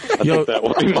think that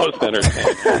will be most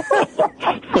entertaining.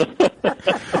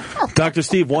 Dr.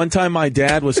 Steve, one time my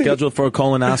dad was scheduled for a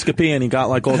colonoscopy, and he got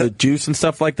like all the juice and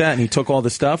stuff like that, and he took all the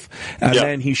stuff, and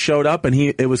then he showed up, and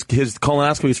his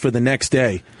colonoscopy was for the next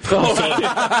day. So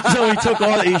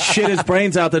he shit his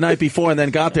brains out the night before, and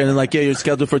then got there, and then you're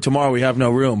scheduled for tomorrow. We have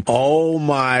no room. Oh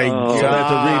my God! So they had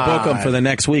to rebook him for the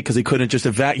next week because he couldn't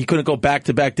he couldn't go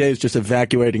back-to-back days just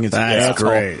evacuating his asshole. That's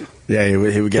great. Yeah, he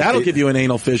would get. That'll give you an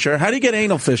anal fissure. How do you get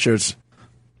anal fissures?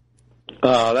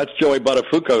 That's Joey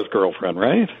Buttafuoco's girlfriend,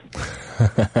 right?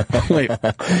 Wait,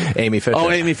 Amy Fisher.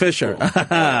 Oh, Amy Fisher.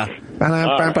 Okay,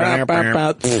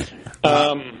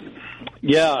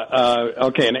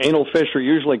 an anal fissure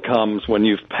usually comes when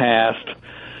you've passed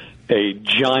a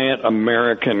giant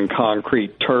American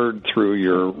concrete turd through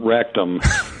your rectum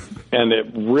and it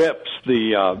rips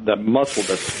that muscle,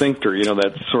 that sphincter,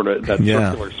 that sort of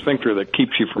circular sphincter that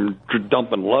keeps you from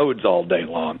dumping loads all day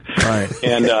long. Right.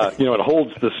 And it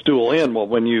holds the stool in. Well,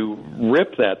 when you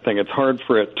rip that thing, it's hard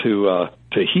for it to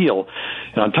heal.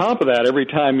 And on top of that, every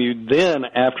time you then,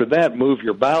 after that, move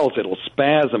your bowels, it'll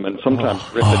spasm and sometimes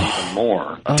rip it even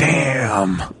more.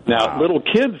 Damn. Now, little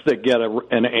kids that get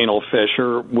an anal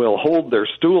fissure will hold their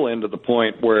stool in to the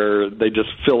point where they just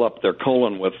fill up their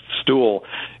colon with stool,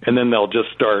 and then they'll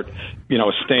just start,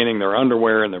 staining their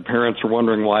underwear, and their parents are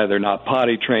wondering why they're not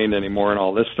potty trained anymore and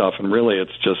all this stuff. And really,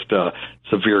 it's just a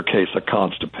severe case of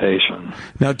constipation.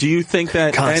 Now, do you think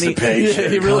that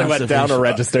Constipation. He really went down a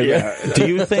register. Yeah. Do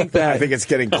you think that... I think it's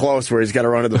getting close where he's got to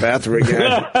run to the bathroom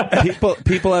again.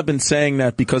 People have been saying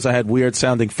that because I had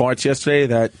weird-sounding farts yesterday,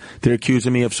 that they're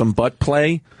accusing me of some butt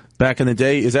play back in the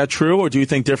day. Is that true, or do you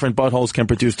think different buttholes can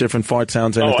produce different fart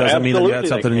sounds, and it doesn't mean that you had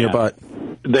something in your butt?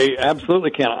 They absolutely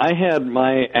can. I had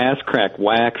my ass crack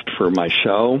waxed for my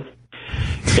show,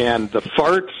 and the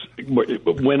farts,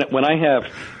 when I have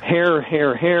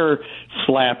hair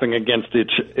slapping against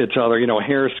each other,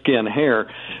 hair, skin, hair,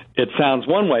 it sounds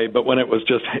one way, but when it was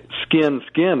just skin,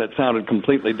 it sounded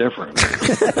completely different. so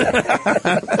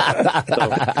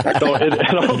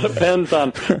it all depends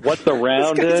on what the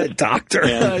round is, a doctor,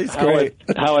 and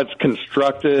how it's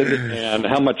constructed, and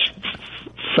how much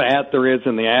fat there is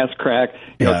in the ass crack.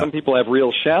 Some people have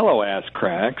real shallow ass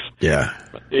cracks. Yeah.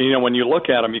 When you look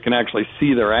at them, you can actually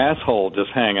see their asshole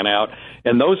just hanging out.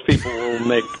 And those people will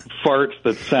make farts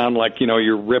that sound like,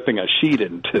 you're ripping a sheet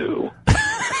in two.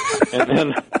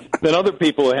 And then other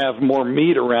people have more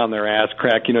meat around their ass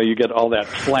crack. You get all that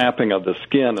flapping of the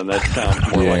skin, and that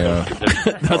sounds more like a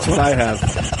traditional. That's what I have.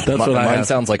 Mine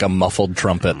sounds like a muffled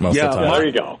trumpet most of the time. There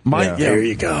you go. There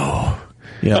you go.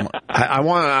 Yeah, I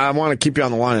want to keep you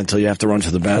on the line until you have to run to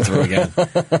the bathroom again.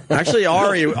 Actually,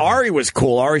 Ari was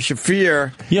cool. Ari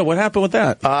Shafir. Yeah, what happened with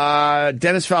that?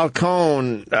 Dennis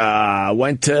Falcone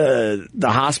went to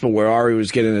the hospital where Ari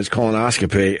was getting his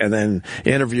colonoscopy, and then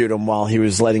interviewed him while he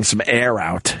was letting some air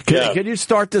out. Can you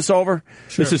start this over?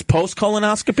 Sure. This is post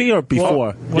colonoscopy or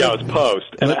before? Yeah, it was post.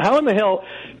 And how in the hell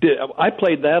I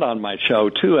played that on my show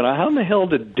too? And how in the hell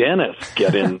did Dennis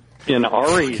get in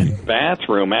Ari's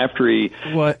bathroom after he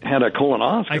had a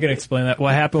colonoscopy? I can explain that.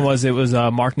 What happened was it was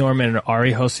Mark Norman and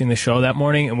Ari hosting the show that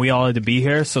morning, and we all had to be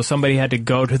here, so somebody had to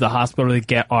go to the hospital to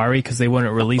get Ari because they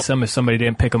wouldn't release him if somebody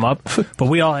didn't pick him up. But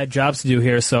we all had jobs to do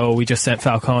here, so we just sent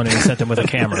Falcone, and we sent him with a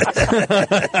camera.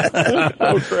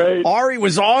 Oh, great. Ari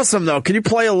was awesome, though. Can you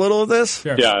play a little of this?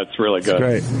 Sure. Yeah, it's really good.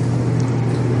 Great.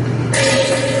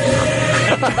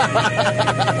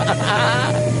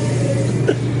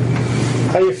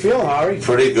 How you feeling, Ari?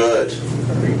 Pretty good.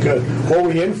 Very good. What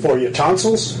were you in for? Your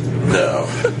tonsils? No.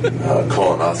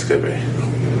 Colonoscopy.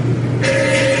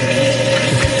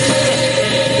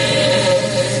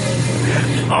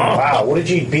 Wow. What did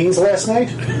you eat? Beans last night?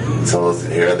 Some of the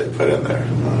hair they put in there.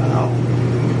 Wow.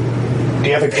 Do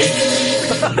you have a gig?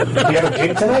 Do you have a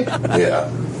gig tonight? Yeah.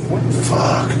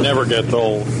 Fuck. Never gets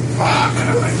old. Fuck.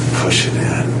 I push it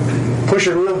in. Push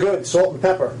it real good. Salt and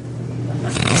pepper.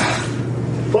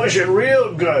 Push it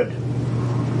real good.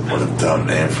 What a dumb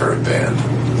name for a band.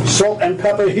 Salt and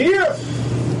pepper here.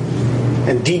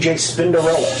 And DJ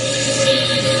Spinderella.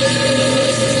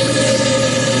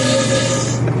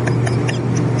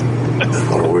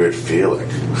 What a weird feeling.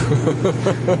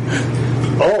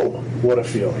 Oh, what a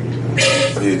feeling.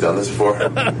 Have you done this before?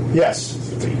 Yes.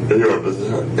 You're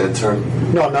an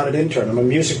intern? No, I'm not an intern. I'm a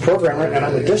music programmer, and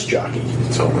I'm a disc jockey. You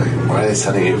told me. Why are they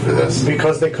sending you for this?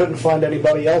 Because they couldn't find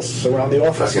anybody else around the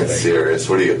office Fucking today. serious.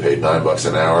 What do you get paid, $9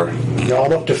 an hour? No,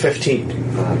 I'm up to 15.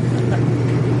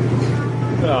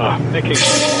 Making.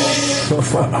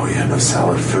 Oh yeah, no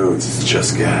solid foods. It's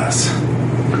just gas.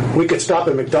 We could stop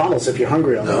at McDonald's if you're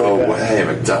hungry on the No way back. way,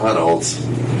 McDonald's.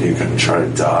 You gonna try to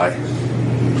die?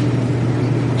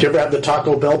 Did you ever have the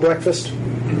Taco Bell breakfast?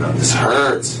 No, this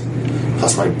hurts.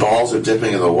 Plus my balls are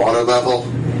dipping in the water level.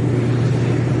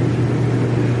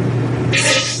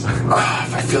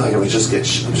 I feel like it would just get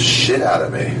shit out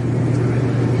of me.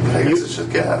 But I guess it's just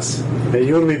gas. Yeah,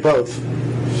 you and me both.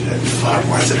 Shit, fuck,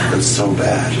 why does it hurt so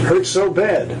bad? Hurt so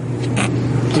bad.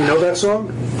 Do you know that song?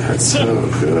 Hurts so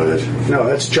good. No,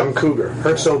 that's John Cougar.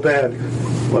 Hurt So Bad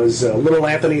was Little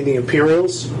Anthony and the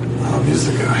Imperials. Oh,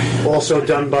 music guy. Also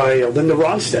done by Linda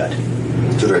Ronstadt.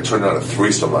 Dude, I turned on a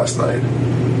threesome last night.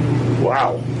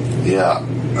 Wow. Yeah.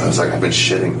 I was like, I've been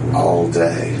shitting all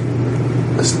day.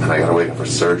 And I gotta wake up for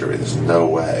surgery. There's no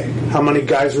way. How many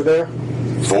guys were there?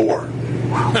 4.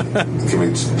 Wow. Give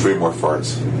me 3 more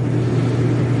farts.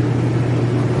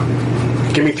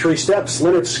 Give me 3 steps.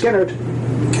 Leonard Skinnerd.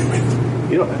 Give me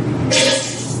You don't have.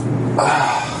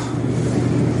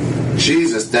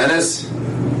 Jesus, Dennis.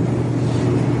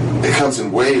 It comes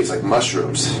in waves like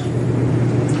mushrooms.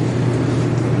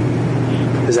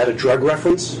 Is that a drug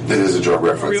reference? It is a drug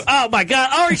reference. Oh, my God.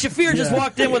 Ari Shaffir just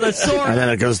walked in with a sword. And then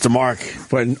it goes to Mark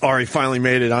when Ari finally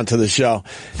made it onto the show.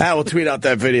 We'll tweet out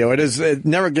that video. It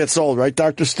never gets old, right,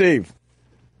 Dr. Steve?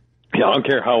 Yeah, I don't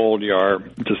care how old you are.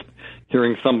 Just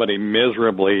hearing somebody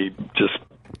miserably just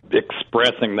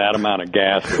expressing that amount of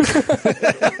gas.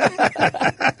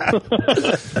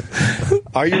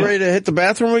 Are you ready to hit the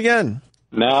bathroom again?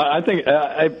 No, I think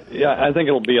I think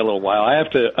it'll be a little while. I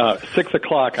have to 6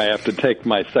 o'clock. I have to take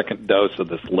my second dose of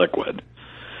this liquid.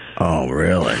 Oh,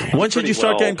 really? When should you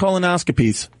start getting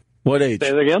colonoscopies? What age?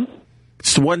 Say that again.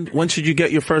 So when should you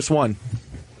get your first one?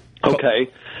 Okay,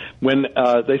 when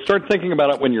they start thinking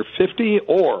about it when you're 50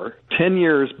 or 10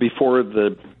 years before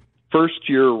the first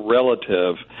year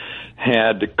relative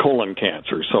had colon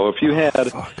cancer. So if you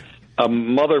had a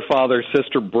mother, father,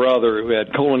 sister, brother who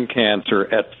had colon cancer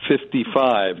at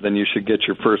 55, then you should get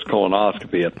your first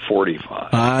colonoscopy at 45.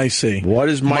 I see. What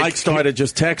is Mike started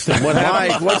just texting. What happened?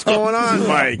 Mike, what's going on,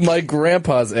 Mike? My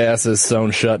grandpa's ass is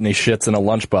sewn shut and he shits in a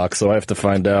lunchbox, so I have to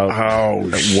find out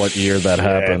what year that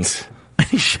happens.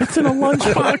 He shits in a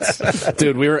lunchbox.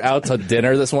 Dude, we were out to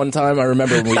dinner this one time. I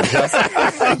remember when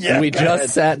we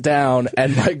just sat down,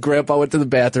 and my grandpa went to the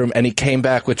bathroom, and he came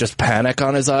back with just panic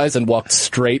on his eyes and walked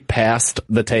straight past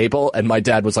the table, and my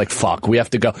dad was like, fuck, we have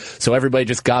to go. So everybody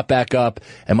just got back up,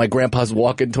 and my grandpa's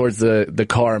walking towards the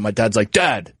car, and my dad's like,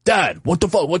 Dad, what the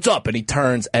fuck, what's up? And he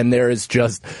turns, and there is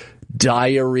just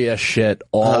diarrhea shit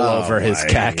all over his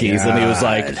khakis. God. And he was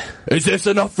like, is this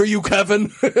enough for you, Kevin?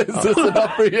 Is this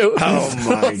enough for you? Oh,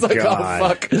 my I was like, God.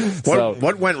 Oh, fuck.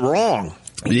 What went wrong?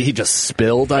 He just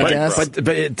spilled, I guess.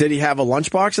 But did he have a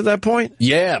lunchbox at that point?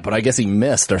 Yeah, but I guess he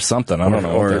missed or something. I don't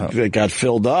know. Or it got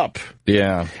filled up.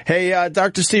 Yeah. Hey,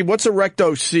 Dr. Steve, what's a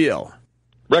rectocele?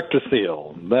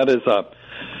 Rectocele. That is a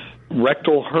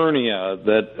rectal hernia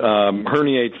that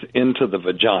herniates into the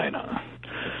vagina.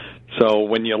 So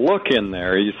when you look in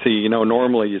there, you see,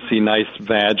 normally you see nice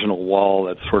vaginal wall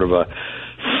that's sort of a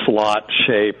slot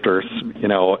shaped or,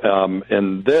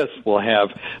 and this will have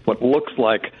what looks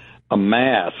like a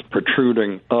mass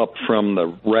protruding up from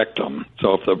the rectum.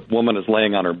 So if the woman is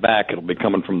laying on her back, it'll be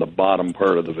coming from the bottom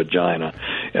part of the vagina.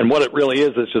 And what it really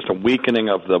is just a weakening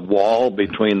of the wall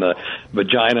between the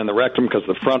vagina and the rectum, because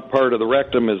the front part of the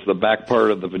rectum is the back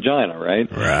part of the vagina,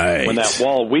 right? Right. When that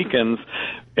wall weakens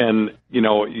and,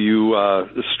 you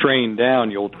strain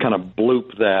down, you'll kind of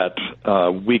bloop that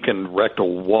weakened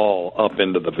rectal wall up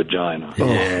into the vagina.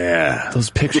 Yeah. Those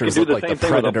pictures look like the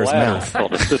predator's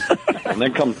mouth. And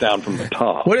then comes down from the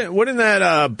top. Wouldn't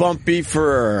that bump be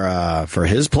for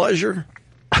his pleasure?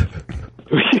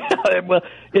 Yeah, well,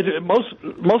 most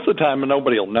of the time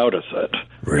nobody will notice it.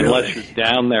 Really? Unless you're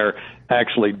down there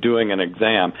actually doing an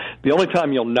exam. The only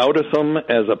time you'll notice them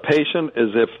as a patient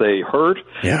is if they hurt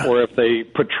or if they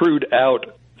protrude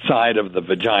outside of the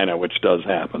vagina, which does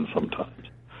happen sometimes.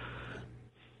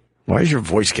 Why is your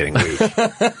voice getting weak?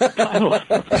 I'm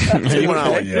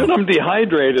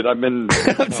dehydrated. I've been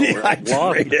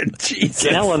dehydrated. Jesus.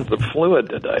 Gallons of fluid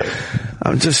today.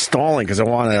 I'm just stalling because I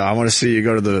want to see you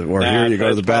go to the hear you go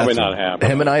to the bathroom. Probably not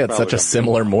happening. Him and I had such a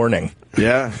similar morning.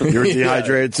 Yeah, you were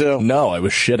dehydrated too. No, I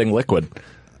was shitting liquid.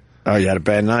 Oh, you had a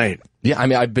bad night. Yeah, I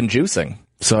mean I've been juicing,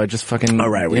 so I just fucking. All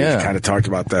right, we kind of talked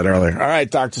about that earlier. All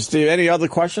right, Dr. Steve. Any other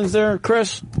questions there,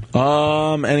 Chris?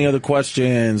 Any other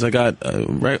questions? I got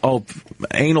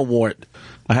anal wart.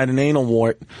 I had an anal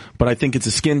wart, but I think it's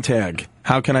a skin tag.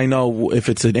 How can I know if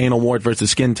it's an anal wart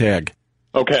versus skin tag?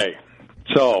 Okay,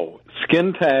 so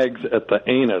skin tags at the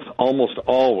anus almost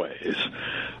always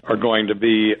are going to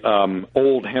be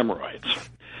old hemorrhoids.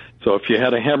 So if you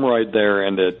had a hemorrhoid there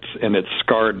and it's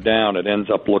scarred down, it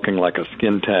ends up looking like a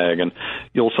skin tag. And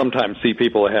you'll sometimes see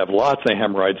people that have lots of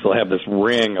hemorrhoids. They'll have this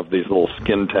ring of these little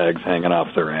skin tags hanging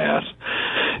off their ass.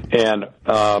 And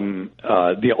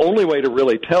the only way to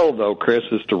really tell, though, Chris,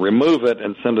 is to remove it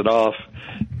and send it off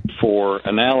for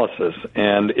analysis.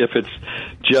 And if it's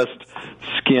just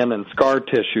skin and scar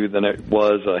tissue, then it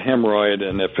was a hemorrhoid.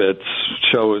 And if it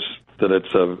shows that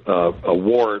it's a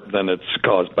wart, then it's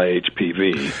caused by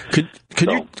HPV.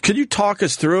 Could you talk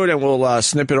us through it and we'll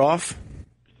snip it off?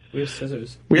 We have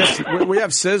scissors. We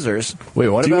have scissors. Wait,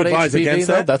 what about HPV?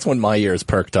 That? That's when my ears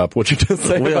perked up. What'd you just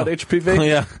say about HPV?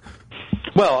 Yeah.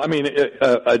 Well, I mean,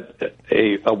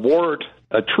 a wart,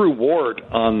 a true wart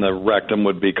on the rectum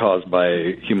would be caused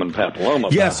by human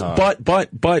papilloma. Yes, but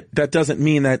that doesn't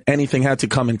mean that anything had to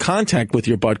come in contact with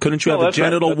your butt. Couldn't you have a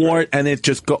genital wart and it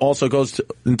just also goes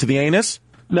into the anus?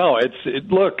 No,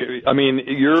 look, I mean,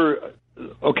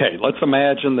 okay, let's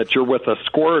imagine that you're with a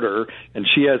squirter and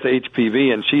she has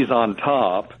HPV and she's on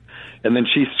top, and then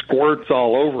she squirts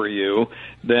all over you,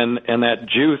 and that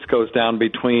juice goes down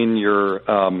between your,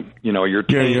 your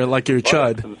taint, you're like your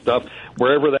chud and stuff.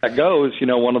 Wherever that goes,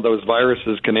 one of those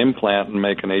viruses can implant and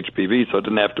make an HPV, so it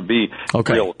didn't have to be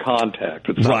real contact.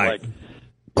 It's not like.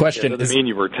 Question: it doesn't mean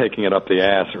you were taking it up the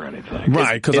ass or anything,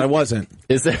 right? Because I wasn't.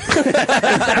 Is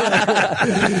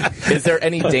there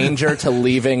any danger to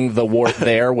leaving the wart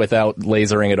there without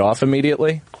lasering it off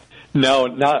immediately? No,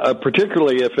 not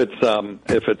particularly if it's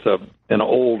an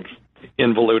old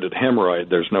involuted hemorrhoid.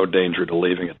 There's no danger to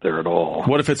leaving it there at all.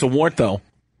 What if it's a wart, though?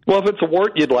 Well, if it's a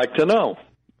wart, you'd like to know.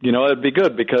 It'd be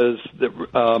good because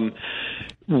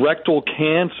rectal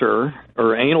cancer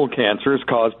or anal cancer is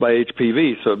caused by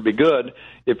HPV, so it'd be good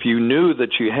if you knew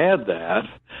that you had that.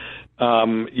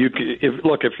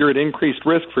 If you're at increased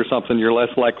risk for something, you're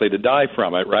less likely to die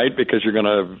from it, right? Because you're going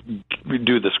to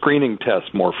do the screening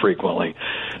test more frequently.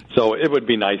 So it would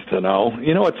be nice to know.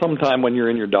 At some time when you're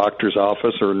in your doctor's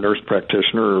office or nurse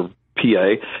practitioner or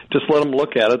PA, just let them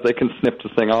look at it. They can snip the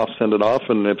thing off, send it off,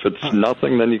 and if it's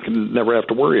nothing, then you can never have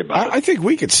to worry about it. I think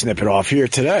we could snip it off here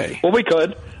today. Well, we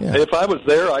could. Yeah. If I was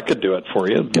there, I could do it for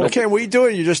you. Well, can we do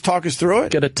it? You just talk us through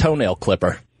it? Get a toenail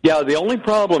clipper. Yeah, the only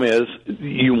problem is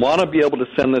you want to be able to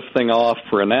send this thing off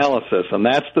for analysis, and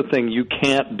that's the thing you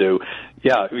can't do.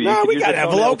 Yeah, you can we use got a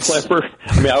toenail envelopes. clipper.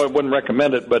 I mean, I wouldn't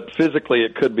recommend it, but physically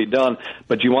it could be done.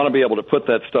 But you want to be able to put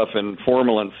that stuff in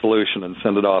formalin solution and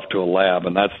send it off to a lab,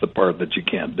 and that's the part that you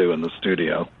can't do in the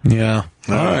studio. Yeah.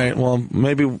 All right. Well,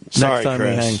 maybe Sorry, next time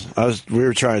Chris. we hang. We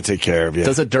were trying to take care of you.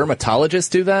 Does a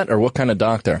dermatologist do that, or what kind of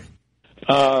doctor?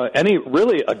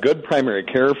 Really a good primary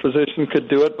care physician could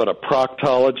do it, but a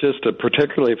proctologist,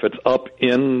 particularly if it's up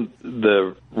in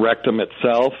the rectum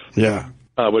itself,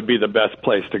 would be the best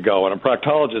place to go. And a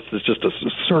proctologist is just a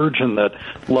surgeon that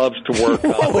loves to work on.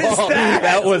 What was that?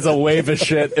 That was a wave of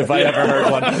shit if I ever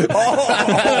heard one. What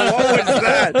was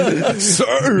that?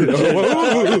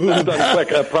 Quick,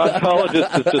 a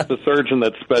proctologist is just a surgeon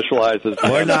that specializes.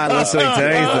 We're not listening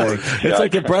to anything. It's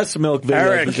like a breast milk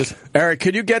video. Eric,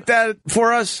 could you get that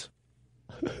for us?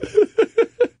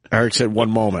 Eric said,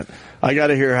 one moment. I got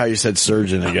to hear how you said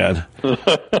surgeon again.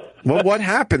 What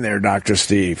happened there, Dr.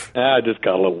 Steve? I just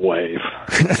got a little wave.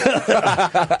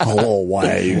 A little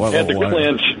wave. Had to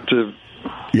clinch to.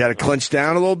 You got to clinch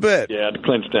down a little bit? Yeah, I had to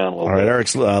clinch down a little bit. All right,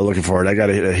 Eric's looking for it. I got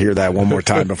to hear that one more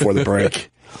time before the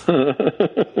break.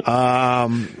 All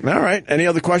right. Any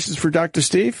other questions for Dr.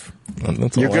 Steve?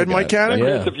 You're good, Mike Cannon?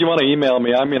 Yeah. If you want to email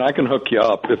me, I mean, I can hook you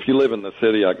up. If you live in the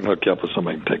city, I can hook you up with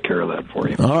somebody who can take care of that for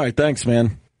you. All right. Thanks,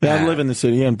 man. Yeah, I live in the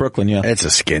city, in Brooklyn. Yeah, it's a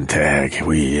skin tag.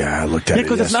 We looked at it.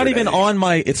 Because it's not even on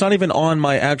my. It's not even on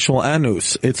my actual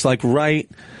anus. It's like right.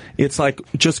 It's like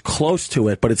just close to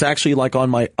it, but it's actually like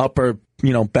on my upper,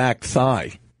 back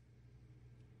thigh.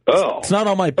 Oh, it's not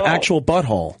on my actual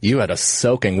butthole. You had a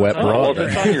soaking wet Well, brother.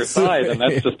 if it's on your thigh, then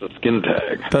that's just a skin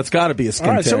tag. That's got to be a skin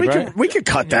All right, tag, so right? we could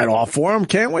cut that off for him,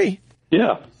 can't we?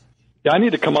 Yeah. Yeah, I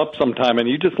need to come up sometime, and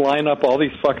you just line up all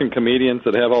these fucking comedians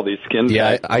that have all these skin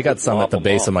tags. Yeah, I got some at the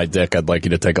base of my dick I'd like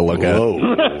you to take a look at. Whoa.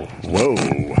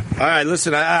 All right,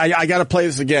 listen, I got to play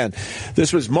this again.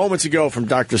 This was moments ago from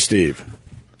Dr. Steve.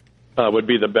 Would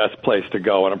be the best place to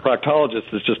go. And a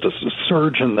proctologist is just a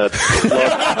surgeon that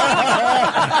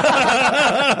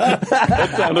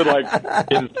that sounded like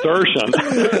insertion.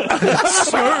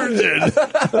 Surgeon.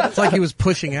 It's like he was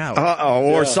pushing out.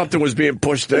 Or something was being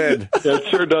pushed in. It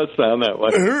sure does sound that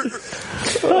way.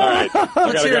 All right.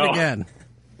 Let's hear it again.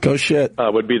 Go shit.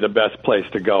 Would be the best place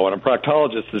to go. And a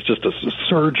proctologist is just a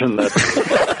surgeon that...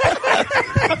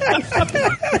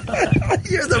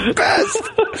 You're the best.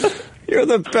 You're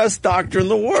the best doctor in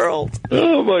the world.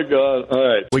 Oh, my God. All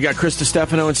right. We got Chris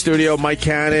Distefano in studio, Mike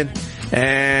Cannon,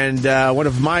 and one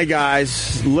of my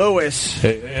guys, Lewis.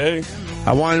 Hey.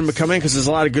 I wanted him to come in because there's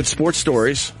a lot of good sports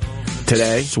stories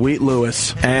today. Sweet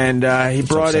Lewis. And he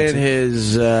brought in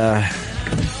his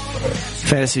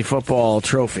fantasy football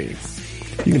trophy.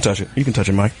 You can touch it. You can touch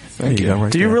it, Mike. Thank you.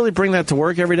 Do you really bring that to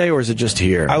work every day, or is it just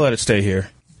here? I let it stay here.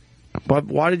 But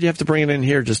why did you have to bring it in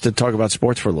here just to talk about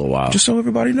sports for a little while? Just so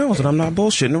everybody knows that I'm not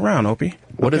bullshitting around, Opie.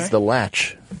 What is the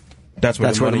latch? That's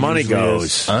where the money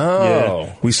goes. Oh.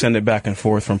 Yeah. We send it back and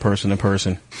forth from person to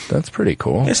person. That's pretty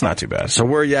cool. It's not too bad. So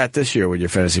where are you at this year with your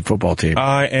fantasy football team?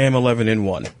 I am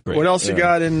 11-1. Great. What else you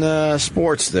got in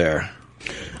sports there?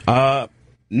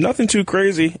 Nothing too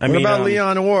crazy. What about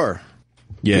Leon Orr?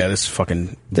 Yeah, this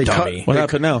fucking dummy. What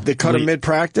happened now? They cut him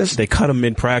mid-practice? They cut him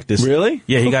mid-practice. Really?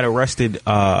 Yeah, he got arrested.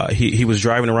 He was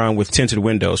driving around with tinted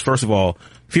windows. First of all,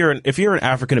 if you're an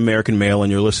African-American male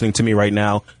and you're listening to me right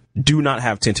now, do not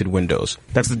have tinted windows.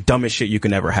 That's the dumbest shit you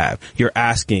can ever have. You're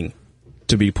asking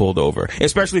to be pulled over,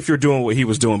 especially if you're doing what he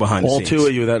was doing behind the scenes. All two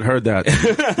of you that heard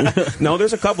that. No,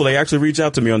 there's a couple. They actually reached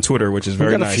out to me on Twitter, which is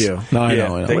very nice. We got a few. No, I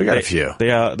know. We got a few. We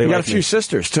got a few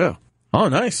sisters, too. Oh,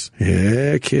 nice.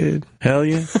 Yeah, kid. Hell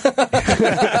yeah. But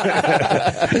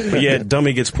yeah,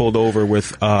 dummy gets pulled over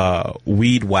with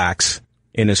weed wax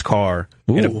in his car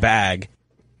in a bag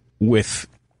with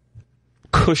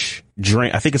Kush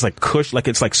drink. I think it's like Kush, like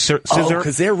it's like scissor. Oh,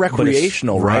 because they're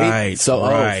recreational, right? Right. So,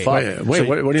 right. Fuck. Wait,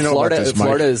 what do you know Florida, about this, Mike?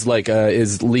 Florida is like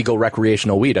is legal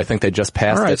recreational weed. I think they just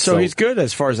passed All right, it. so he's good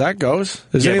as far as that goes.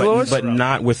 Is he, Lewis? But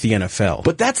not with the NFL.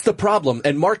 But that's the problem.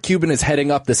 And Mark Cuban is heading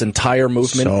up this entire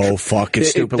movement. So fucking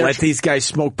stupid. Let these guys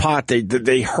smoke pot.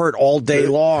 They hurt all day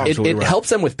long. It helps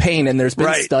them with pain, and there's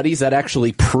been studies that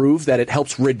actually prove that it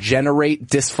helps regenerate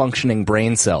dysfunctioning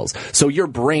brain cells. So your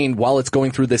brain, while it's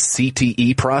going through this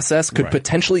CTE process, could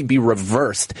potentially be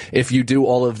reversed if you do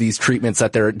all of these treatments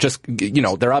that they're just,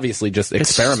 they're obviously just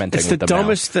experimenting with them. It's the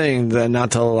dumbest thing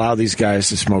not to allow these guys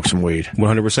to smoke some weed.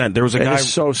 100%. There was a guy. It's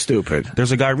so stupid.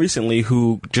 There's a guy recently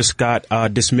who just got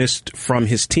dismissed from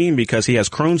his team because he has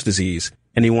Crohn's disease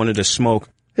and he wanted to smoke.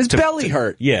 His belly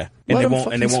hurt. Yeah, and they won't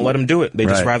let him do it. They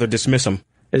just rather dismiss him.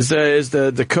 Is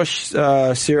the Kush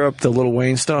syrup the Lil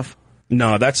Wayne stuff?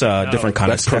 No, that's a different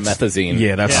kind that's of promethazine.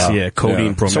 Yeah, that's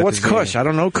codeine. Promethazine. So what's Kush? I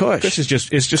don't know Kush. Kush is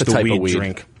just a type weed of weed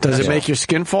drink. Does it make your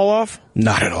skin fall off?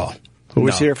 Not at all. Who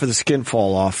was here for the skin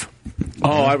fall off? Oh,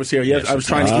 I was here. Yes, I was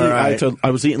trying to eat. I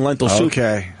was eating lentil soup.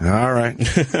 Okay, all right.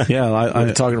 Yeah,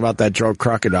 I'm talking about that drug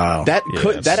crocodile.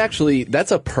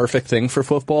 That's a perfect thing for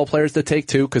football players to take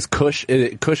too, because Kush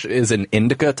is an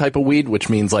indica type of weed, which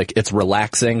means like it's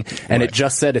relaxing, and it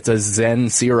just said it's a Zen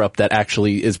syrup that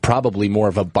actually is probably more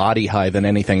of a body high than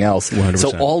anything else. 100%.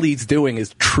 So all he's doing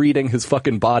is treating his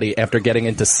fucking body after getting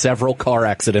into several car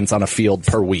accidents on a field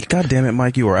per week. God damn it,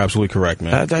 Mike, you are absolutely correct,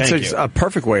 man. That's a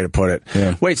perfect way to put it.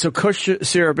 Yeah. Wait, so Kush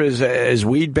syrup is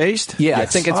weed based? Yeah, yes. I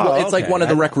think it's like one of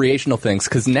the recreational things,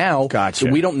 because now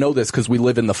we don't know this because we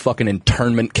live in the fucking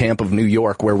internment camp of New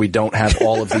York where we don't have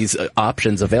all of these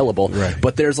options available. Right.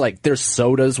 But there's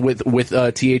sodas with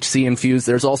THC infused.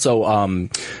 There's also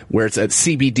where it's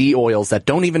CBD oils that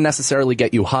don't even necessarily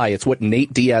get you high. It's what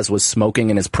Nate Diaz was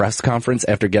smoking in his press conference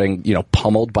after getting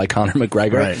pummeled by Conor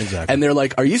McGregor. Right, exactly. And they're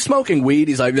like, "Are you smoking weed?"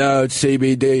 He's like, "No, it's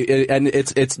CBD," and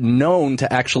it's known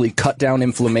to actually cut down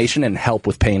inflammation and help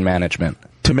with pain management.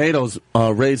 Tomatoes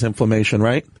raise inflammation,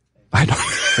 right? I don't.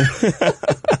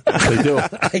 They do.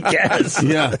 I guess.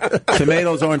 Yeah.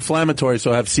 Tomatoes are inflammatory,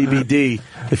 so have CBD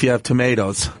if you have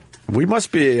tomatoes. We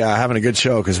must be having a good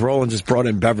show because Roland just brought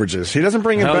in beverages. He doesn't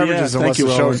bring in beverages unless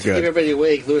the show is good. Keep everybody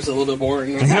awake. Lewis is a little bit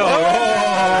boring. All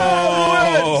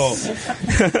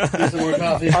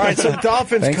right, so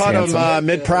Dolphins cut him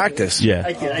mid-practice.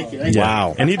 Yeah.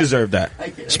 Wow. And he deserved that.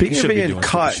 Speaking of being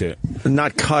cut,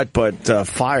 not cut, but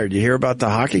fired, you hear about the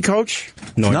hockey coach?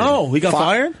 No, he got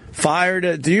fired?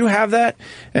 Fired. Do you have that?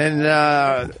 And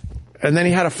then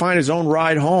he had to find his own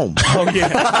ride home. Oh,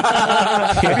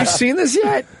 yeah. Have you seen this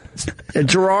yet?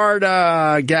 Gerard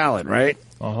Gallant, right?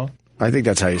 Uh-huh. I think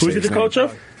that's how you say Who's he his the name. coach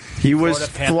of? He was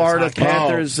Florida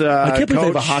Panthers I can't believe they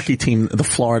have a coach. hockey team, the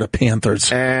Florida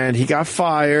Panthers. And he got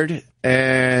fired,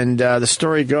 and the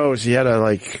story goes he had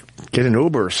to get an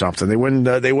Uber or something. They wouldn't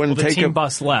take him. The team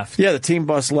bus left. Yeah, the team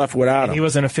bus left without him. He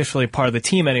wasn't officially part of the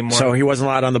team anymore. So he wasn't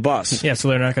allowed on the bus. Yeah, so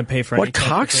they're not going to pay for What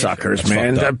cocksuckers,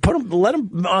 man! Let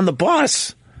him on the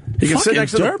bus. He can sit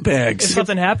next to dirtbags. If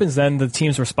something happens, then the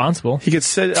team's responsible. He could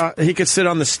sit. He could sit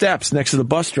on the steps next to the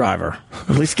bus driver.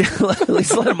 At least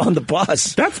let him on the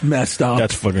bus. That's messed up.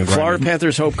 That's fucking grimy. Florida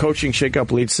Panthers hope coaching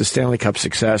shakeup leads to Stanley Cup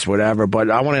success, whatever.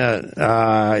 But I want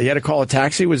to. He had to call a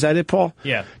taxi. Was that it, Paul?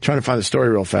 Yeah. Trying to find the story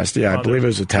real fast. Yeah, I believe it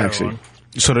was a taxi.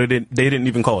 So they didn't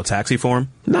even call a taxi for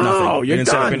him? No, Nothing. you're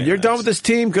done. You're done with this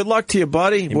team. Good luck to you,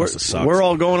 buddy. We're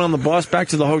all going on the bus back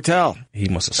to the hotel. He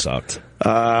must have sucked.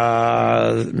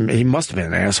 He must have been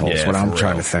an asshole. Is what I'm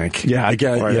trying to think. Yeah, I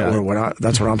get it.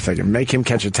 That's what I'm thinking. Make him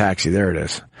catch a taxi. There it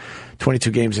is.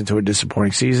 22 games into a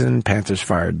disappointing season, Panthers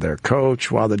fired their coach.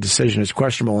 While the decision is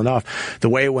questionable enough, the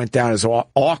way it went down is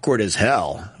awkward as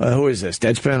hell. Who is this?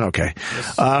 Deadspin? Okay.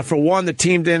 For one, the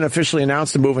team didn't officially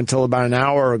announce the move until about an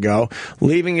hour ago,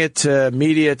 leaving it to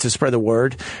media to spread the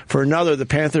word. For another, the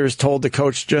Panthers told the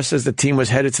coach just as the team was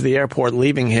headed to the airport,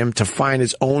 leaving him to find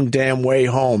his own damn way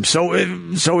home. So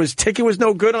his ticket was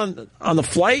no good on the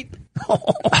flight?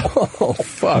 Oh,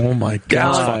 fuck. Oh, my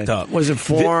God. Fucked up. Was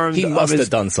informed He must of his have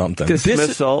done something.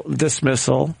 dismissal,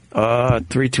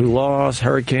 3-2 loss,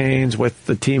 Hurricanes with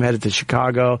the team headed to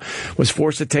Chicago, was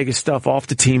forced to take his stuff off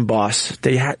the team bus.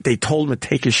 They told him to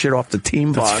take his shit off the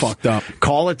team bus. That's fucked up.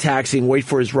 Call a taxi and wait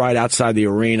for his ride outside the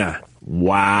arena.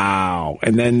 Wow.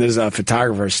 And then there's a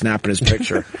photographer snapping his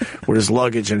picture with his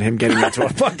luggage and him getting into a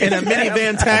fucking In a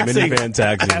minivan taxi. Minivan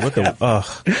taxi. What the?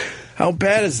 Ugh. How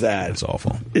bad is that? It's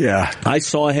awful. Yeah. I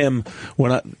saw him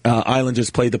when Islanders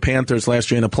played the Panthers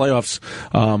last year in the playoffs.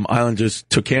 Islanders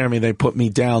took care of me. They put me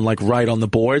down like right on the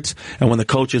boards. And when the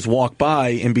coaches walk by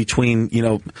in between,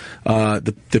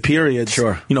 the periods,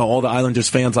 sure. All the Islanders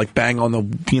fans like bang on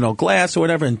the, glass or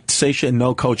whatever and say shit. And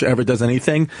no coach ever does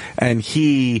anything. And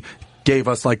he gave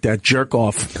us like that jerk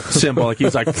off symbol. Like he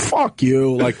was like, fuck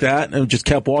you, like that. And just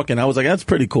kept walking. I was like, that's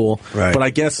pretty cool. Right. But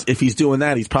I guess if he's doing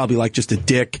that, he's probably like just a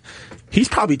dick. He's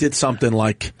probably did something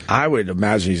like... I would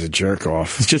imagine he's a jerk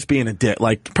off. He's just being a dick.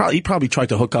 Like, he probably tried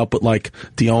to hook up with like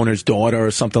the owner's daughter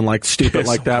or something like stupid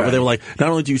like that. Where they were like, not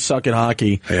only do you suck at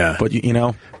hockey, but you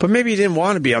know. But maybe he didn't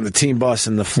want to be on the team bus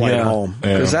in the flight home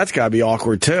because that's got to be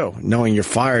awkward too, knowing you're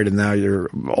fired and now you're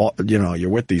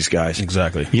with these guys.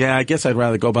 Exactly. Yeah, I guess I'd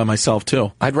rather go by myself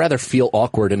too. I'd rather feel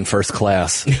awkward in first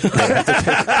class.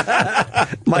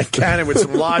 Mike Cannon with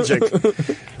some logic.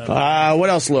 What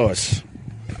else, Lewis?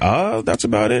 That's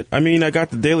about it. I mean, I got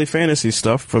the daily fantasy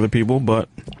stuff for the people, but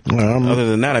other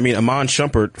than that, I mean, Amon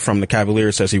Shumpert from the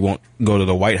Cavaliers says he won't go to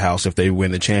the White House if they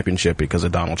win the championship because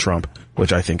of Donald Trump,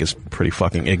 which I think is pretty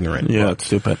fucking ignorant. Yeah, it's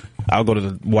stupid. I'll go to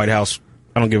the White House.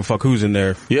 I don't give a fuck who's in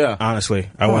there. Yeah. Honestly,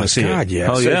 I want to see it. Yeah.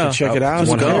 Hell So yeah. check it out.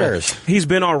 Who cares? He's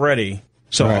been already.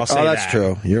 So Right. I'll say that's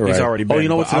true. You're He's right. already been. You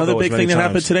know what's another big thing that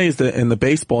happened today is in the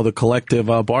baseball, the collective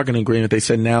bargaining agreement. They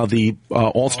said now the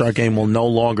All-Star game will no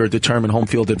longer determine home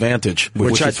field advantage,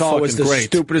 Which I is thought was the fucking great.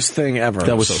 stupidest thing ever.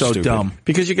 That was so stupid. dumb.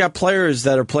 Because you got players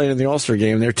that are playing in the All-Star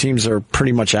game, their teams are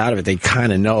pretty much out of it. They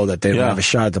kind of know that they don't have a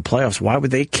shot at the playoffs. Why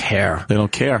would they care? They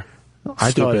don't care.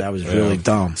 I thought that was really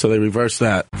dumb. So they reversed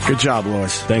that. Good job,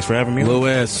 Lewis. Thanks for having me.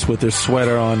 Lewis with his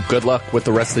sweater on. Good luck with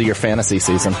the rest of your fantasy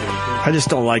season. I just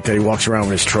don't like that he walks around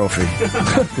with his trophy.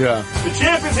 Yeah. The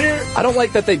champ is here. I don't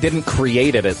like that they didn't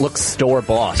create it. It looks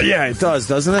store-bought. Yeah, it does,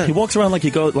 doesn't it? He walks around like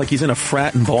he's in a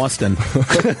frat in Boston.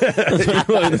 That's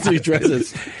what he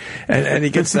dresses. And he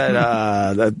gets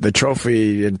that the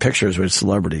trophy in pictures with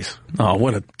celebrities. Oh,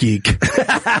 what a geek.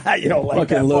 You don't like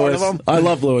Fucking that Lewis. part of him? I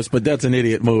love Lewis, but that's an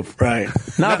idiot move. Right.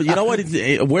 Nah, but you know what?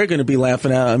 We're going to be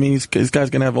laughing at. I mean, this guy's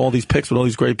going to have all these pics with all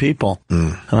these great people.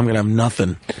 And I'm going to have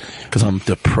nothing because I'm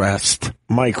depressed.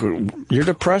 Mike, you're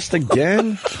depressed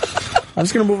again? I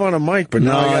was going to move on to Mike, but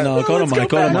No, go to Mike.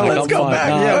 Go to Mike. Let's go back.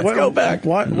 Yeah, let's go back.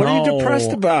 What are you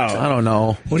depressed about? I don't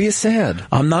know. What are you sad?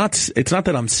 I'm not. It's not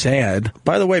that I'm sad.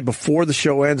 By the way, before the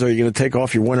show ends, are you going to take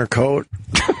off your winter coat?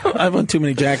 I have on too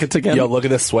many jackets again. Yo, look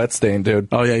at this sweat stain, dude.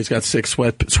 Oh, yeah, he's got 6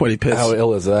 sweaty pits. How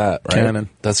ill is that, right? Cannon.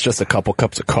 That's just a couple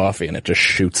cups of coffee, and it just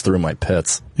shoots through my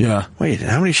pits. Yeah. Wait,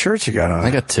 how many shirts you got on?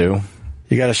 I got 2.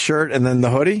 You got a shirt and then the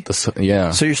hoodie?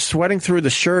 Yeah. So you're sweating through the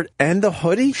shirt and the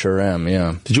hoodie? Sure am,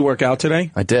 yeah. Did you work out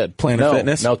today? I did. Planet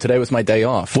Fitness? No, today was my day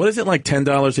off. What is it, like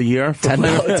 $10 a year? For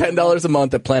 $10 a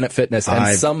month at Planet Fitness,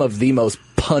 and some of the most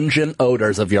pungent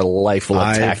odors of your life will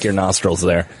attack your nostrils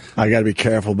there. I got to be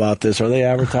careful about this. Are they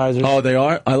advertisers? Oh, they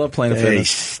are? I love Planet They Fitness.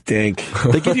 stink.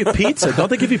 They give you pizza. Don't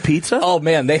they give you pizza? Oh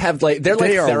man, they have like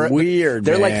They are weird.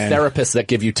 They're like man. therapists that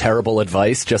give you terrible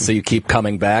advice just so you keep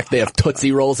coming back. They have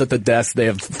Tootsie Rolls at the desk. They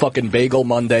have fucking Bagel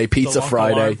Monday, Pizza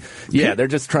Friday. Yeah, they're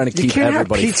just trying to You keep can't have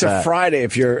everybody Pizza fat. Friday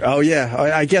if you're. Oh yeah,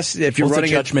 I guess if you're Well, it's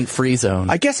running a judgment-free zone.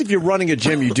 I guess if you're running a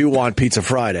gym, you do want Pizza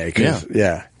Friday.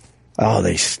 Yeah. Oh,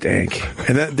 they stink,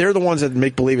 and they're the ones that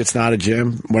make believe it's not a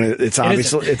gym when it's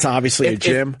obviously a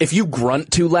gym. If you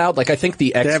grunt too loud, like I think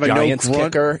the ex-Giants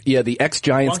kicker, the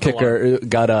ex-Giants kicker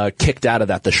got kicked out of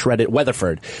that. The shredded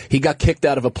Weatherford, he got kicked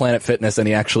out of a Planet Fitness, and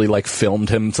he actually like filmed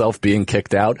himself being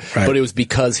kicked out. Right. But it was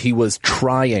because he was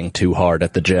trying too hard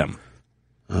at the gym.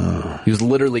 He was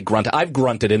literally grunting. I've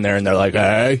grunted in there, and they're like,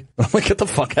 "Hey," I'm like, "Get the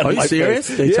fuck out of my Are you serious?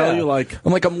 face." They tell you like,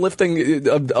 I'm like, I'm lifting.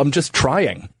 I'm just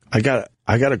trying. I got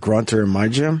a grunter in my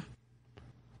gym.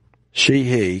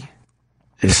 He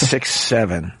is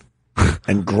 6'7"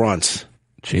 and grunts.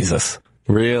 Jesus,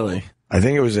 really? I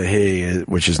think it was a he,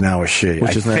 which is now a she.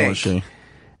 Which is now a she.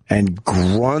 And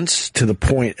grunts to the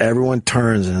point everyone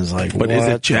turns and is like, But what? is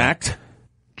it jacked?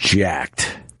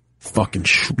 Jacked. Fucking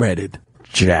shredded.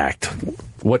 Jacked.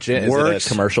 What gym? Is it a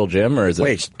commercial gym or is it?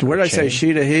 Wait, what did I say?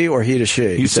 She to he or he to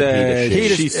she? You said he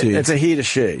to she. It's a he to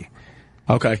she.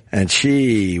 Okay. And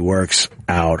she works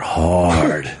out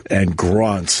hard and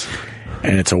grunts.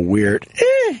 And it's a weird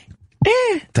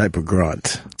type of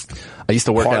grunt. I used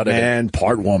to work out at man,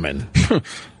 part woman.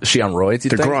 Is she on roids?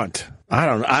 The grunt. I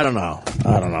don't know.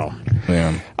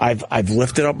 Yeah. I've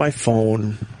lifted up my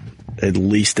phone at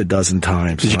least a dozen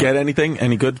times. Did you get anything?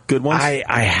 Any good ones?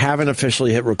 I haven't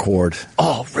officially hit record.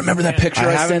 Oh, remember that picture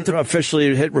I haven't sent?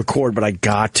 officially hit record, but I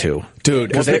got to. Dude,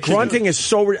 because the grunting is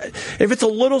so... If it's a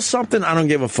little something, I don't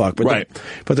give a fuck. But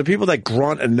but the people that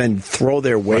grunt and then throw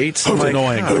their weights... It's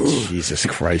annoying. Oh, Jesus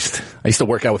Christ. I used to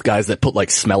work out with guys that put,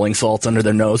 like, smelling salts under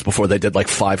their nose before they did, like,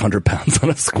 500 pounds on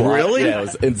a squat. Really? Yeah, it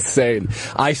was insane.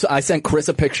 I sent Chris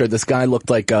a picture. This guy looked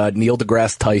like Neil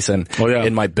deGrasse Tyson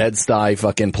in my Bed-Stuy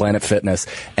fucking Planet Fitness,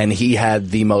 and he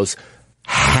had the most...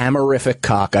 hammerific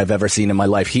cock I've ever seen in my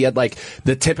life. He had like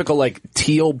the typical like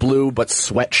teal blue but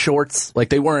sweat shorts. Like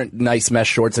they weren't nice mesh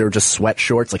shorts, they were just sweat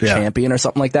shorts, like Champion or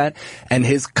something like that. And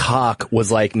his cock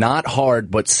was like not hard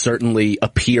but certainly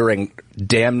appearing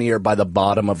damn near by the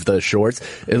bottom of the shorts.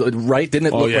 Right? Didn't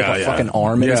it look like a fucking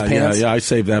arm in his pants? Yeah, I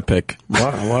saved that pic.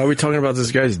 Why are we talking about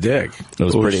this guy's dick?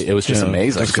 It was just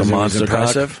amazing. That's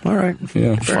impressive. All right.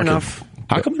 Yeah. Fair enough.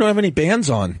 How come you don't have any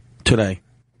bands on today?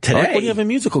 Today? What do you have a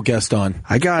musical guest on?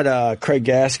 I got Craig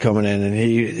Gass coming in, and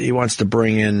he wants to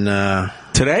bring in...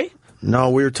 Today?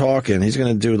 No, we were talking. He's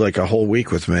going to do like a whole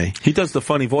week with me. He does the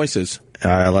funny voices.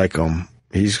 I like him.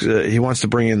 He wants to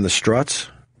bring in the Struts.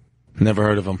 Never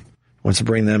heard of them. Wants to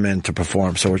bring them in to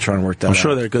perform, so we're trying to work that out. I'm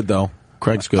sure they're good, though.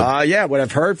 Craig's good. Yeah, what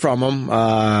I've heard from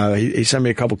him, he sent me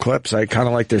a couple clips. I kind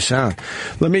of like their sound.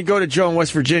 Let me go to Joe in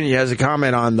West Virginia. He has a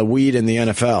comment on the weed in the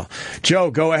NFL. Joe,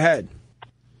 go ahead.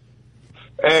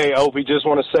 Hey, Opie, just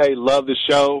want to say, love the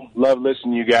show. Love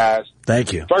listening to you guys.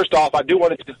 Thank you. First off, I do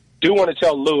want to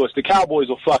tell Lewis, the Cowboys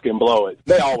will fucking blow it.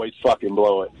 They always fucking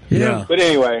blow it. Yeah. But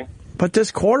anyway. But this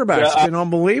quarterback's been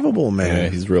unbelievable, man. Yeah,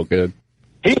 he's real good.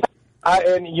 I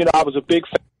was a big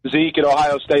fan of Zeke at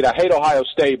Ohio State. I hate Ohio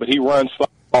State, but he runs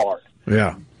fucking hard.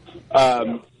 Yeah.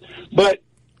 But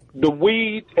the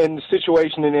weed and the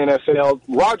situation in the NFL,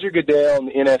 Roger Goodell and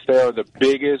the NFL are the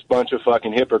biggest bunch of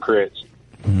fucking hypocrites.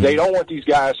 Mm-hmm. They don't want these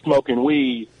guys smoking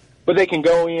weed, but they can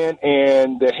go in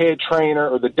and the head trainer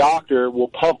or the doctor will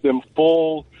pump them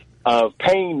full of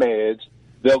pain meds.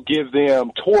 They'll give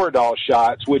them Toradol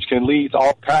shots, which can lead to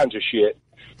all kinds of shit.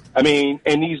 I mean,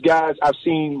 and these guys, I've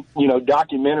seen,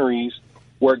 documentaries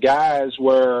where guys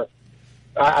were,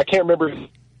 I can't remember.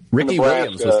 Ricky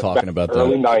Williams was talking about that.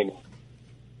 Early 90s.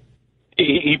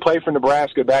 He played for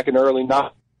Nebraska back in the early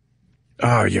 90s.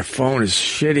 Oh, your phone is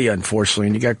shitty, unfortunately,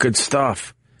 and you got good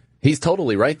stuff. He's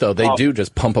totally right, though. They do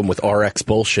just pump them with RX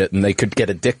bullshit, and they could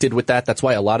get addicted with that. That's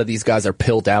why a lot of these guys are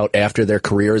pilled out after their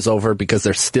career is over, because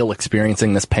they're still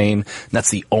experiencing this pain.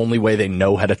 That's the only way they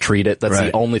know how to treat it. That's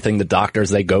the only thing the doctors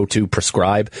they go to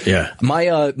prescribe. Yeah.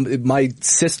 My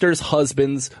sister's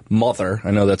husband's mother,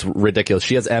 I know that's ridiculous,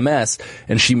 she has MS,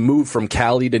 and she moved from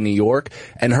Cali to New York,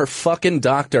 and her fucking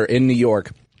doctor in New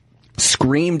York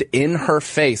screamed in her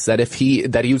face that he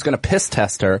was going to piss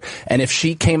test her, and if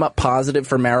she came up positive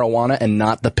for marijuana and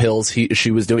not the pills she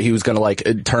was doing, he was going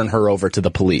to turn her over to the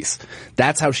police.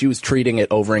 That's how she was treating it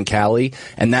over in Cali,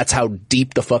 and that's how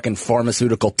deep the fucking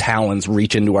pharmaceutical talons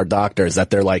reach into our doctors,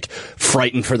 that they're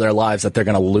frightened for their lives, that they're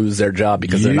going to lose their job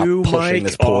because they're not pushing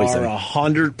this poison. You are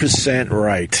 100%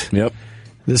 right. Yep.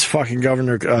 This fucking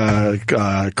governor,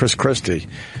 Chris Christie,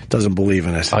 doesn't believe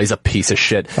in it. Oh, he's a piece of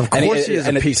shit. Of course he is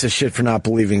a piece of shit for not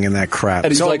believing in that crap.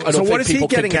 And he's so what is he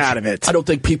getting out of it? I don't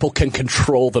think people can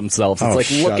control themselves.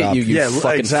 It's look at you,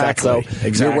 fucking fatso.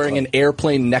 Exactly. You're wearing an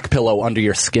airplane neck pillow under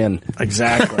your skin.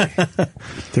 Exactly.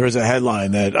 There was a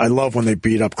headline that I love when they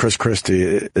beat up Chris Christie.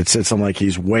 It said something like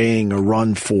he's weighing a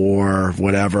run for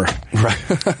whatever. Right.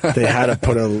 They had to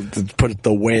put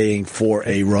the weighing for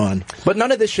a run. But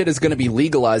none of this shit is going to be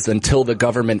legalized until the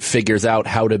government figures out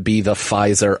how to be the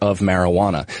Pfizer of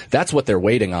marijuana. That's what they're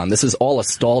waiting on. This is all a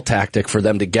stall tactic for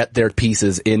them to get their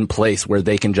pieces in place where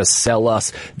they can just sell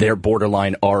us their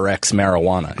borderline RX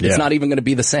marijuana. It's not even going to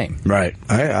be the same. Right.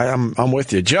 I'm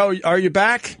with you. Joe, are you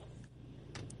back?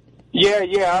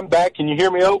 Yeah, I'm back. Can you hear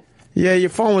me, Oak? Yeah, your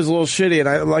phone was a little shitty,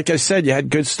 and like I said, you had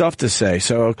good stuff to say,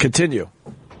 so continue.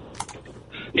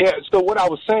 Yeah, so what I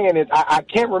was saying is I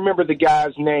can't remember the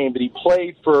guy's name, but he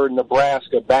played for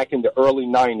Nebraska back in the early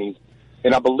 90s,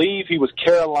 and I believe he was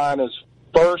Carolina's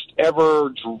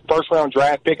first-round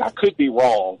draft pick. I could be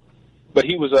wrong, but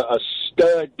he was a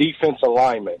stud defensive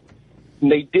lineman. And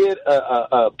they did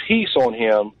a piece on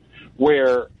him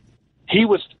where he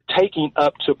was taking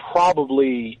up to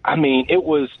probably, it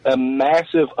was a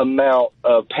massive amount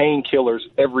of painkillers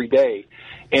every day,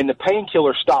 and the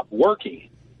painkiller stopped working.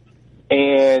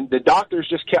 And the doctors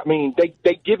just kept,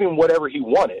 they give him whatever he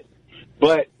wanted.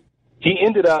 But he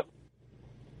ended up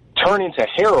turn into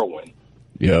heroin.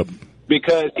 Yep.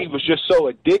 Because he was just so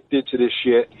addicted to this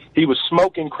shit. He was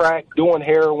smoking crack, doing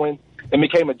heroin, and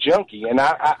became a junkie. And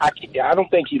I don't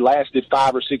think he lasted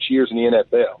 5 or 6 years in the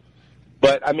NFL.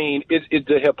 But, I mean, it's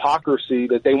a hypocrisy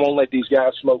that they won't let these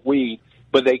guys smoke weed,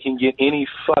 but they can get any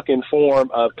fucking form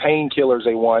of painkillers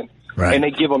they want. Right. And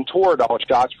they give them Toradol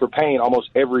shots for pain almost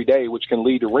every day, which can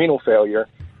lead to renal failure.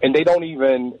 And they don't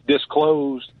even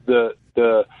disclose the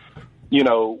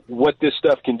what this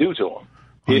stuff can do to them.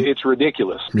 It's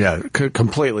ridiculous. Yeah,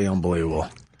 completely unbelievable.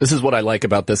 This is what I like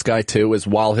about this guy, too, is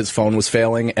while his phone was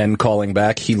failing and calling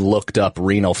back, he looked up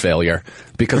renal failure,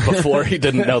 because before he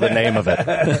didn't know the name of it.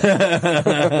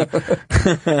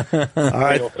 All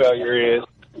right. Renal failure is.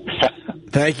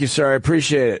 Thank you, sir. I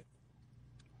appreciate it.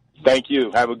 Thank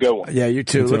you. Have a good one. Yeah, you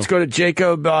too. Let's go to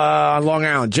Jacob on Long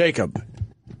Island. Jacob.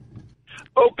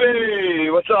 Opie,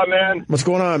 what's up, man? What's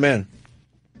going on, man?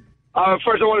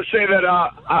 First, I want to say that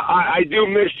I do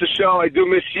miss the show. I do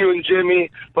miss you and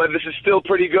Jimmy, but this is still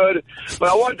pretty good. But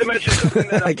I wanted to mention something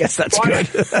that I guess that's good.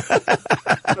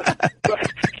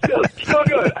 still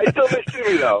good. I still miss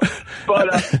Jimmy, though.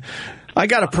 But I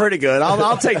got it pretty good.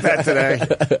 I'll take that today.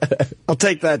 I'll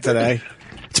take that today.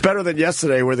 It's better than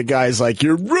yesterday where the guy's like,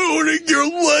 you're ruining your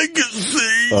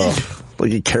legacy. Oh.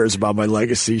 Like he cares about my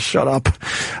legacy. Shut up.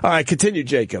 All right, continue,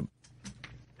 Jacob.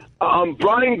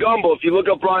 Brian Gumbel, if you look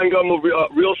up Brian Gumbel,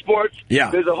 Real Sports,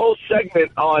 there's a whole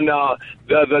segment on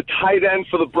the tight end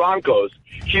for the Broncos.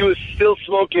 He was still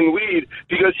smoking weed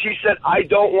because he said, I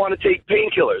don't want to take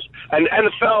painkillers. And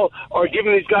NFL are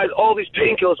giving these guys all these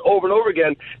painkillers over and over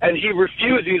again, and he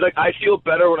refused. He's like, I feel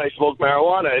better when I smoke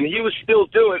marijuana. And he was still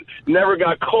doing it, never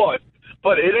got caught.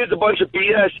 But it is a bunch of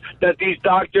BS that these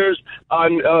doctors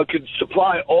could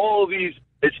supply all these.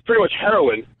 It's pretty much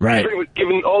heroin. Right. Pretty much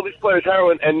giving all these players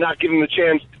heroin and not giving them the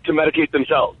chance to medicate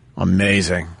themselves.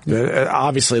 Amazing.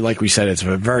 Obviously, like we said, it's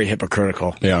very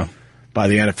hypocritical. Yeah. By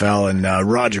the NFL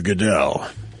and Roger Goodell.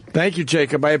 Thank you,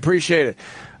 Jacob. I appreciate it.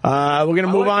 We're going to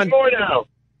move on. More now.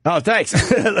 Oh, thanks.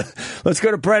 Let's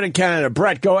go to Brett in Canada.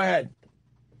 Brett, go ahead.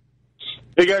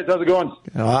 Hey, guys. How's it going?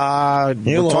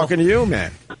 We're talking to you,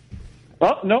 man.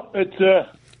 Oh, no. It's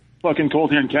fucking cold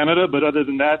here in Canada, but other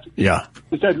than that,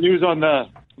 just had news on the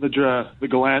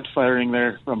Gallant firing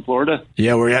there from Florida.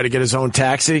 Yeah, where he had to get his own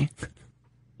taxi.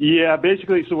 Yeah,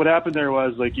 basically. So what happened there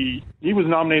was like he was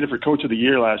nominated for Coach of the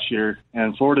Year last year,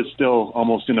 and Florida's still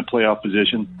almost in a playoff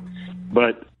position.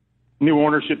 But new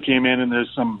ownership came in, and there's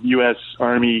some U.S.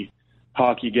 Army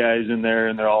hockey guys in there,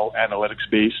 and they're all analytics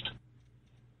based.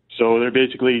 So they're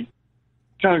basically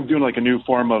kind of doing like a new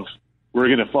form of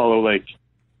we're going to follow like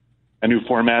a new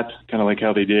format, kind of like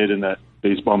how they did in that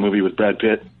baseball movie with Brad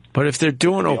Pitt. But if they're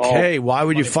doing okay, why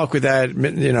would you fuck with that,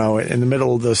 in the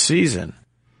middle of the season?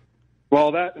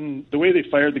 Well, that and the way they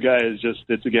fired the guy is just,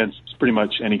 it's against pretty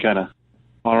much any kind of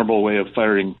honorable way of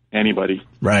firing anybody.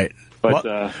 Right. But,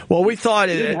 well, we thought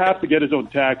he didn't have to get his own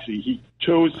taxi. He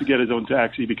chose to get his own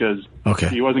taxi because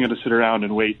he wasn't going to sit around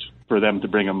and wait for them to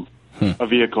bring him a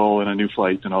vehicle and a new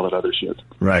flight and all that other shit.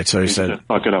 Right. So he said,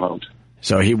 fuck it, I'm out.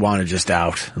 So he wanted just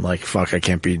out. Like, fuck, I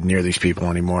can't be near these people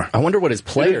anymore. I wonder what his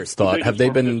players thought. Have they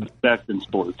been back in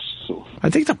sports? So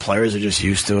I think the players are just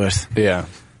used to it. Yeah.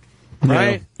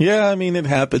 Right? Yeah, I mean, it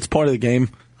happens. It's part of the game.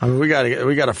 I mean, we got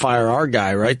to fire our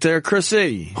guy right there,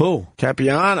 Chrissy. Who?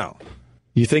 Capiano.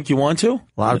 You think you want to? A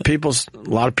lot of people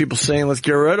saying let's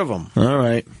get rid of him. All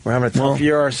right. We're having a tough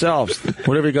year ourselves.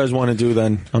 Whatever you guys want to do,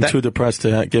 then. I'm too depressed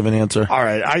to give an answer. All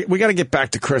right. We got to get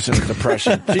back to Chris and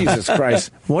depression. Jesus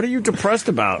Christ. What are you depressed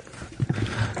about?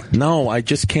 No, I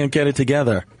just can't get it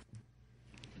together.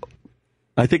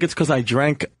 I think it's because I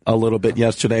drank a little bit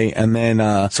yesterday, and then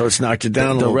so it's knocked you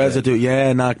down. The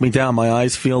residue, knocked me down. My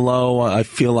eyes feel low. I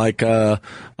feel like I'm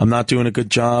not doing a good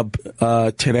job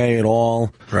today at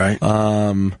all. Right.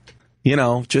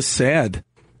 Just sad.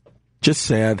 Just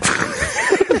sad.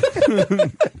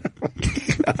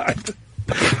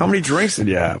 How many drinks did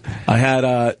you have? I had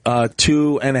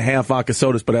 2.5 vodka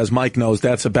sodas, but as Mike knows,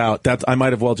 I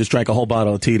might have well just drank a whole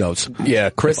bottle of Tito's. Yeah,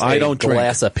 Chris, I don't drink.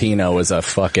 Glass of Pinot is a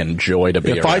fucking joy to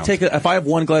be around. If I have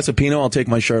one glass of Pinot, I'll take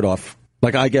my shirt off.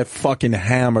 Like, I get fucking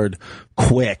hammered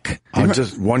quick.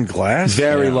 Just one glass?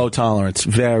 Very low tolerance.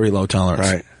 Very low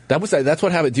tolerance. Right. That's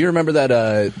what happened. Do you remember that?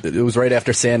 It was right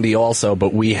after Sandy also,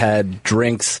 but we had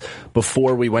drinks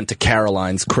before we went to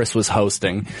Caroline's. Chris was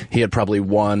hosting. He had probably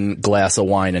one glass of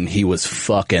wine, and he was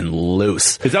fucking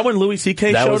loose. Is that when Louis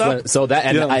C.K. showed up?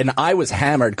 And I was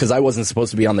hammered because I wasn't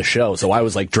supposed to be on the show, so I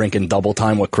was like drinking double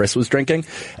time what Chris was drinking.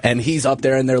 And he's up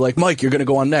there, and they're like, "Mike, you're gonna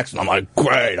go on next." And I'm like,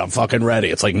 "Great, I'm fucking ready."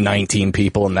 It's like 19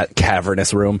 people in that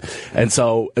cavernous room, and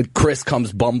so Chris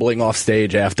comes bumbling off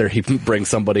stage after he brings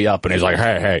somebody up, and he's like,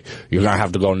 "Hey, you're gonna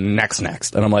have to go next."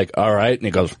 And I'm like, "All right." And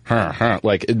he goes,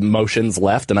 like motions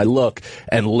left, and I look,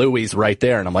 and Louis right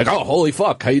there, and I'm like, "Oh, holy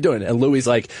fuck, how you doing?" And Louis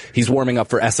like, he's warming up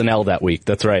for SNL that week.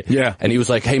 That's right. Yeah. And he was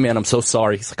like, "Hey man, I'm so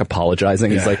sorry." He's like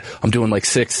apologizing. He's like, "I'm doing like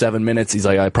 6-7 minutes." He's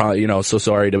like, "I probably, so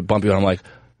sorry to bump you." And I'm like,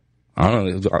 "I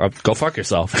don't know, go fuck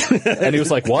yourself." And he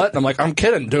was like, "What?" And I'm like, "I'm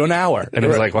kidding, do an hour." And he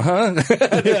was like, "Well,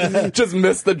 huh?" Just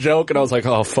missed the joke, and I was like,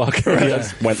 "Oh fuck." I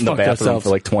just went in the bathroom for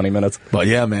like 20 minutes. But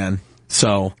yeah, man.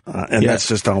 So, that's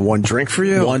just on one drink for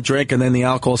you? One drink, and then the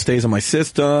alcohol stays in my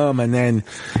system, and then,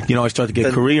 I start to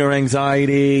get career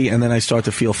anxiety, and then I start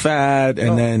to feel fat,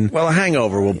 and then... Well, a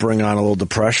hangover will bring on a little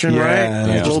depression, right? And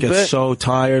I just get so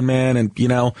tired, man, and,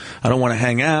 I don't want to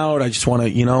hang out. I just want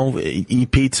to,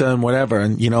 eat pizza and whatever,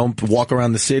 and, walk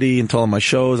around the city and tell them my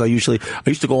shows. I used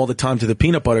to go all the time to the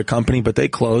peanut butter company, but they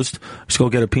closed. I used to go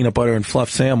get a peanut butter and fluff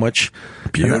sandwich.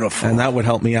 Beautiful. And that would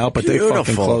help me out, but they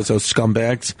fucking closed, those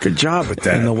scumbags. Good job with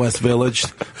that. In the West Village.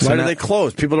 Why did they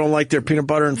close? People don't like their peanut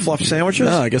butter and fluff sandwiches?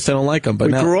 No, I guess they don't like them.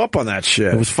 But we grew up on that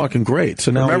shit. It was fucking great.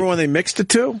 So now remember when they mixed the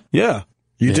two? Yeah.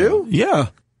 You do? Yeah.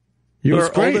 You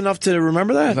were old enough to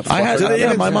remember that?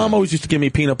 My mom always used to give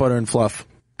me peanut butter and fluff.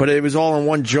 But it was all in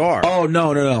one jar. Oh,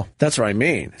 no. That's what I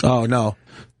mean. Oh, no.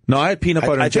 No, I had peanut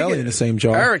butter and jelly in the same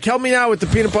jar. Eric, help me out with the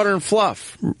peanut butter and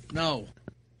fluff. No.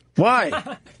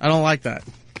 Why? I don't like that.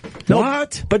 No,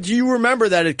 what? But you remember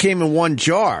that it came in one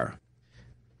jar.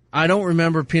 I don't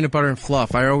remember peanut butter and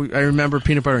fluff. I remember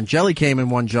peanut butter and jelly came in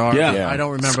one jar. Yeah. I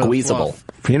don't remember Squeezable.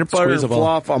 Peanut butter and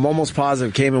fluff, I'm almost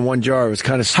positive came in one jar. It was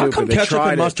kind of stupid. How come ketchup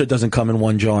and mustard doesn't come in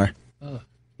one jar? You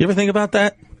ever think about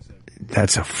that?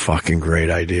 That's a fucking great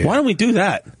idea. Why don't we do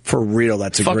that? For real,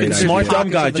 that's a great idea. Fucking smart dumb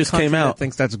guy just came out.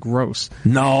 Thinks that's gross.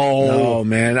 No,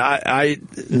 man. I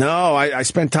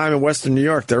spent time in Western New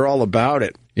York. They're all about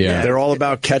it. Yeah. They're all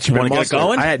about ketchup and mustard.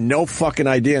 I had no fucking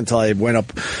idea until I went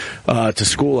up to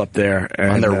school up there.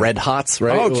 And, on their Red Hots,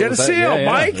 right? Oh, Geneseo,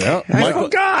 Mike. Yeah. Oh,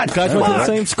 God. You guys went to the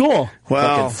same school.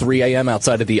 Well, fucking 3 a.m.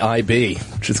 outside of the IB,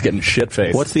 just getting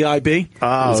shit-faced. What's the IB? It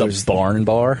was a barn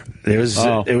bar. It was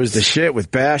the shit with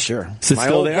Basher. Is it my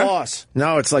still old there? boss.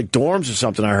 No, it's like dorms or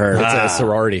something, I heard. It's a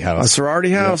sorority house. A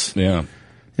sorority house? Yeah.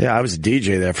 Yeah, I was a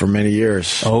DJ there for many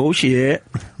years. Oh, shit.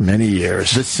 Many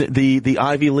years. The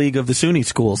Ivy League of the SUNY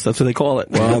schools. That's what they call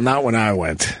it. Well, not when I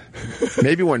went.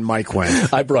 Maybe when Mike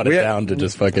went. I brought it down to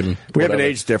just fucking... We have an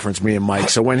age difference, me and Mike.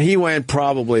 So when he went,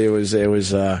 probably it was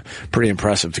pretty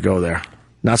impressive to go there.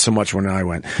 Not so much when I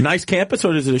went. Nice campus,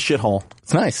 or is it a shithole?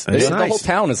 It's nice. It's The whole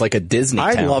town is like a Disney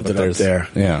town. I loved it up there.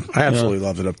 Yeah. I absolutely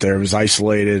loved it up there. It was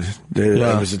isolated. It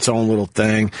was its own little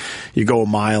thing. You go a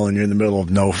mile and you're in the middle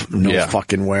of no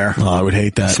fucking where. Oh, I would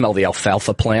hate that. Smell the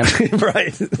alfalfa plant.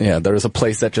 Right. Yeah, there was a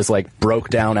place that just like broke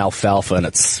down alfalfa and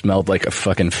it smelled like a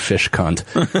fucking fish cunt.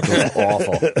 It was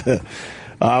awful.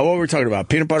 What were we talking about?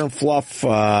 Peanut butter and fluff?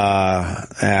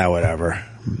 Whatever.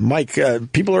 Mike,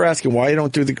 people are asking why you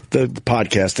don't do the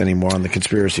podcast anymore on the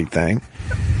conspiracy thing.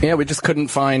 Yeah, we just couldn't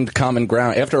find common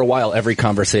ground. After a while, every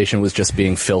conversation was just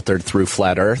being filtered through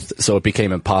Flat Earth, so it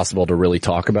became impossible to really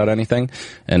talk about anything,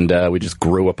 and we just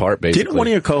grew apart, basically. Didn't one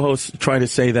of your co-hosts try to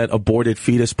say that aborted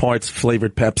fetus parts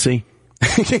flavored Pepsi?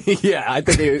 Yeah, I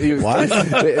think he was. What?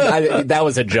 That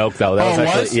was a joke, though. That was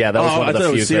actually, that was one of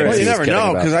the few things. Well, you never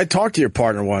know, because I talked to your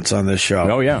partner once on this show.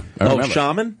 Oh, yeah.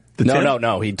 Shaman?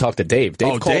 No. He talked to Dave.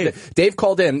 Dave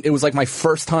called in. It was like my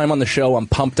first time on the show. I'm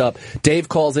pumped up. Dave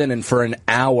calls in and for an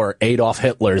hour Adolf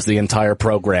Hitler's the entire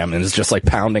program and is just like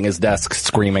pounding his desk,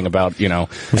 screaming about, And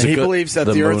he believes that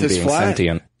the Earth is flat?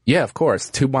 Sentient. Yeah, of course.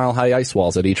 2 mile high ice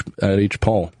walls at each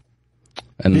pole.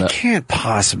 And you can't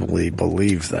possibly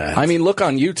believe that. I mean, look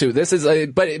on YouTube. This is,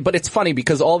 but it's funny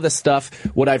because all this stuff.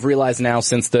 What I've realized now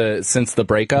since the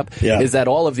breakup is that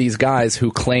all of these guys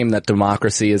who claim that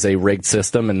democracy is a rigged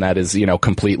system and that is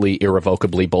completely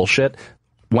irrevocably bullshit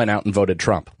went out and voted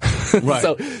Trump.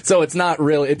 Right. So it's not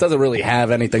really. It doesn't really have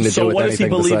anything to do with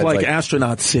anything. So what does he believe? Like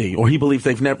astronauts see, or he believes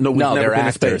they've never. No, they're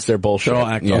actors. They're bullshit. They're all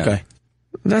actors. Yeah. Okay.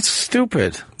 That's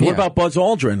stupid. What about Buzz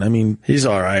Aldrin? I mean, he's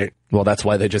all right. Well, that's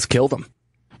why they just killed him.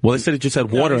 Well, they said he just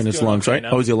had water in his lungs, right?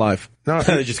 Oh, is he alive? No,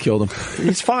 they just killed him.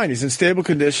 He's fine. He's in stable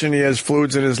condition. He has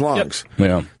fluids in his lungs. Yep.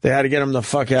 Yeah. They had to get him the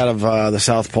fuck out of the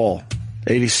South Pole.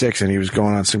 86, and he was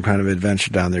going on some kind of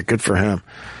adventure down there. Good for him.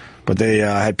 But they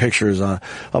had pictures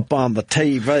up on the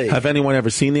TV. Have anyone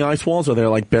ever seen the ice walls, or they're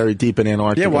like buried deep in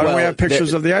Antarctica? Yeah, why don't we have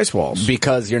pictures of the ice walls?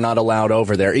 Because you're not allowed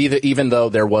over there. Even though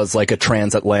there was like a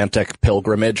transatlantic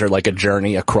pilgrimage or like a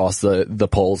journey across the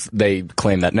poles, they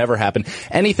claim that never happened.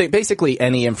 Basically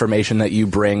any information that you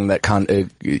bring that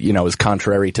is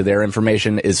contrary to their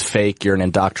information is fake. You're an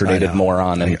indoctrinated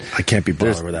moron, and I can't be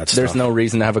bothered with that stuff. There's no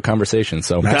reason to have a conversation.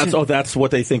 So that's what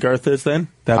they think Earth is then?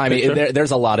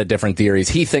 There's a lot of different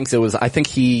theories. I think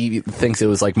he thinks it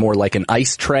was like more like an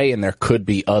ice tray, and there could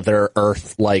be other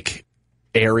Earth-like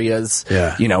areas,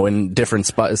 in different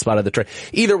spot of the tray.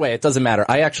 Either way, it doesn't matter.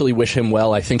 I actually wish him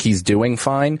well. I think he's doing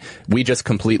fine. We just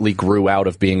completely grew out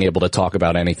of being able to talk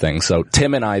about anything. So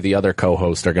Tim and I, the other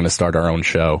co-host, are going to start our own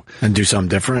show. And do something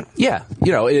different? Yeah.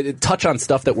 It touch on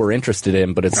stuff that we're interested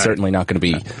in, but it's certainly not going to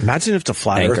be Imagine if the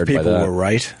flat Earth people were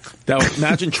right.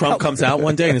 Imagine Trump comes out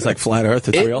one day and he's like, flat Earth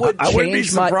is real. I wouldn't be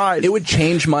surprised. It would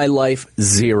change my life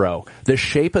zero. The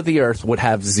shape of the Earth would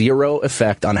have zero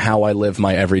effect on how I live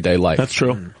my everyday life. That's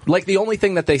true. Like the only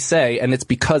thing that they say, and it's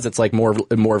because it's like more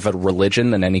of a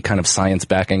religion than any kind of science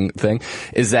backing thing,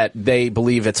 is that they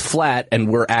believe it's flat and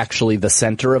we're actually the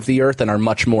center of the Earth and are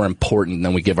much more important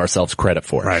than we give ourselves credit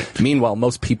for. Right. Meanwhile,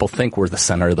 most people think we're the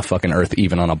center of the fucking Earth,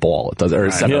 even on a ball.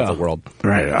 Or center of the world.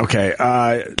 Right.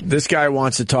 Okay. This guy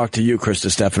wants to talk to you, Chris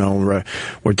Distefano.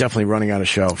 We're definitely running out of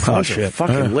show.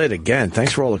 Fucking lit again.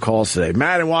 Thanks for all the calls today.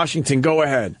 Matt in Washington, go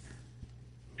ahead.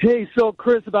 Hey, so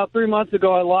Chris, about 3 months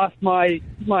ago, I lost my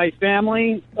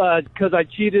family because I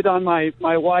cheated on my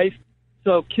wife.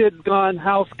 So kids gone,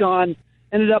 house gone.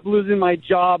 Ended up losing my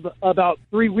job about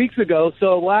 3 weeks ago.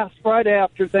 So last Friday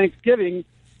after Thanksgiving,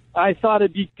 I thought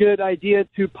it'd be a good idea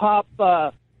to pop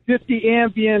 50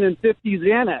 Ambien and 50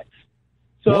 Xanax.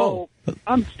 So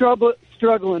I'm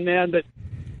struggling, man. But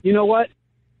you know what?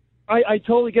 I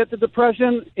totally get the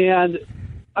depression, and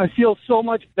I feel so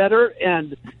much better.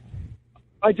 And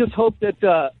I just hope that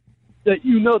that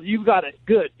you got it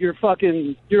good. You're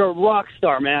a rock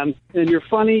star, man, and you're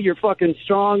funny. You're fucking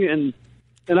strong, and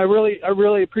I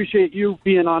really appreciate you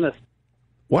being honest.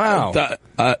 Wow.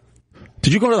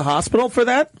 Did you go to the hospital for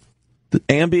that? The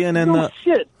Ambien and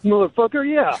shit, motherfucker,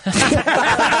 yeah.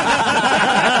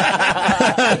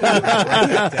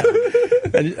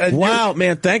 Wow,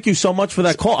 man, thank you so much for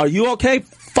that call. Are you okay?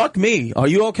 Fuck me. Are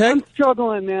you okay? I'm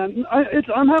struggling, man.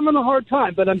 I'm having a hard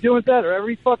time, but I'm doing better.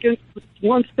 Every fucking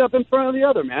one step in front of the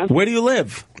other, man. Where do you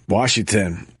live?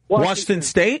 Washington. Washington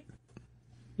State?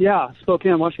 Yeah,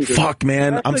 Spokane, Washington. Fuck,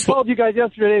 man. I called you guys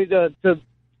yesterday to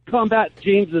combat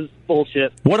James's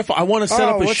bullshit. What if I want to set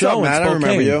up a show in Spokane? I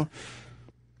remember you.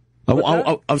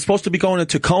 I'm supposed to be going to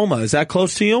Tacoma. Is that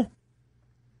close to you?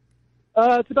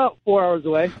 It's about 4 hours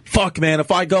away. Fuck, man.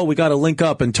 If I go, we got to link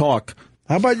up and talk.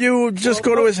 How about you just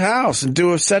go to his house and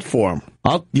do a set for him?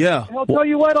 I'll tell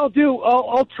you what I'll do.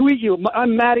 I'll tweet you.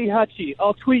 I'm Matty Hutchie.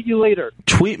 I'll tweet you later.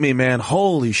 Tweet me, man.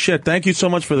 Holy shit. Thank you so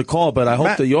much for the call, but I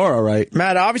hope that you're all right.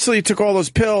 Matt, obviously you took all those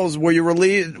pills. Were you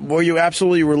relieved? Were you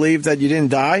absolutely relieved that you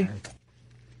didn't die?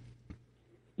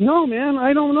 No, man,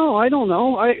 I don't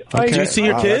know. Did you see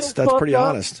your kids? That's pretty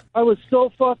honest. I was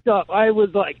so fucked up. I was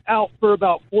out for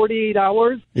about 48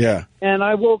 hours. Yeah. And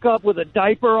I woke up with a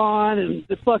diaper on and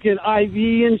the fucking IV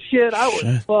and shit. I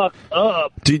was fucked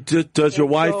up. Does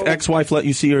your ex-wife let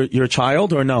you see your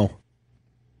child or no?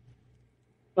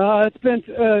 It's been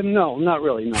no, not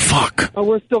really. No. Fuck.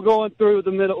 We're still going through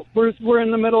the middle. We're in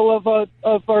the middle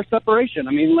of our separation.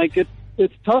 I mean, like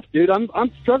it's tough, dude.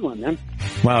 I'm struggling, man.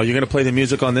 Wow, you're going to play the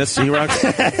music on this, E-Rock?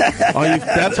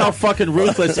 That's how fucking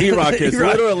ruthless E-Rock is.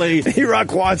 Literally.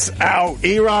 E-Rock wants out.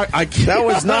 E-Rock, that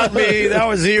was not me. That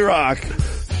was E-Rock.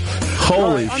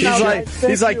 Holy shit.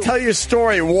 He's like, tell your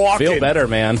story walking. Feel better,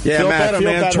 man. Yeah, feel Matt, better,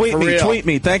 man. Tweet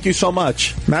me. Thank you so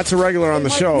much. Matt's a regular on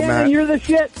the show, Matt. You're the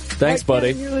shit. Thanks,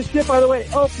 buddy. You're the shit, by the way.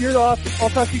 Oh, you're off. I'll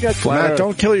talk to you guys tomorrow. Matt,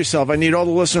 don't kill yourself. I need all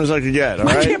the listeners I can get, all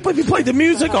right? I can't believe you played the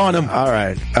music on him. All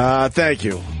right. Thank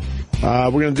you.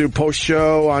 We're going to do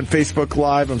post-show on Facebook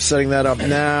Live. I'm setting that up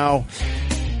now.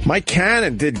 Mike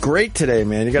Cannon did great today,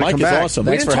 man. You got to come back. Mike is awesome.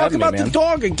 We didn't talk about the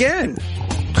dog again.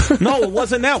 No, it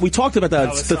wasn't that. We talked about that.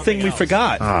 It's the thing we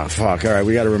forgot. Ah, fuck. All right,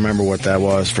 we got to remember what that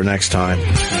was for next time.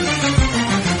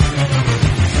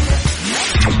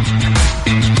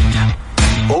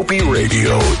 Opie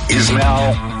Radio is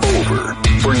now over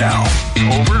for now.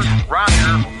 Over?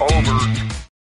 Roger.